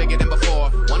do it bigger than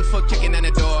before. 1 foot kicking in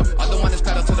the door, other one is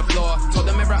pedal to the floor. Told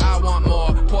the mirror I want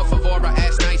more. Por favor, I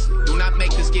ask nicely. Do not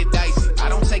make this get dicey. I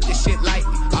don't take this shit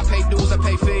lightly. I pay dues, I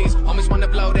pay fees. Homies wanna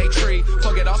blow they tree.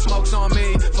 Forget all smokes on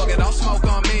me. Forget all smoke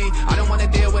on me. I don't wanna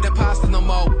deal with imposters no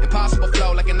more. Impossible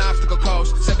flow like an obstacle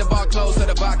course. Set the bar close to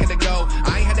the vodka to go.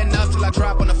 I ain't had enough till I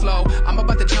drop on the flow. I'm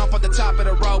about to jump off the top of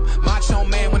the rope. Macho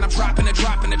man when I'm dropping the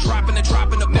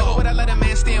boat. Never would I let a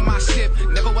man steer my ship.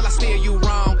 Never will I steer you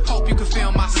wrong.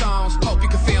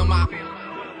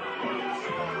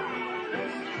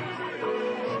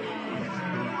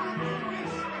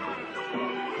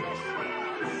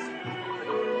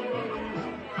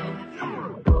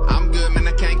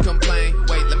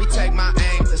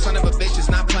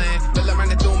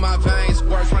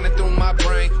 my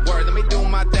brain. Word, let me do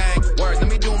my thing. Word, let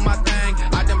me do my thing.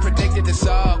 I done predicted this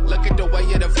all. Look at the way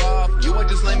it evolved. You were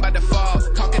just lame by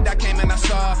default. Talking that came and I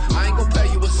saw. I ain't gon'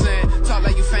 pay you a cent. Talk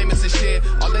like you famous and shit.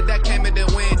 All of that came and then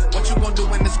win. What you gon' do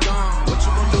when it's gone? What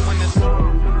you gon' do when it's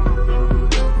gone?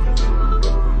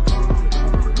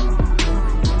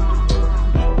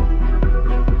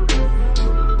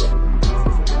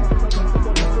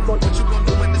 What you gon'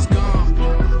 do when it's gone?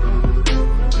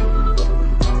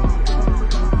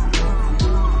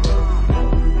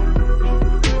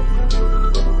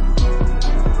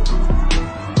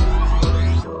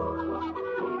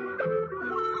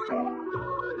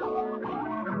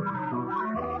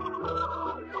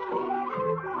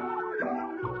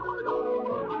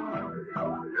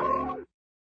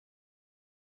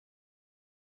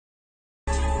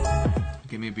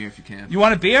 Give me a beer if you can. You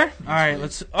want a beer? All right,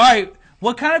 let's. All right,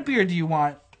 what kind of beer do you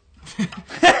want?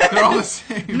 They're all the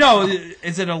same. No,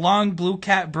 is it a Long Blue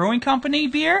Cat Brewing Company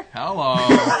beer? Hello.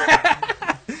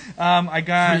 I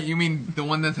got. You mean the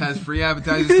one that has free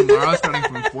appetizers tomorrow, starting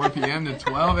from 4 p.m. to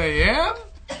 12 a.m.?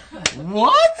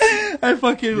 What? I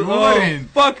fucking. You Oh, wouldn't.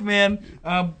 fuck, man.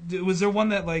 Was there one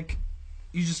that like,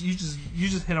 you just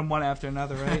hit them one after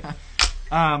another, right?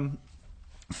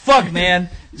 Fuck, man.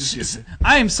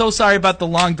 I am so sorry about the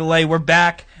long delay. We're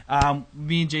back.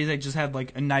 Me and Jay just had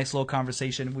like a nice little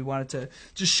conversation. We wanted to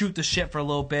just shoot the shit for a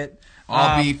little bit.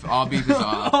 All beef is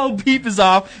off. All beef is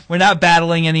off. We're not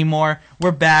battling anymore.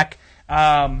 We're back.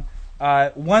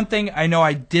 One thing I know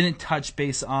I didn't touch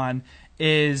base on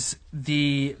is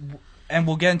and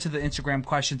we'll get into the Instagram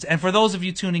questions. And for those of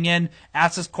you tuning in,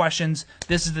 ask us questions.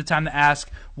 This is the time to ask.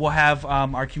 We'll have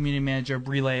our community manager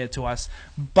relay it to us.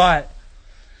 But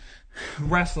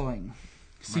wrestling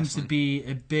seems to be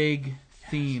a big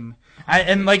theme.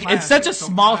 It's such a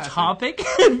small topic,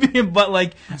 but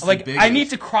like I need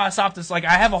to cross off this. Like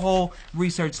I have a whole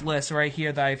research list right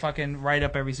here that I fucking write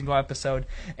up every single episode,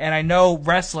 and I know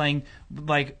wrestling,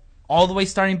 like all the way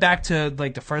starting back to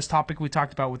like the first topic we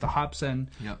talked about with the hops and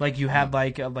like you had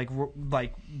like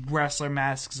wrestler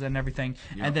masks and everything,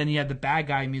 and then you had the bad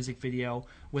guy music video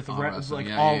with wrestling.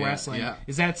 Yeah.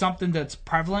 Is that something that's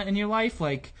prevalent in your life?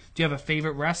 Like, do you have a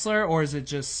favorite wrestler, or is it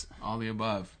just all the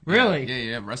above? Really?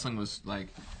 Yeah. Wrestling was like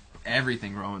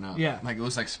everything growing up. Yeah. Like it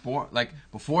was like sport. Like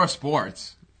before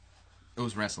sports, it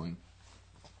was wrestling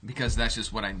because that's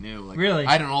just what I knew. Like really,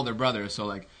 I had an older brother, so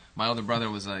like my older brother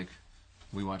was like,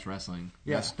 we watch wrestling.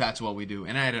 Yeah. That's what we do.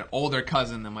 And I had an older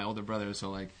cousin than my older brother, so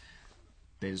like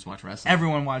they just watch wrestling.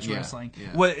 Everyone watched wrestling.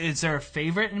 Yeah. What is there a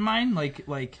favorite in mind?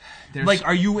 Like,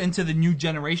 are you into the new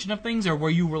generation of things, or were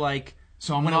you like?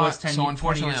 So I'm when not. It was 10, so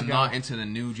unfortunately, I'm ago? not into the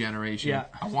new generation. Yeah.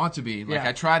 I want to be. Like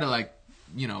I try to like,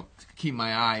 keep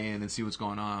my eye in and see what's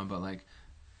going on, but like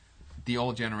the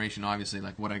old generation, obviously,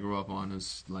 like what I grew up on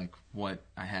was like what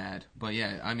I had. But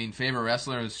yeah, I mean, favorite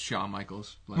wrestler is Shawn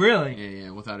Michaels. Like, really?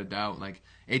 Yeah, without a doubt. Like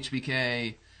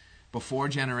HBK, before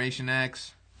Generation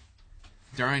X,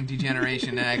 during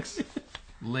Degeneration X,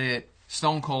 Lit,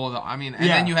 Stone Cold. I mean, and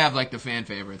then you have like the fan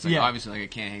favorites. Like obviously, like I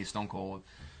can't hate Stone Cold.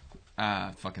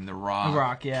 Fucking The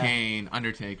Rock, Kane,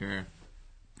 Undertaker.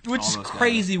 Which is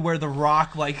crazy where The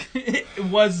Rock, like, it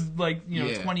was, like,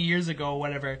 20 years ago or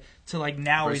whatever, to, like,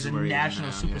 now he's a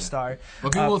national superstar. Yeah.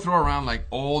 But people will throw around, like,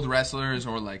 old wrestlers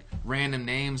or, like, random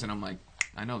names, and I'm like,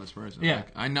 I know this person. Yeah.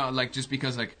 Like, I know, like, just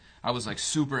because, like, I was, like,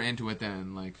 super into it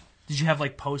then, like. Did you have,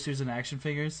 like, posters and action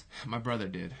figures? My brother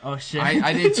did. Oh, shit.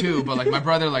 I did, too, but, like, my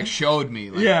brother, like, showed me,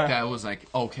 like, that was, like,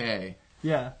 okay.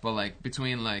 Yeah. But, like,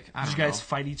 between, like, I don't know. Did you guys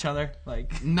fight each other?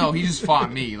 Like No, he just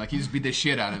fought me. Like, he just beat the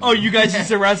shit out of me. Oh, you guys used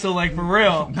to wrestle, like, for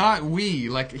real? Not we.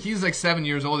 Like, he's, like, 7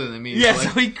 years older than me. Yeah, so,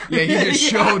 like, so he just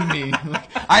showed me. Like,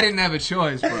 I didn't have a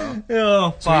choice, bro. Oh,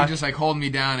 fuck. So he just, like, hold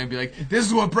me down and be like, this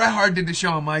is what Bret Hart did to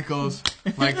Shawn Michaels.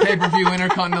 Like, pay-per-view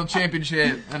Intercontinental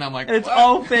Championship. And I'm like, it's what?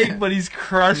 all fake, but he's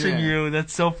crushing you.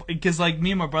 That's so... Because, like, me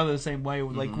and my brother the same way.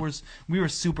 Like, we were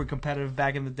super competitive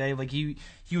back in the day. Like, he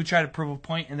would try to prove a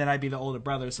point, and then I'd be the older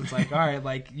brother. So it's like, all right,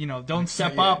 like, don't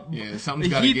step up. Yeah,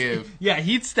 something's got to give. Yeah,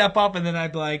 he'd step up, and then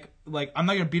I'd be like, I'm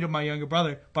not going to beat up my younger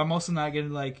brother, but I'm also not going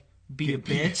to, like, be a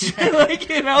bitch. Like,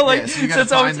 so you gotta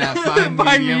find that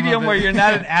fine medium where you're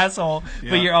not an asshole,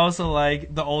 but you're also,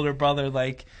 like, the older brother,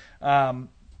 like,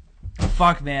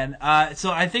 fuck, man.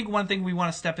 So I think one thing we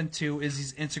want to step into is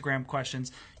these Instagram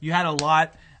questions. You had a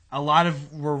lot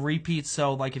of repeats,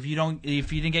 so like if you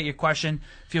didn't get your question,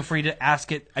 feel free to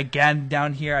ask it again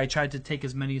down here. I tried to take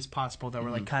as many as possible that were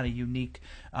like kind of unique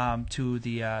to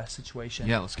the situation.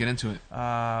 Yeah, let's get into it.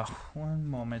 One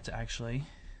moment, actually.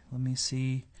 Let me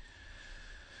see.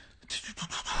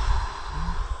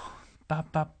 All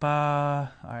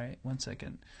right, 1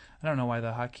 second. I don't know why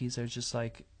the hotkeys are just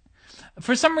like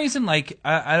For some reason, like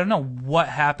I don't know what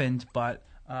happened, but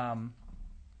I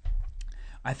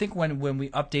think when we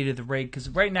updated the rig, because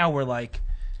right now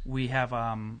we have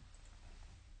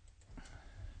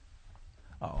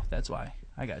oh, that's why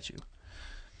I got you.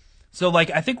 So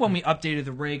like I think when we updated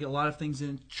the rig, a lot of things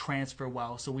didn't transfer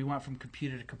well. So we went from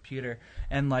computer to computer,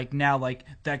 and like now like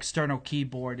the external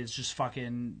keyboard is just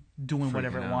fucking doing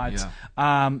whatever it wants.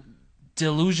 Yeah.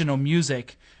 Delusional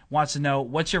Music wants to know,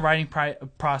 what's your writing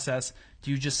process? Do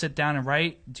you just sit down and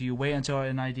write? Do you wait until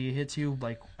an idea hits you?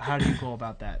 Like, how do you go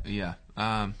about that? Yeah.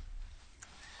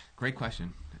 Great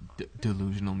question.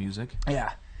 Delusional Music.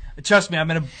 Yeah. Trust me, I'm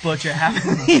gonna butcher half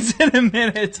of these in a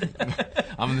minute.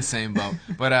 I'm in the same boat,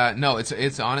 but no,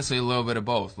 it's honestly a little bit of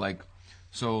both. Like,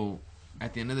 so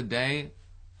at the end of the day,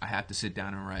 I have to sit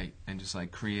down and write and just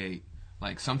like create.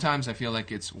 Like sometimes I feel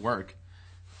like it's work,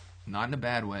 not in a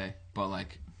bad way, but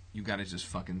like you gotta just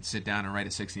fucking sit down and write a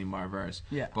 16-bar verse.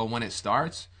 Yeah. But when it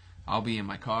starts, I'll be in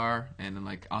my car and then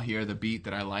like I'll hear the beat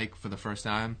that I like for the first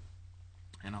time,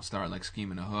 and I'll start like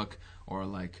scheming a hook or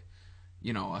like,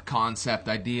 you know, a concept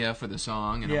idea for the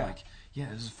song, and I'm like, yeah,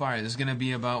 this is fire. This is gonna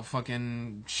be about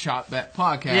fucking Shot Bet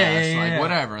podcast,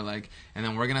 whatever, like, and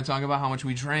then we're gonna talk about how much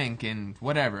we drank and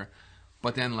whatever.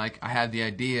 But then like I had the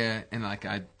idea and like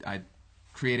I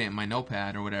create it in my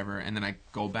notepad or whatever, and then I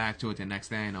go back to it the next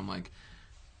day and I'm like,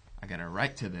 I gotta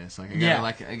write to this, like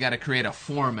I gotta create a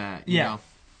format, you know.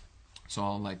 So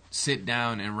I'll like sit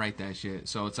down and write that shit.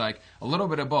 So it's like a little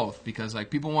bit of both, because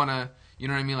like people wanna, you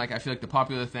know what I mean? Like I feel like the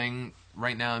popular thing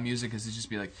right now in music is to just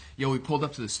be like, yo, we pulled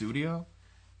up to the studio,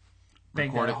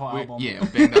 banged out a whole album. Yeah,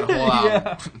 banged out a whole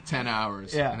album, 10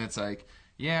 hours. Yeah. And it's like,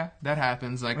 yeah, that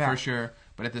happens, like for sure.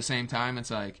 But at the same time,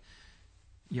 it's like,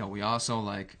 yo, we also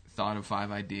like thought of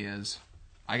 5 ideas.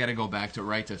 I got to go back to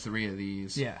write to 3 of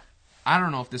these. Yeah. I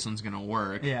don't know if this one's gonna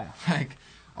work. Yeah. Like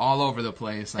all over the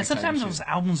place. Like, and sometimes those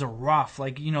albums are rough.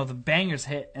 Like, you know, the bangers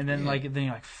hit, and then then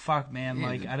you're like, fuck, man.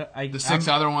 Yeah, like the 6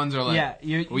 other ones are like,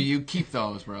 well, you keep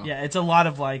those, bro. Yeah, it's a lot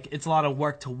of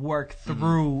work to work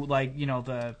through, like, you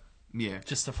know,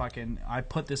 just to fucking, I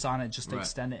put this on it just to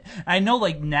extend it. I know,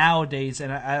 like, nowadays,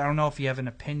 and I don't know if you have an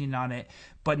opinion on it,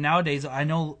 but nowadays I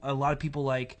know a lot of people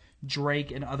like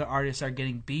Drake and other artists are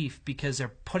getting beef because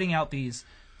they're putting out these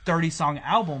 30-song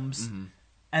albums,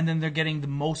 and then they're getting the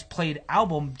most played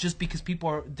album just because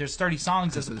there's 30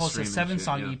 songs as opposed to a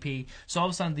 7-song EP. So all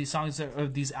of a sudden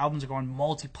these albums are going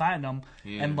multi-platinum,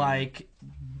 and like,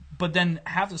 but then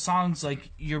half the songs like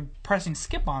you're pressing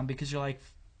skip on because you're like,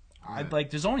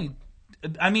 there's only,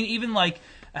 I mean, even like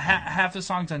half the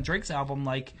songs on Drake's album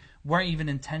like weren't even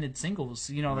intended singles,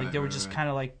 you know, like they were just kind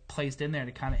of like placed in there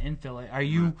to kind of infill it. Are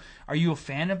you a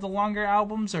fan of the longer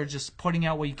albums, or just putting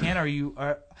out what you can? Are you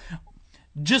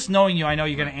just knowing you, I know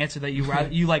you're gonna answer that you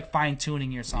like fine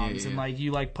tuning your songs and like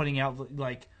you like putting out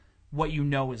like what you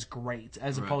know is great,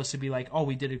 as opposed to be like, oh,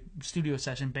 we did a studio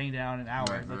session, banged it out in an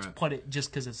hour, let's put it just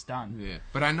because it's done. Yeah,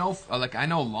 but I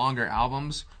know longer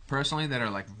albums personally that are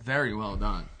like very well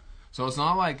done. So it's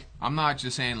not like, I'm not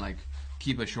just saying like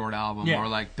keep a short album or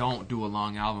like don't do a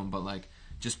long album, but like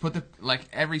just put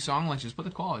every song, like just put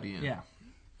the quality in. Yeah.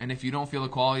 And if you don't feel the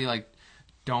quality, like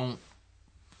don't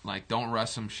rush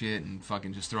some shit and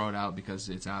fucking just throw it out because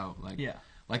it's out. Like,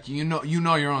 like you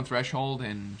know your own threshold,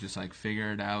 and just like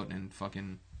figure it out and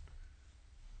fucking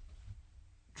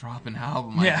drop an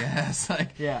album, I guess.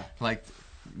 Like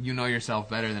you know yourself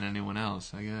better than anyone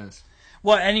else, I guess.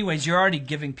 Well, anyways, you're already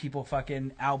giving people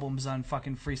fucking albums on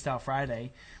fucking Freestyle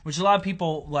Friday, which a lot of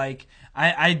people like.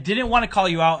 I didn't want to call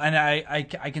you out, and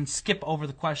I can skip over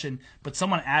the question, but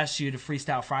someone asked you to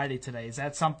Freestyle Friday today. Is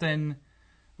that something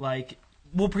like?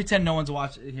 We'll pretend no one's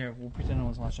watching here. We'll pretend no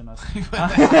one's watching us.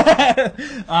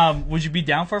 Would you be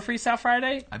down for a Freestyle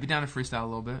Friday? I'd be down to freestyle a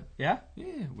little bit. Yeah?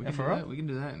 Yeah, we can do that. We can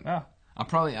do that. Oh.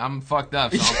 I'm fucked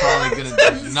up, so I'm probably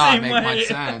gonna not make much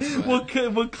sense.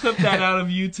 But... We'll clip that out of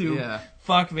YouTube. Yeah.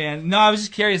 Fuck, man. No, I was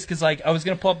just curious because like I was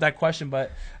gonna pull up that question,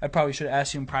 but I probably should have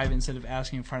asked you in private instead of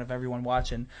asking in front of everyone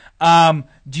watching.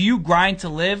 Do you grind to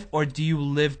live, or do you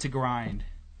live to grind?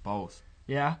 Both.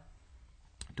 Yeah.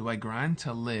 Do I grind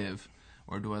to live,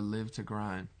 or do I live to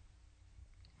grind?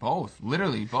 Both.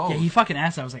 Literally both. Yeah, he fucking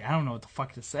asked that. I was like, I don't know what the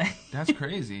fuck to say. That's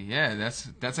crazy. Yeah,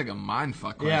 that's like a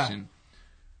mindfuck question.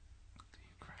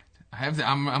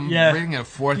 I'm reading it a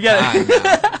 4th time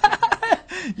now.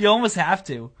 You almost have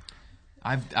to.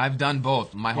 I've done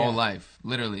both my whole life.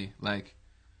 Literally. Like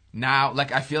now,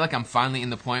 like I feel like I'm finally in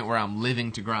the point where I'm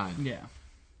living to grind. Yeah.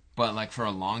 But like for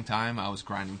a long time I was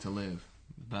grinding to live.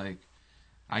 Like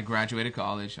I graduated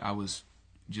college, I was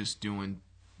just doing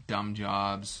dumb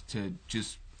jobs to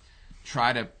just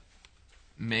try to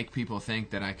make people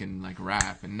think that I can like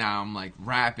rap, and now I'm like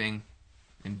rapping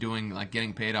and doing like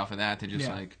getting paid off of that to just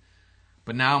like.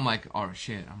 But now I'm like, oh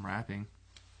shit, I'm rapping,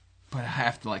 but I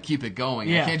have to like keep it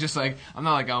going. I can't just like I'm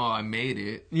not like, oh, I made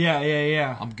it.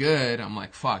 Yeah. I'm good. I'm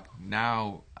like, fuck.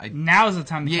 Now's the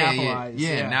time to capitalize.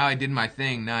 Yeah. Now I did my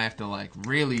thing. Now I have to like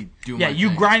really do. Yeah, my you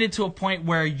thing. grind it to a point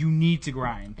where you need to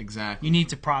grind. Exactly. You need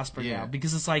to prosper now,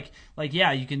 because it's like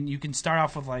you can start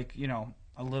off with like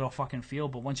a little fucking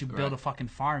field, but once you build a fucking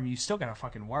farm, you still gotta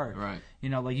fucking work. Right.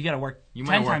 Like you gotta work. You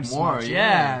 10 might work times more. as much.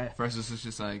 Yeah. Versus it's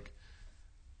just like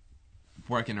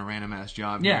working a random ass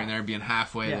job here and there, being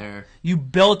halfway there. You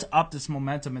built up this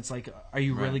momentum. It's like, are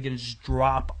you really gonna just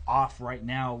drop off right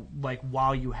now? Like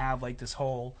while you have like this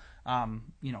whole,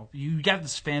 you got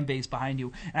this fan base behind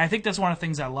you, and I think that's one of the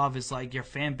things I love is like your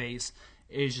fan base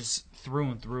is just through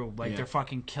and through. Like they're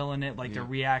fucking killing it. Like they're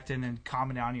reacting and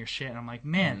commenting on your shit. And I'm like,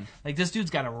 man, like this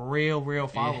dude's got a real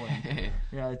following.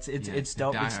 Yeah, it's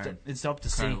dope. It's dope to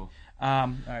Incredible. see.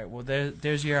 All right, well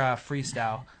there's your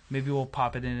freestyle. Maybe we'll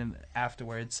pop it in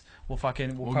afterwards. We'll probably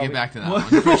get back to that one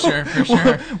for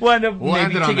sure. We'll end up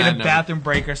maybe end taking a note. bathroom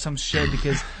break or some shit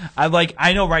because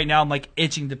I know right now I'm like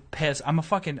itching to piss. I'm a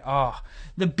fucking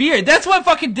the beer. That's what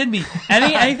fucking did me.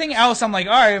 Anything else I'm like,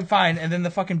 all right, I'm fine, and then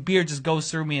the fucking beer just goes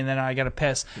through me and then I gotta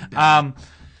piss.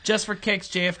 Just for kicks,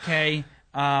 JFK.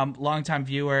 Longtime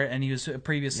viewer, and he was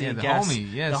previously a guest.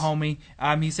 Homie, yes. The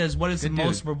homie. He says, what is Good the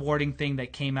most dude. rewarding thing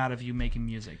that came out of you making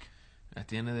music? At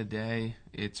the end of the day,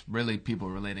 it's really people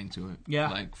relating to it. Yeah.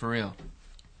 Like, for real.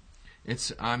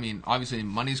 It's, I mean, obviously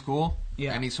money's cool.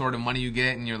 Yeah. Any sort of money you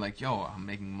get and you're like, yo, I'm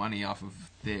making money off of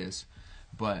this.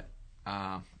 But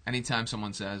anytime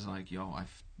someone says, like, yo,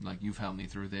 you've helped me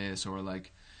through this, or,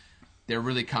 like, they're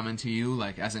really coming to you,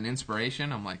 like, as an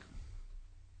inspiration, I'm like,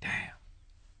 damn.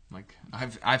 Like,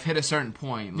 I've hit a certain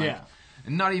point. Like,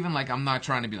 and not even, like, I'm not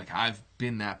trying to be like, I've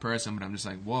been that person, but I'm just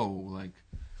like, whoa, like,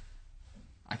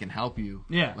 I can help you.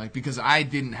 Yeah. Like, because I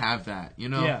didn't have that,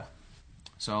 Yeah.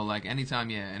 So, like, anytime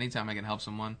I can help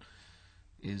someone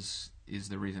is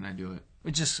the reason I do it.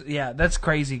 Which is, that's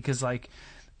crazy because, like,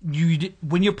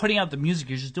 when you're putting out the music,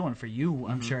 you're just doing it for you,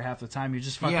 I'm sure, half the time. You're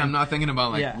just fucking... Yeah, I'm not thinking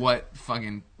about, like, what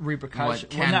fucking... repercussions.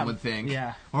 What Ken would think.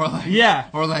 Yeah. Or, like... Yeah.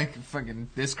 Or, like, fucking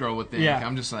this girl would think. Yeah.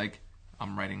 I'm just, like,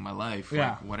 I'm writing my life.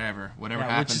 Yeah. Like, whatever. Whatever Yeah,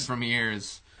 happens from here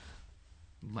is...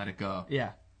 Let it go.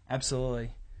 Yeah, absolutely.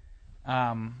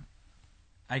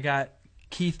 I got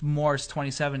Keith Morse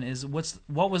 27 is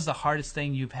what was the hardest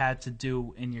thing you've had to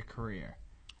do in your career?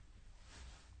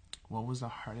 What was the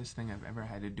hardest thing I've ever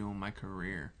had to do in my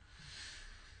career?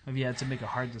 Have you had to make a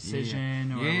hard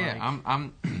decision? Yeah. Or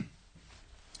I'm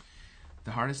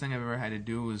the hardest thing I've ever had to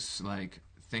do was like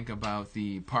think about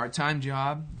the part-time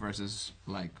job versus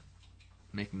like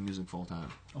making music full-time.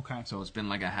 Okay. So it's been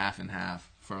like a half and half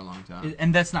for a long time.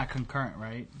 And that's not concurrent,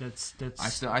 right? That's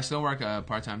I still work a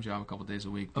part-time job a couple days a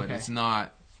week, but Okay. it's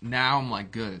not. Now I'm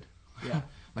like good. Yeah.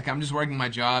 Like I'm just working my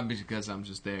job because I'm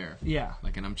just there. Yeah.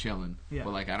 Like and I'm chilling. Yeah.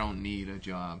 But like I don't need a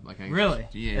job. Like I Really?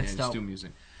 I That's just dope. do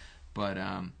music. But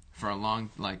for a long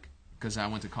because I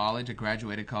went to college, I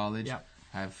graduated college. Yeah.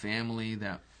 I have family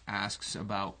that asks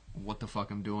about what the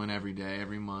fuck I'm doing every day,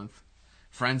 every month.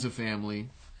 Friends of family.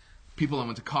 People I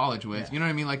went to college with, Yeah. you know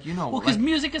what I mean? Like, well, because like,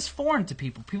 music is foreign to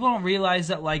people. People don't realize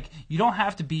that, like, you don't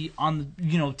have to be on,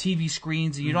 TV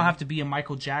screens, and you don't have to be a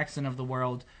Michael Jackson of the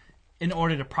world in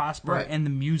order to prosper Right. in the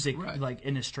music, Right. like,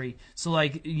 industry. So,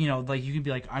 like, like, you can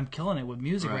be like, I'm killing it with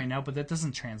music right now, but that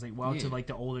doesn't translate well to, Yeah. like,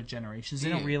 the older generations. They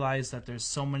Yeah. don't realize that there's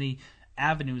so many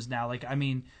avenues now. Like, I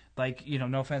mean, like,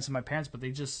 no offense to my parents, but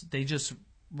they just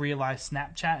realize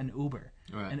Snapchat and Uber.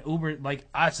 Right. And Uber, like,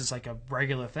 us, is like a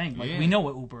regular thing. Like, Yeah. we know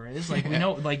what Uber is. Like, we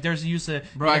know, like, there's use of...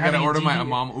 bro, I gotta having a order my DV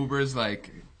mom Ubers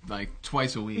like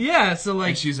twice a week. Yeah, so, like...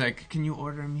 And she's like, "Can you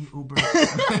order me Uber?"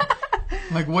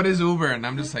 Like, what is Uber? And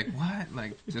I'm just like, what?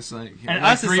 Like, just like, And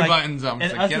like us is 3 like- buttons. I'm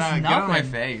just and like, us get is out of my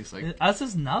nothing. face. Like, Us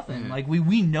is nothing. Yeah. Like,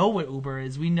 we know what Uber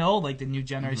is. We know, like, the new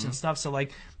generation stuff. So,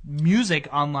 like, music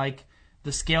on, like,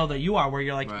 the scale that you are, where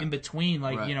you're, like, Right. in between,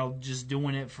 like, Right. just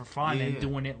doing it for fun and Yeah.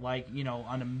 doing it, like,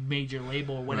 on a major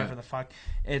label or whatever Right. the fuck.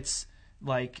 It's,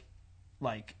 like,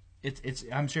 it's.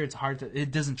 I'm sure it's hard to...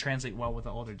 It doesn't translate well with the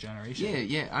older generation.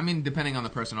 yeah. I mean, depending on the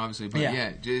person, obviously. But Yeah.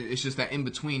 yeah, it's just that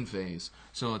in-between phase.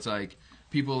 So it's like,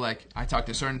 people, like, I talk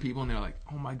to certain people, and they're like,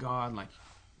 oh my God, like,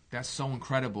 that's so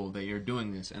incredible that you're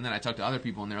doing this. And then I talk to other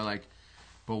people, and they're like,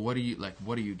 but what are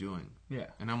you doing? Yeah.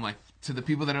 And I'm like, to the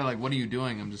people that are like, what are you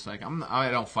doing? I'm just like,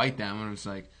 I don't fight them. I'm just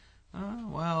like,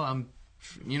 well, I'm,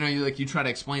 you try to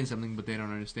explain something, but they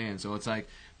don't understand. So it's like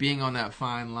being on that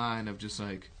fine line of just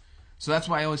like, so that's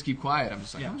why I always keep quiet. I'm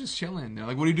just like, Yeah. I'm just chilling. They're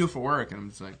like, what do you do for work? And I'm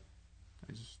just like,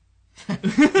 You know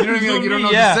what I mean? Like, you don't know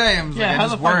what to say. I'm yeah, like, how I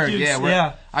just the fuck work. do you-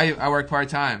 Yeah, I work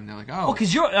part-time. They're like, oh. Oh,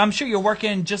 because I'm sure you're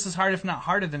working just as hard, if not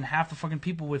harder, than half the fucking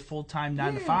people with full-time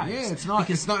 9 to 5s. Yeah,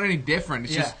 it's not any different.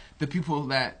 It's Yeah. just the people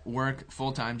that work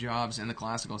full-time jobs in the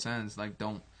classical sense, like,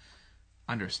 don't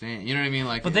understand. You know what I mean?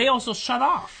 Like, But they also shut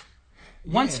off.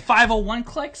 Once 501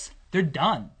 clicks, they're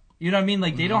done. You know what I mean?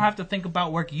 Like, they don't have to think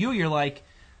about work. You're like,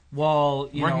 well,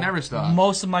 you Work know, never stops.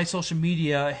 most of my social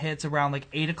media hits around like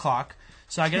 8 o'clock.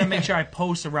 So I got to make sure I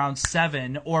post around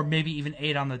 7 or maybe even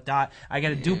 8 on the dot. I got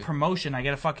to do promotion. I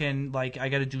got to fucking, like, I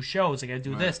got to do shows. I got to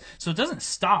do this. So it doesn't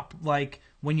stop, like,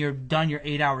 when you're done your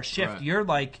 8-hour shift. Right. You're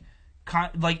like,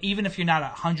 even if you're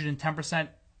not 110%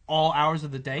 all hours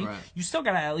of the day, you still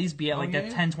got to at least be at like that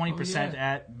 10-20%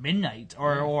 at midnight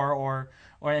or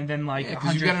and then like 100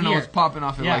 because you got to know what's popping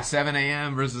off at Yeah. like 7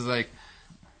 a.m. versus like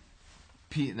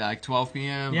 12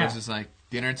 p.m. versus like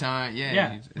dinner time.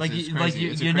 Yeah, It's crazy. like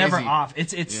It's a you're never crazy- off.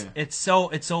 It's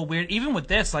so weird. Even with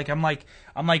this, like I'm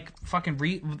fucking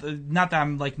not that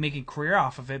I'm like making career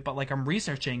off of it, but like I'm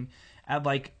researching at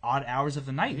like odd hours of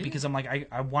the night because I'm like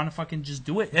I want to fucking just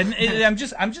do it, and I'm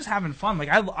just having fun. Like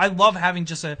I love having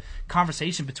just a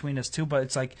conversation between us too, but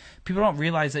it's like people don't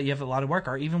realize that you have a lot of work.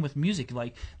 Or even with music,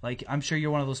 like I'm sure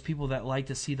you're one of those people that like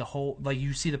to see the whole, like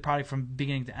you see the product from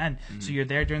beginning to end. So you're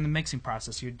there during the mixing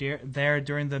process, you're there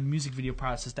during the music video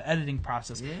process, the editing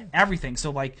process, everything. So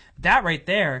like that right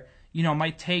there, you know,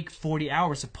 might take 40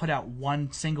 hours to put out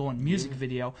one single and music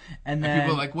video, and then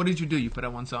People are like, what did you do? You put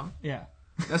out one song? yeah.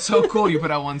 That's so cool. You put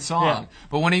out one song, Yeah.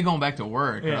 but when are you going back to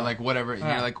work Yeah. or like whatever? And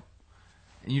Yeah. you're like,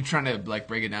 and you're trying to like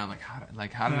break it down.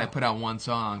 Like how did I put out one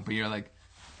song? But you're like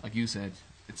you said,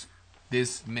 it's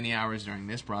this many hours during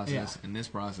this process and this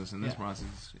process and this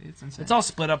process. It's insane. It's all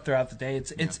split up throughout the day.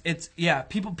 It's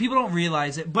people don't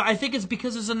realize it, but I think it's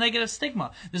because there's a negative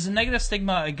stigma. There's a negative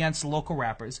stigma against local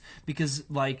rappers because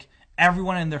like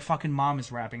everyone and their fucking mom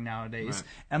is rapping nowadays. Right.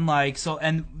 And like so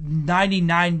and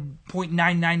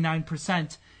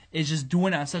 99.999% is just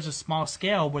doing it on such a small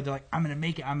scale where they're like, I'm gonna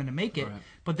make it. Right.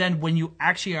 But then when you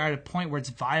actually are at a point where it's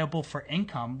viable for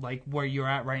income, like where you're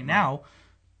at right now,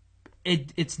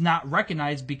 it's not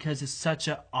recognized because it's such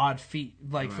an odd feat,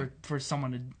 like for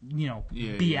someone to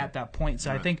be at that point.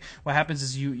 So I think what happens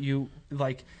is you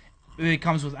like it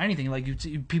comes with anything. Like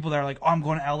people that are like, oh, I'm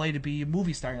going to LA to be a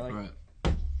movie star. You're like,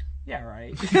 yeah,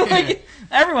 right. Like,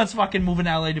 everyone's fucking moving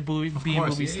to LA to be a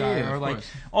movie star, or like,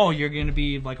 oh, you're gonna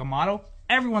be like a model.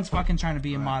 Everyone's fucking trying to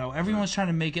be a model. Everyone's trying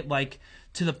to make it like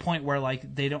to the point where like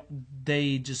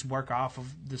they just work off of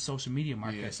the social media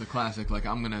market. Yeah, it's the classic. Like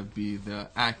I'm gonna be the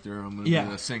actor. I'm gonna be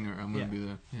the singer. I'm gonna be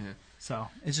the So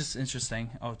it's just interesting.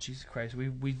 Oh Jesus Christ,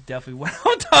 we definitely went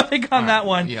on topic on that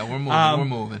one. Yeah, we're moving. We're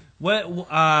moving. What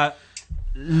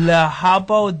Le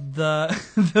Habo the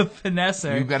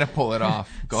Finesser. You gotta pull it off.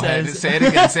 Go Says- ahead. Say it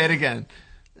again. Say it again.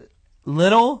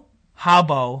 Little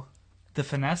Habo the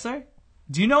Finesser.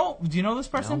 Do you know this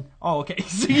person? No. Oh, okay.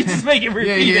 So you just make it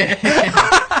repeat it.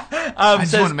 I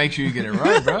just want to make sure you get it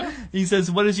right, bro. He says,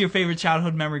 "What is your favorite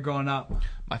childhood memory growing up?"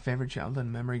 My favorite childhood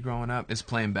memory growing up is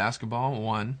playing basketball.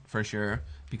 One for sure,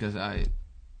 because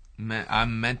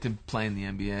I'm meant to play in the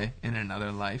NBA in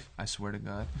another life. I swear to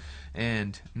God.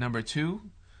 And number 2,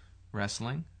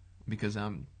 wrestling, because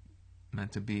I'm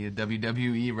meant to be a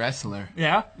WWE wrestler.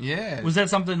 Yeah. Yeah. Was that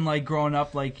something like growing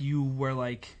up, like you were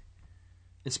like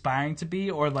aspiring to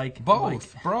be, or like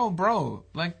Both, like, bro.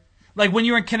 like when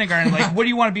you were in kindergarten, like what do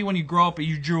you want to be when you grow up? And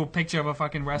you drew a picture of a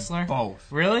fucking wrestler.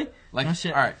 Both. Really? Like, no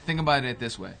shit. all right, think about it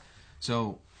this way.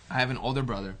 So I have an older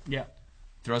brother. Yeah.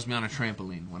 Throws me on a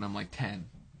trampoline when I'm like 10,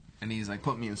 and he's like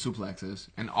put me in suplexes,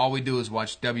 and all we do is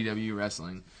watch WWE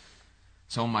wrestling.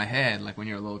 So in my head, like when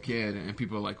you're a little kid, and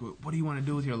people are like, "What do you want to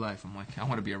do with your life?" I'm like, "I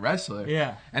want to be a wrestler."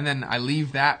 Yeah. And then I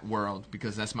leave that world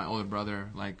because that's my older brother.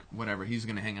 Like whatever, he's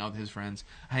gonna hang out with his friends.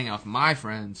 I hang out with my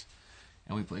friends,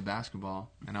 and we play basketball.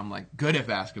 And I'm like good at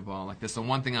basketball. Like that's the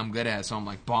one thing I'm good at. So I'm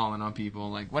like balling on people.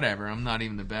 Like whatever, I'm not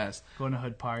even the best. Going to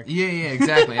Hood Park. Yeah,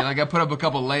 exactly. And like I put up a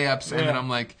couple layups, and Yeah. then I'm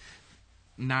like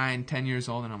 9, 10 years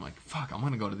old, and I'm like, fuck, I'm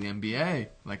gonna go to the NBA.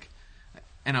 Like,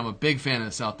 and I'm a big fan of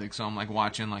the Celtics, so I'm like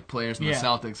watching like players in the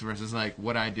Celtics versus like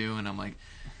what I do, and I'm like,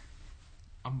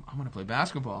 I'm gonna play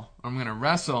basketball. I'm gonna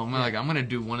wrestle. I'm gonna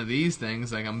do one of these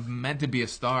things. Like I'm meant to be a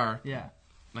star. Yeah.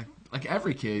 Like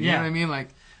every kid. You know what I mean? Like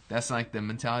that's like the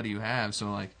mentality you have.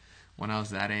 So like when I was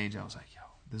that age, I was like, yo,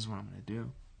 this is what I'm gonna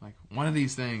do. Like one of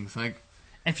these things. Like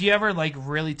if you ever like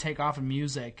really take off in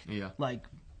music, like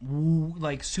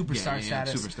superstar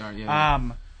status, superstar, yeah.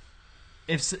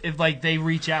 If like they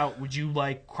reach out, would you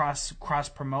like cross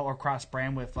promote or cross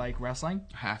brand with like wrestling?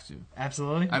 I have to.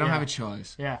 Absolutely. I don't have a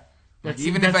choice. Yeah. Like, That's-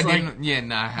 even if that's I like- didn't, yeah,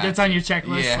 nah, I have that's to. on your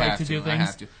checklist, Yeah, I like, have to do I things?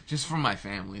 have to, just for my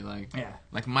family, like, Yeah.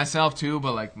 like myself too,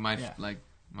 but like Yeah.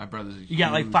 my brothers. You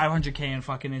got like 500K on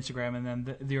fucking Instagram, and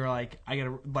then you're like, I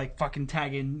gotta like fucking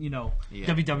tag in, Yeah.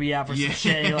 WWF or some Yeah.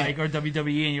 shit, like, or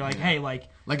WWE, and you're like, hey, like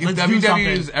Like if let's do WWE something.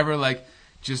 is ever like,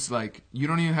 just like you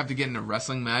don't even have to get in a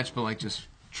wrestling match, but like just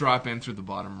drop in through the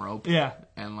bottom rope, Yeah.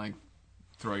 and like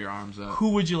throw your arms up.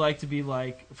 Who would you like to be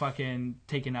like fucking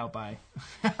taken out by?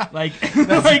 Like,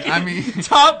 like I mean,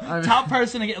 top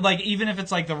person, like even if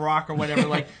it's like The Rock or whatever,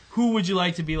 like who would you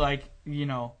like to be like,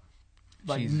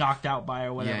 like Jeez. knocked out by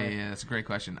or whatever? yeah, that's a great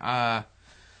question. Off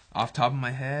top of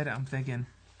my head, I'm thinking.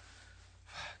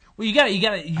 Well,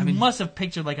 you mean- must have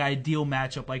pictured like an ideal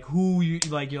matchup, like who you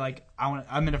like. You're like, I'm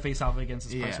gonna face off against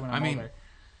this Yeah, person when I I'm mean, older.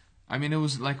 I mean, it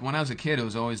was like when I was a kid, it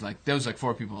was always like there was like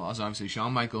 4 people. I was obviously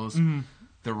Shawn Michaels, Mm-hmm.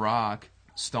 The Rock,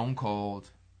 Stone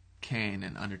Cold, Kane,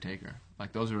 and Undertaker.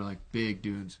 Like those were like big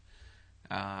dudes.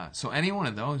 So any one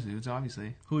of those dudes,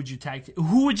 obviously. Who would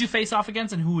you face off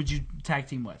against, and who would you tag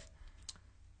team with?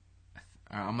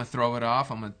 I'm gonna throw it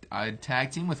off. I'd tag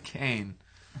team with Kane,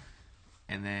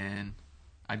 and then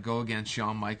I'd go against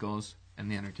Shawn Michaels and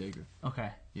The Undertaker. Okay.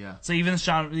 Yeah. So even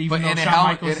Shawn, But even though in a Shawn hell,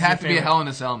 Michaels it is had your to be a favorite. Hell in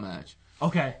a Cell match.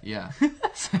 Okay. Yeah.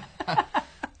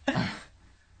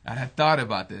 I had thought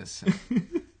about this.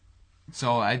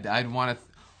 So I'd want to.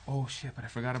 Oh shit! But I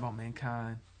forgot about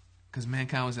Mankind, because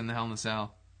Mankind was in the Hell in a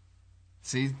Cell.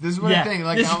 See, this is what I think.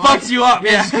 Like, this I'm fucks you up.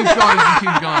 Yeah, Yeah. it just keeps going. It just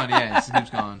keeps going. Yeah, it just keeps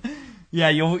going. Yeah,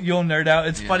 you'll nerd out.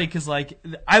 It's Yeah. funny because like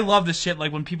I love this shit.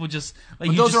 Like when people just like But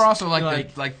you those just, are also like you're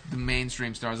like the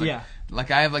mainstream stars. Like, Yeah.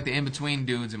 Like I have like the in between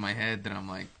dudes in my head that I'm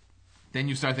like. Then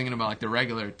you start thinking about like the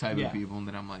regular type Yeah. of people, and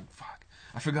then I'm like, fuck,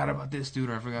 I forgot about this dude,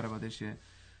 or I forgot about this shit.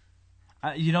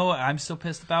 you know what I'm still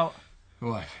pissed about?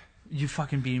 What? You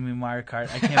fucking beating me in Mario Kart.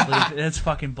 I can't believe it. That's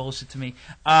fucking bullshit to me.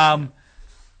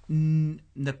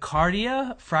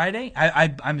 Nacardia Friday.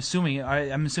 I'm assuming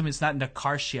it's not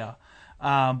Nacartia,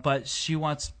 but she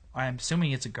wants. I'm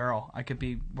assuming it's a girl. I could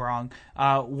be wrong.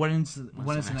 When is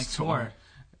the next tour?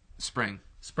 Spring.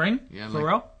 Spring? Yeah, For like,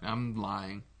 real? I'm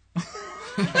lying.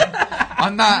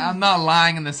 I'm not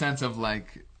lying in the sense of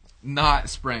like not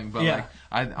spring, but Yeah.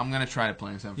 like I'm gonna try to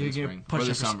plan something for You're the gonna spring, push for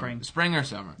the it for summer, spring. or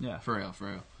summer. Yeah. for real.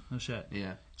 No shit.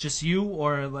 Yeah. Just you,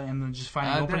 or and then just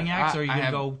finding opening there- acts, or are you I gonna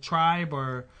have- go tribe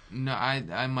or? No,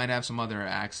 I might have some other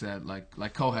acts that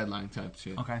like co-headline type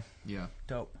shit. Okay. Yeah.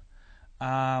 Dope.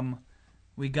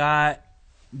 We got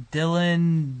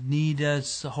Dylan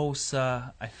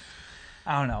Hosa.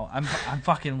 I don't know. I'm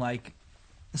fucking like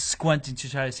squinting to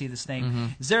try to see this name. Mm-hmm.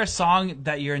 Is there a song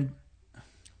that you're in?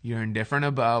 You're indifferent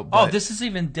about. Oh, But this is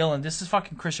even Dylan. This is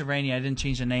fucking Christian Rainey. I didn't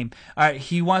change the name. All right.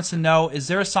 He wants to know: is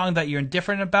there a song that you're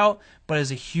indifferent about, but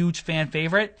is a huge fan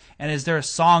favorite? And is there a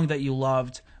song that you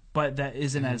loved, but that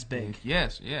isn't as big?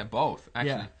 Yes, yeah, both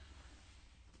actually.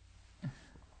 Yeah.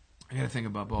 I gotta think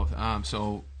about both.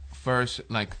 So first,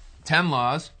 like 10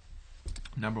 Laws,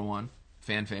 #1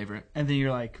 fan favorite. And then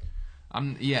you're like, I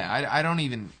don't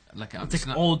even like. it's like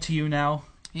not, old to you now.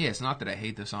 Yeah, it's not that I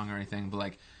hate the song or anything, but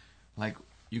like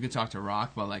you could talk to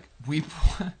Rock, but like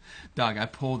dog, I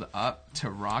pulled up to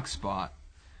Rock spot.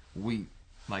 We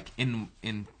like in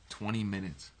 20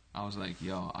 minutes. I was like,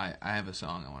 yo, I have a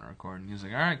song I want to record, and he was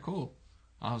like, all right, cool.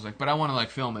 I was like, but I want to like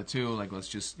film it too. Like let's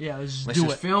just do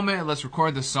it. film it. Let's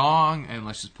record the song and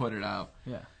let's just put it out.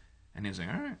 Yeah. And he was like,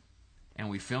 all right. And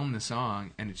we filmed the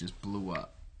song, and it just blew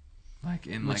up. Like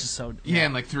in Which like is so- yeah,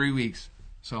 in like 3 weeks.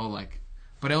 So like,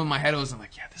 but in my head I was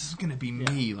like, yeah, this is gonna be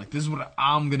me. Like this is what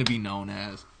I'm gonna be known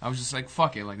as. I was just like,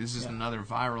 fuck it. Like this is another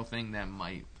viral thing that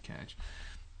might catch.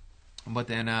 But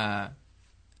then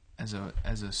as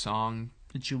a song,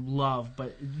 That you love,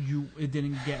 but it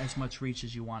didn't get as much reach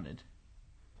as you wanted.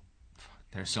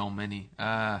 there's so many.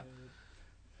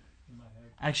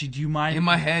 Actually, do you mind? In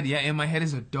my head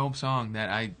is a dope song that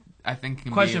I think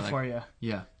can Question be like, for you.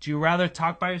 Yeah. Do you rather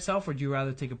talk by yourself or do you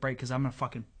rather take a break? Because I'm gonna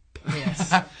fucking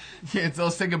piss. Yeah,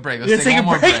 let's take a break. Let's take one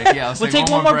more break. Yeah, let's we'll take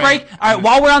one more more break. All right,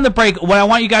 while we're on the break, what I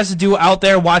want you guys to do out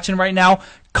there watching right now,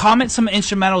 comment some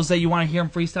instrumentals that you want to hear him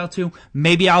freestyle to.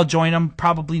 Maybe I'll join him.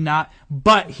 Probably not.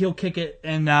 But he'll kick it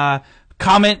and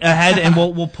comment ahead, and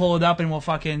we'll pull it up and we'll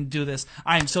fucking do this.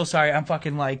 I am so sorry. I'm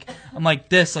like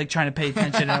this, like trying to pay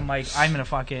attention, and I'm like, I'm gonna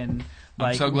fucking.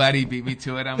 I'm so glad he beat me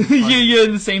to it. I'm You're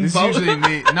in the same This is boat. usually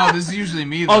me. No, this is usually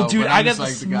me, though. Oh, dude, but I I'm got just the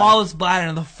like guy. smallest bladder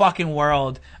in the fucking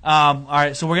world. All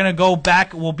right, so we're going to go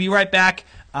back. We'll be right back,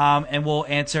 and we'll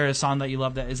answer a song that you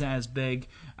love that isn't as big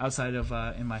outside of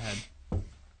In My Head.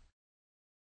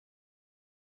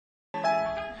 All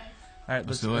right,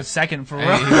 let's do it. a second for Hey.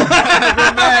 real. We're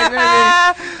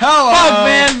back, baby. Hello. Fuck,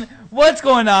 man. What's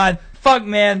going on? Fuck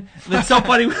man. It's so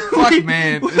funny. Fuck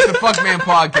man. It's the Fuck Man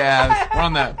podcast. We're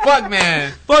on that Fuck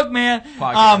Man. Fuck man.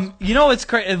 Podcast. You know what's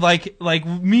crazy? Like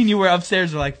me and you were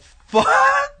upstairs. We're like, fuck.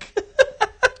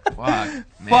 Fuck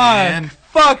man.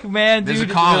 Fuck man, dude. There's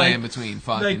a comma Like- in between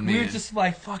fuck Like and we man. were just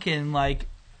like fucking like,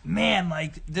 man,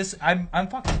 like this. I'm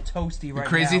fucking toasty right now. The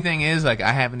crazy thing is, like,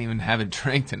 I haven't even had a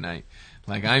drink tonight.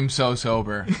 Like, I'm so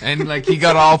sober. And, like, he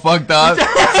got all fucked up. So,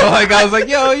 like, I was like,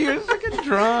 yo, you're fucking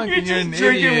drunk. You're and you're just an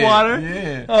drinking idiot. water.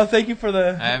 Yeah. Oh, thank you for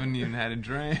the. I haven't even had a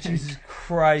drink. Jesus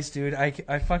Christ, dude. I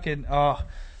fucking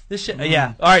this shit.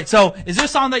 Yeah. All right. So, is there a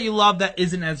song that you love that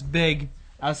isn't as big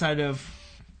outside of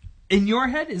in your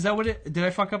head? Is that what it? Did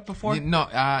I fuck up before? No,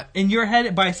 In your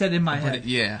head, but I said in my head.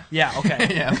 yeah. Yeah.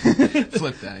 Okay. Yeah.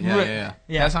 Flip that. Yeah, Right. yeah.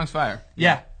 Yeah. That song's fire.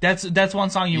 Yeah. That's one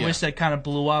song you Yeah. wish that kind of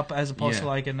blew up as opposed to Yeah.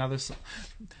 like another song.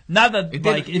 Not that It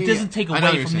like didn't- it yeah, doesn't yeah. take I know away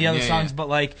what from you're the saying. other Yeah, songs, yeah. but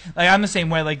like I'm the same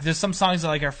way. Like there's some songs that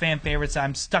like are fan favorites that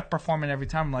I'm stuck performing every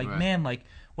time. I'm like, Right. man, like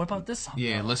what about this song?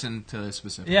 Yeah, though? listen to this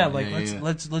specific Yeah, one. like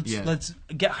let's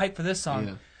get hype for this song.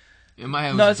 Yeah. In my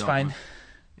head, No, was it's a dope fine. one.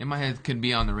 In my head, could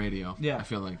be on the radio. Yeah. I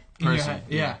feel like. In your Personally. head,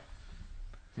 yeah.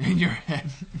 In your head.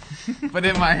 But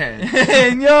in my head.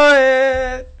 In your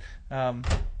head.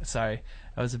 Sorry,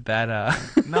 that was a bad.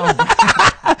 No.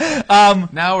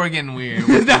 Now we're getting weird.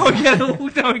 Now we get.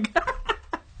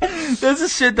 This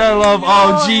is shit that I love.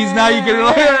 Oh, jeez, now you're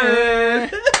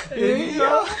getting like.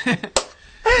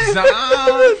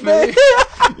 Zombie.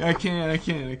 I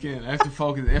can't. I have to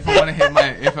focus. If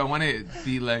I want to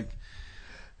be like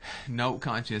note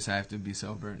conscious, I have to be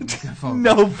sober. Focus.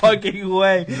 No fucking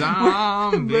way.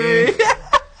 Zombie.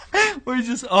 We're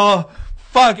just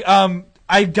fuck.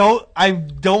 I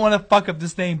don't want to fuck up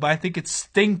this name, but I think it's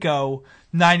Stinko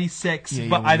 96.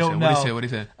 But I don't know. What do you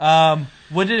say?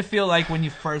 What did it feel like when you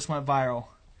first went viral?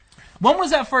 When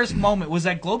was that first moment? Was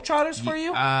that Globetrotters for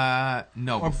you?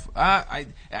 No. I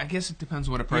guess it depends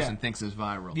what a person Yeah. thinks is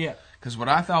viral. Yeah. Because what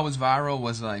I thought was viral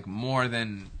was like more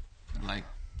than like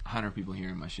 100 people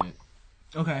hearing my shit.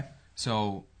 Okay.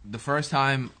 So the first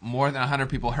time more than 100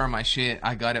 people heard my shit,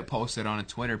 I got it posted on a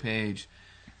Twitter page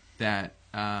that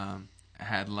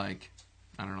had like,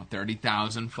 I don't know,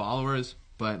 30,000 followers.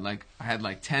 But like I had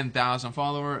like 10,000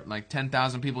 followers, like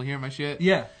 10,000 people hearing my shit.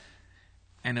 Yeah.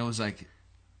 And it was like,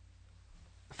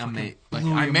 I made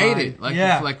mind. it. Like,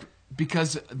 Yeah. like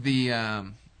because the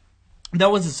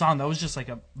That was a song. That was just like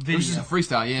a video. it was just a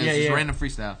freestyle. Yeah, it was Yeah, just yeah. random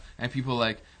freestyle, and people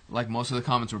like most of the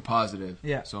comments were positive.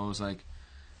 Yeah. So I was like,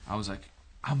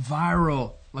 I'm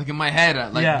viral. Like in my head,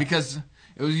 Yeah. because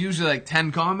it was usually like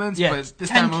 10 comments. Yeah, But this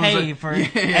 10K time it was like, for yeah.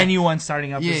 anyone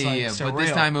starting up. Yeah, is like yeah. surreal. But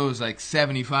this time it was like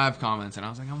 75 comments, and I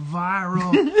was like, I'm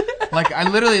viral. Like I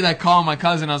literally like called my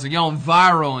cousin. I was like, yo, I'm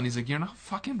viral, and he's like, you're not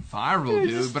fucking viral,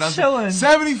 just dude. But I was chilling. like,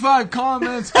 75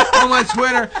 comments on my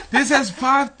Twitter. This has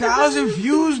 5,000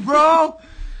 views, bro.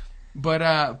 But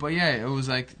yeah, it was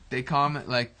like they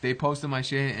posted my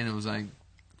shit, and it was like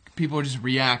people were just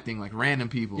reacting, like random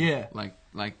people. Yeah. Like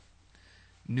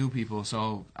new people.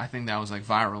 So I think that was like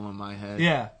viral in my head.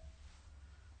 Yeah.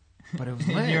 But it was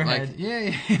In lit. your like,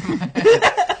 head.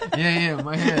 yeah, in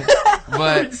my head. We're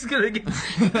But just gonna get.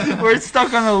 We're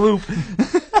stuck on a loop.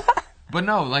 but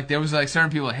no, like there was like certain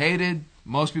people hated,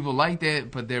 most people liked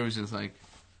it, but there was just like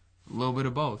a little bit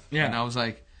of both. Yeah. And I was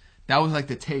like, that was like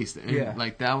the taste. And Yeah.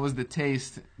 like that was the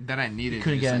taste that I needed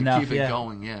couldn't to just get like enough, keep it yeah.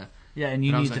 going. Yeah. Yeah, and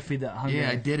you But I need was to like, feed that hunger. Yeah,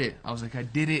 I did it. I was like, I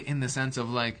did it in the sense of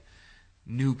like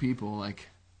new people, like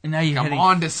And now you're I'm hitting.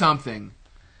 on to something.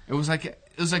 It was like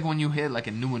when you hit like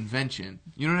a new invention.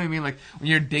 You know what I mean? Like when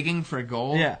you're digging for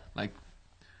gold. Yeah. Like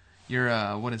you're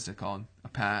what is it called? A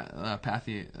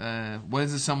pathy. What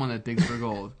is it? Someone that digs for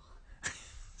gold.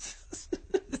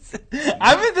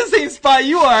 I'm in the same spot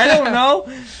you are. I don't know.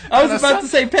 I was about to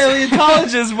say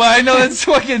paleontologist, but I know it's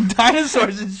fucking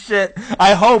dinosaurs and shit.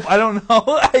 I hope. I don't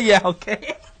know. Yeah,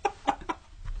 okay.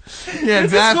 Yeah,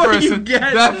 This that is what you person.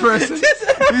 get. That person.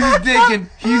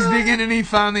 He's digging, and he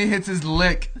finally hits his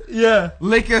lick. Yeah.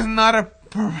 Lick is not a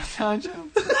percentage.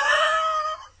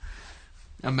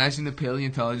 Imagine the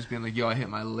paleontologist being like, "Yo, I hit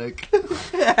my lick.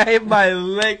 I hit my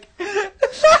lick.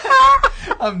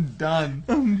 I'm done."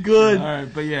 I'm good. All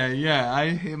right, but yeah, I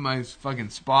hit my fucking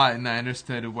spot, and I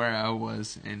understood where I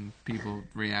was, and people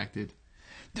reacted.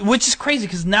 Which is crazy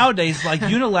because nowadays, like,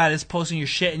 Unilad is posting your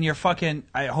shit and you're fucking,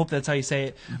 I hope that's how you say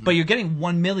it, but you're getting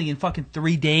 1 million fucking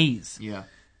 3 days. Yeah.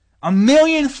 1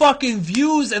 million fucking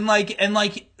views and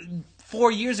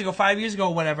 4 years ago, 5 years ago,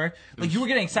 whatever, like, you were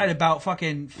getting excited about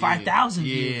fucking 5,000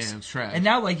 views. Yeah, it was trash. And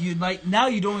now,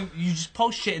 you just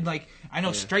post shit and, like, I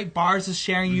know Straight Bars is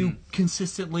sharing you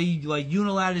consistently, like,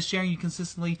 Unilad is sharing you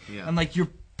consistently, Yeah. and, like, you're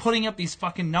putting up these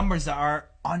fucking numbers that are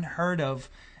unheard of.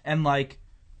 and like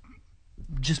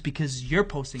just because you're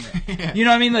posting it. You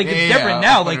know what I mean? Like, it's different I'll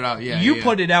now. put Like, it out. you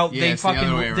put it out, Yeah, they it's the other way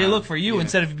fucking, they around. look for you Yeah.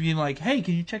 instead of being like, hey,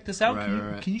 can you check this out? Right,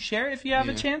 right. Can you share it if you have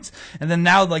a Yeah. chance? And then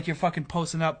now, like, you're fucking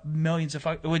posting up millions of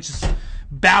which is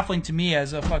baffling to me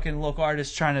as a fucking local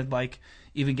artist trying to, like,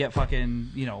 even get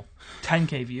fucking,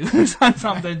 10K views on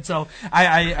something. So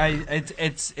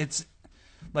it's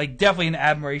like definitely an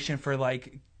admiration for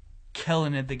like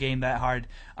killing it the game that hard.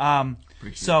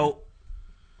 So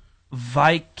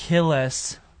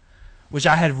Vikilus, which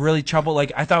I had really trouble,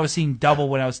 like I thought I was seeing double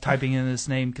when I was typing in this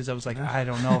name because I was like, I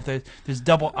don't know if there's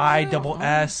double I, double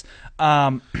S.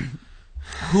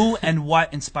 Who and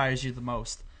what inspires you the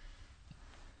most?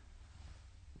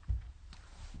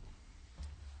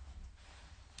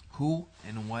 Who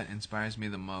and what inspires me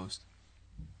the most?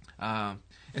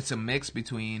 It's a mix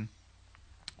between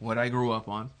what I grew up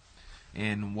on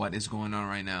and what is going on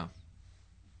right now.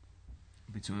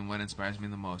 Between what inspires me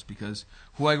the most. Because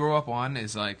who I grew up on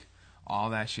is like all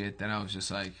that shit that I was just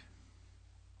like...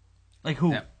 Like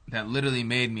who? That literally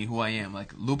made me who I am.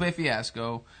 Like Lupe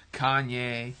Fiasco,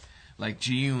 Kanye, like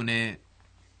G-Unit,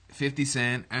 50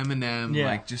 Cent, Eminem, Yeah.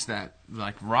 like just that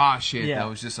like raw shit Yeah. that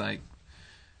was just like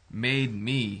made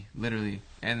me literally.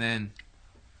 And then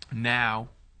now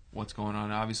what's going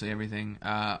on, obviously everything,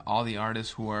 all the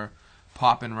artists who are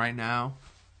popping right now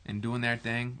and doing their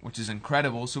thing, which is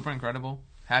incredible, super incredible,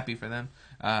 happy for them.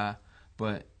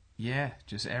 But yeah,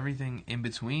 just everything in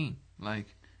between.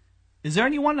 Like, Is there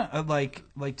anyone like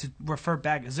to refer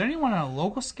back? Is there anyone on a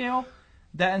local scale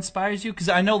that inspires you? Because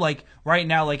I know like right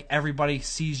now, like everybody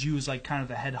sees you as like kind of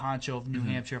the head honcho of New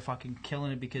Hampshire, fucking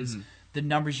killing it because the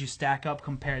numbers you stack up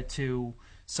compared to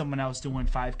someone else doing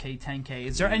 5K, 10K.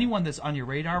 Is there anyone that's on your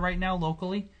radar right now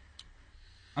locally?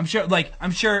 I'm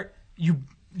sure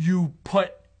you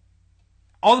put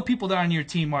all the people that are on your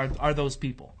team are those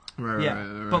people. Right, yeah.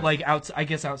 right. But like I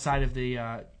guess outside of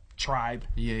the tribe.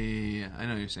 Yeah. I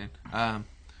know what you're saying.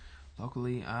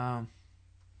 Locally, I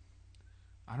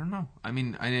don't know. I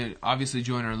mean, I know obviously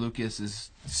Joyner Lucas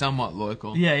is somewhat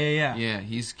local. Yeah. Yeah,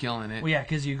 he's killing it. Well, yeah,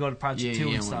 because you go to Project 2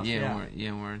 and stuff.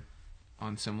 We're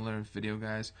on similar video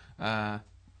guys.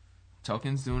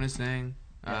 Token's doing his thing.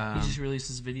 Yeah, he just released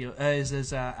his video,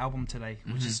 his album today,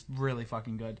 which is really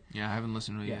fucking good. Yeah, I haven't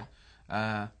listened to it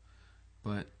yet.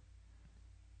 But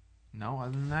no,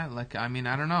 other than that, like, I mean,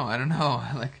 I don't know.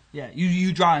 Like, Yeah,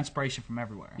 you draw inspiration from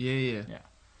everywhere. yeah.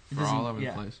 It For all doesn't- over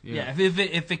the place. Yeah,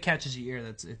 if it catches your ear,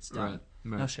 it's done.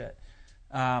 Right. No shit.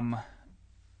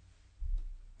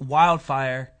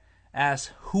 Wildfire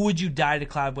asks, who would you die to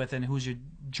collab with, and who's your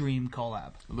dream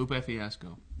collab? Lupe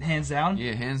Fiasco. Hands down.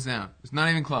 Yeah, hands down. It's not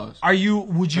even close. Would you?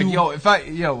 Like,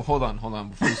 hold on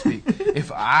before you speak.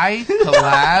 If I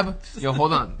collab,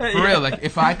 hold on. For real, like,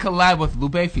 if I collab with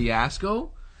Lupe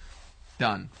Fiasco,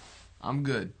 done. I'm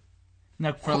good.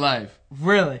 No, For life.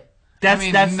 Really? Like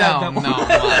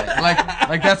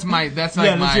that's my that's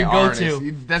my your artist.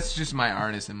 go-to. That's just my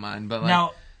artist in mind. But like,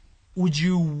 Now, would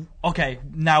you? Okay.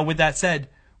 Now, with that said,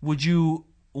 would you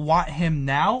want him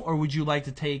now, or would you like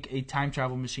to take a time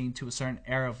travel machine to a certain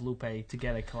era of Lupe to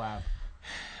get a collab?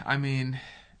 I mean,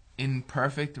 in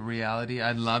perfect reality,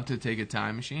 I'd love to take a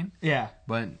time machine, Yeah.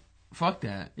 but fuck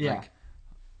that. Yeah.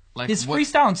 Like His what,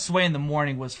 freestyle and Sway in the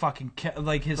Morning was fucking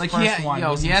like his like first one.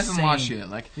 Was he hasn't insane. lost shit.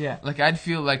 Like, Yeah. like I'd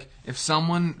feel like if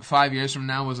someone 5 years from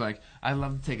now was like, I'd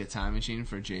love to take a time machine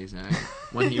for Jay-Z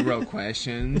when he wrote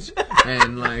Questions,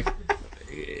 and like,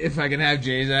 if I can have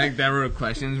Jay-Z that wrote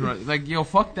Questions, like, yo,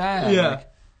 fuck that. Yeah.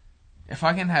 Like, if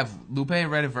I can have Lupe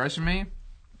write a verse for me,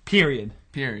 Period.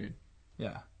 I'm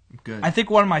Yeah. good. I think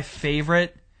one of my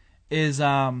favorite is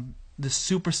the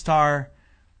Superstar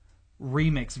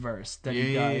remix verse that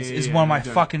he does. Is one of my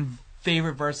fucking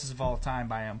favorite verses of all time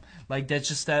by him. Like, that's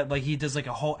just that, like, he does like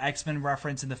a whole X-Men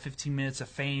reference in the 15 minutes of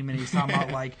fame, and he's talking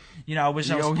about like, I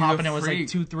wish I was Yo, he's popping. a It was like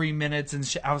freak. 2-3 minutes and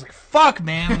shit. I was like, fuck,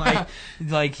 man.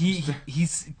 Like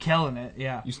he's killing it.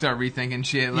 Yeah. You start rethinking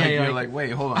shit. Like, you're you're like- like,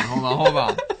 wait, hold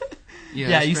on. Yeah,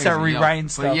 that's you start crazy. rewriting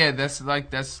stuff. But yeah,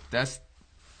 that's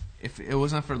if it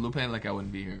wasn't for Lupe, like, I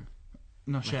wouldn't be here.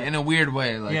 No Like, shit. in a weird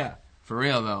way, like, Yeah. for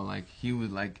real though, like, he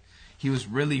was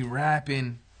really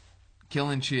rapping,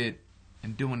 killing shit,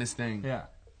 and doing his thing. Yeah.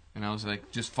 And I was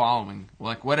like, just following,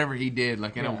 like, whatever he did,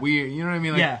 like, in a Yeah. weird, you know what I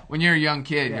mean? Like, Yeah. when you're a young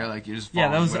kid, Yeah. you're just Yeah,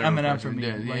 following that was whatever Eminem person for me.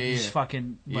 did. Like, Yeah, he's yeah.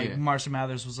 fucking, like, Yeah. Marshall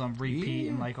Mathers was on repeat Yeah.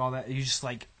 and, like, all that. He's just,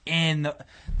 like, in the,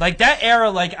 like, that era,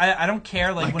 like, I don't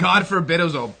care, like, Like, when God forbid it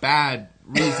was a bad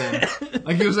reason.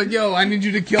 Like, he was like, yo, I need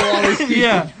you to kill all these people.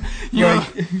 Yeah.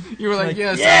 You were like,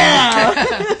 yes.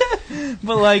 Yeah!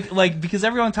 But like because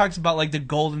everyone talks about like the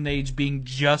golden age being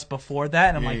just before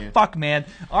that, and I'm like, fuck, man,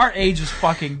 our age was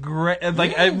fucking great.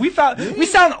 Like we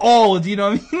sound old, you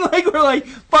know what I mean? Like we're like,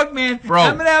 fuck, man,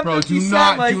 bro, do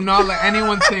not let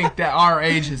anyone think that our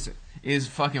age is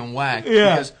fucking whack.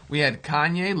 Yeah. Because we had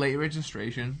Kanye late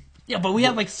registration. Yeah, but we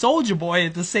had like Soulja Boy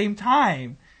at the same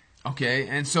time. Okay,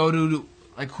 and so do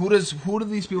like who do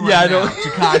these people Yeah, right I know. now?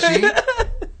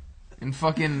 Tekashi and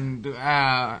fucking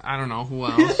I don't know who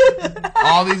else.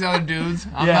 All these other dudes.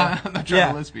 I'm not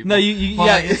trying to list people. No, you But,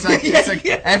 yeah. like, it's like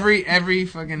every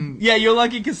fucking. Yeah, you're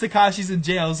lucky because Tekashi's in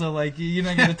jail, so like you're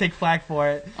not gonna take flack for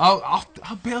it. I'll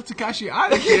bail Tekashi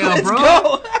out of jail, Let's bro.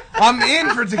 go. I'm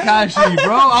in for Tekashi,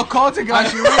 bro. I'll call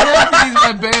Tekashi right after he's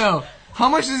my bail. How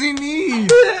much does he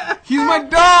need? He's my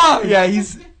dog. Yeah,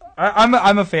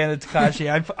 I'm a fan of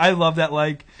Tekashi. I love that,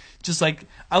 like, just like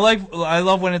I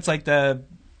love when it's like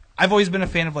I've always been a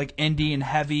fan of like indie and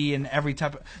heavy and every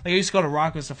type of, like I used to go to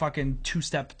rock was a fucking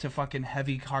 2-step to fucking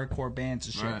heavy hardcore bands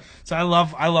and shit. Right. So I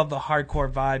love the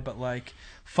hardcore vibe, but like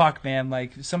fuck, man,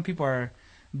 like some people are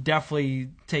definitely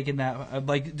taking that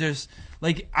like there's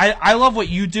like I love what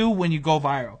you do when you go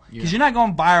viral, because you're not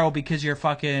going viral because you're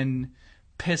fucking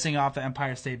pissing off the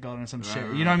Empire State Building or some shit.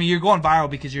 You know what I mean? You're going viral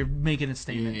because you're making a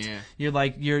statement. Yeah. You're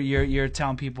like you're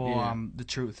telling people the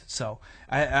truth. So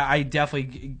I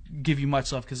definitely give you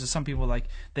much love, because there's some people like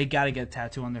they got to get a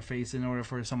tattoo on their face in order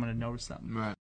for someone to notice them. Right.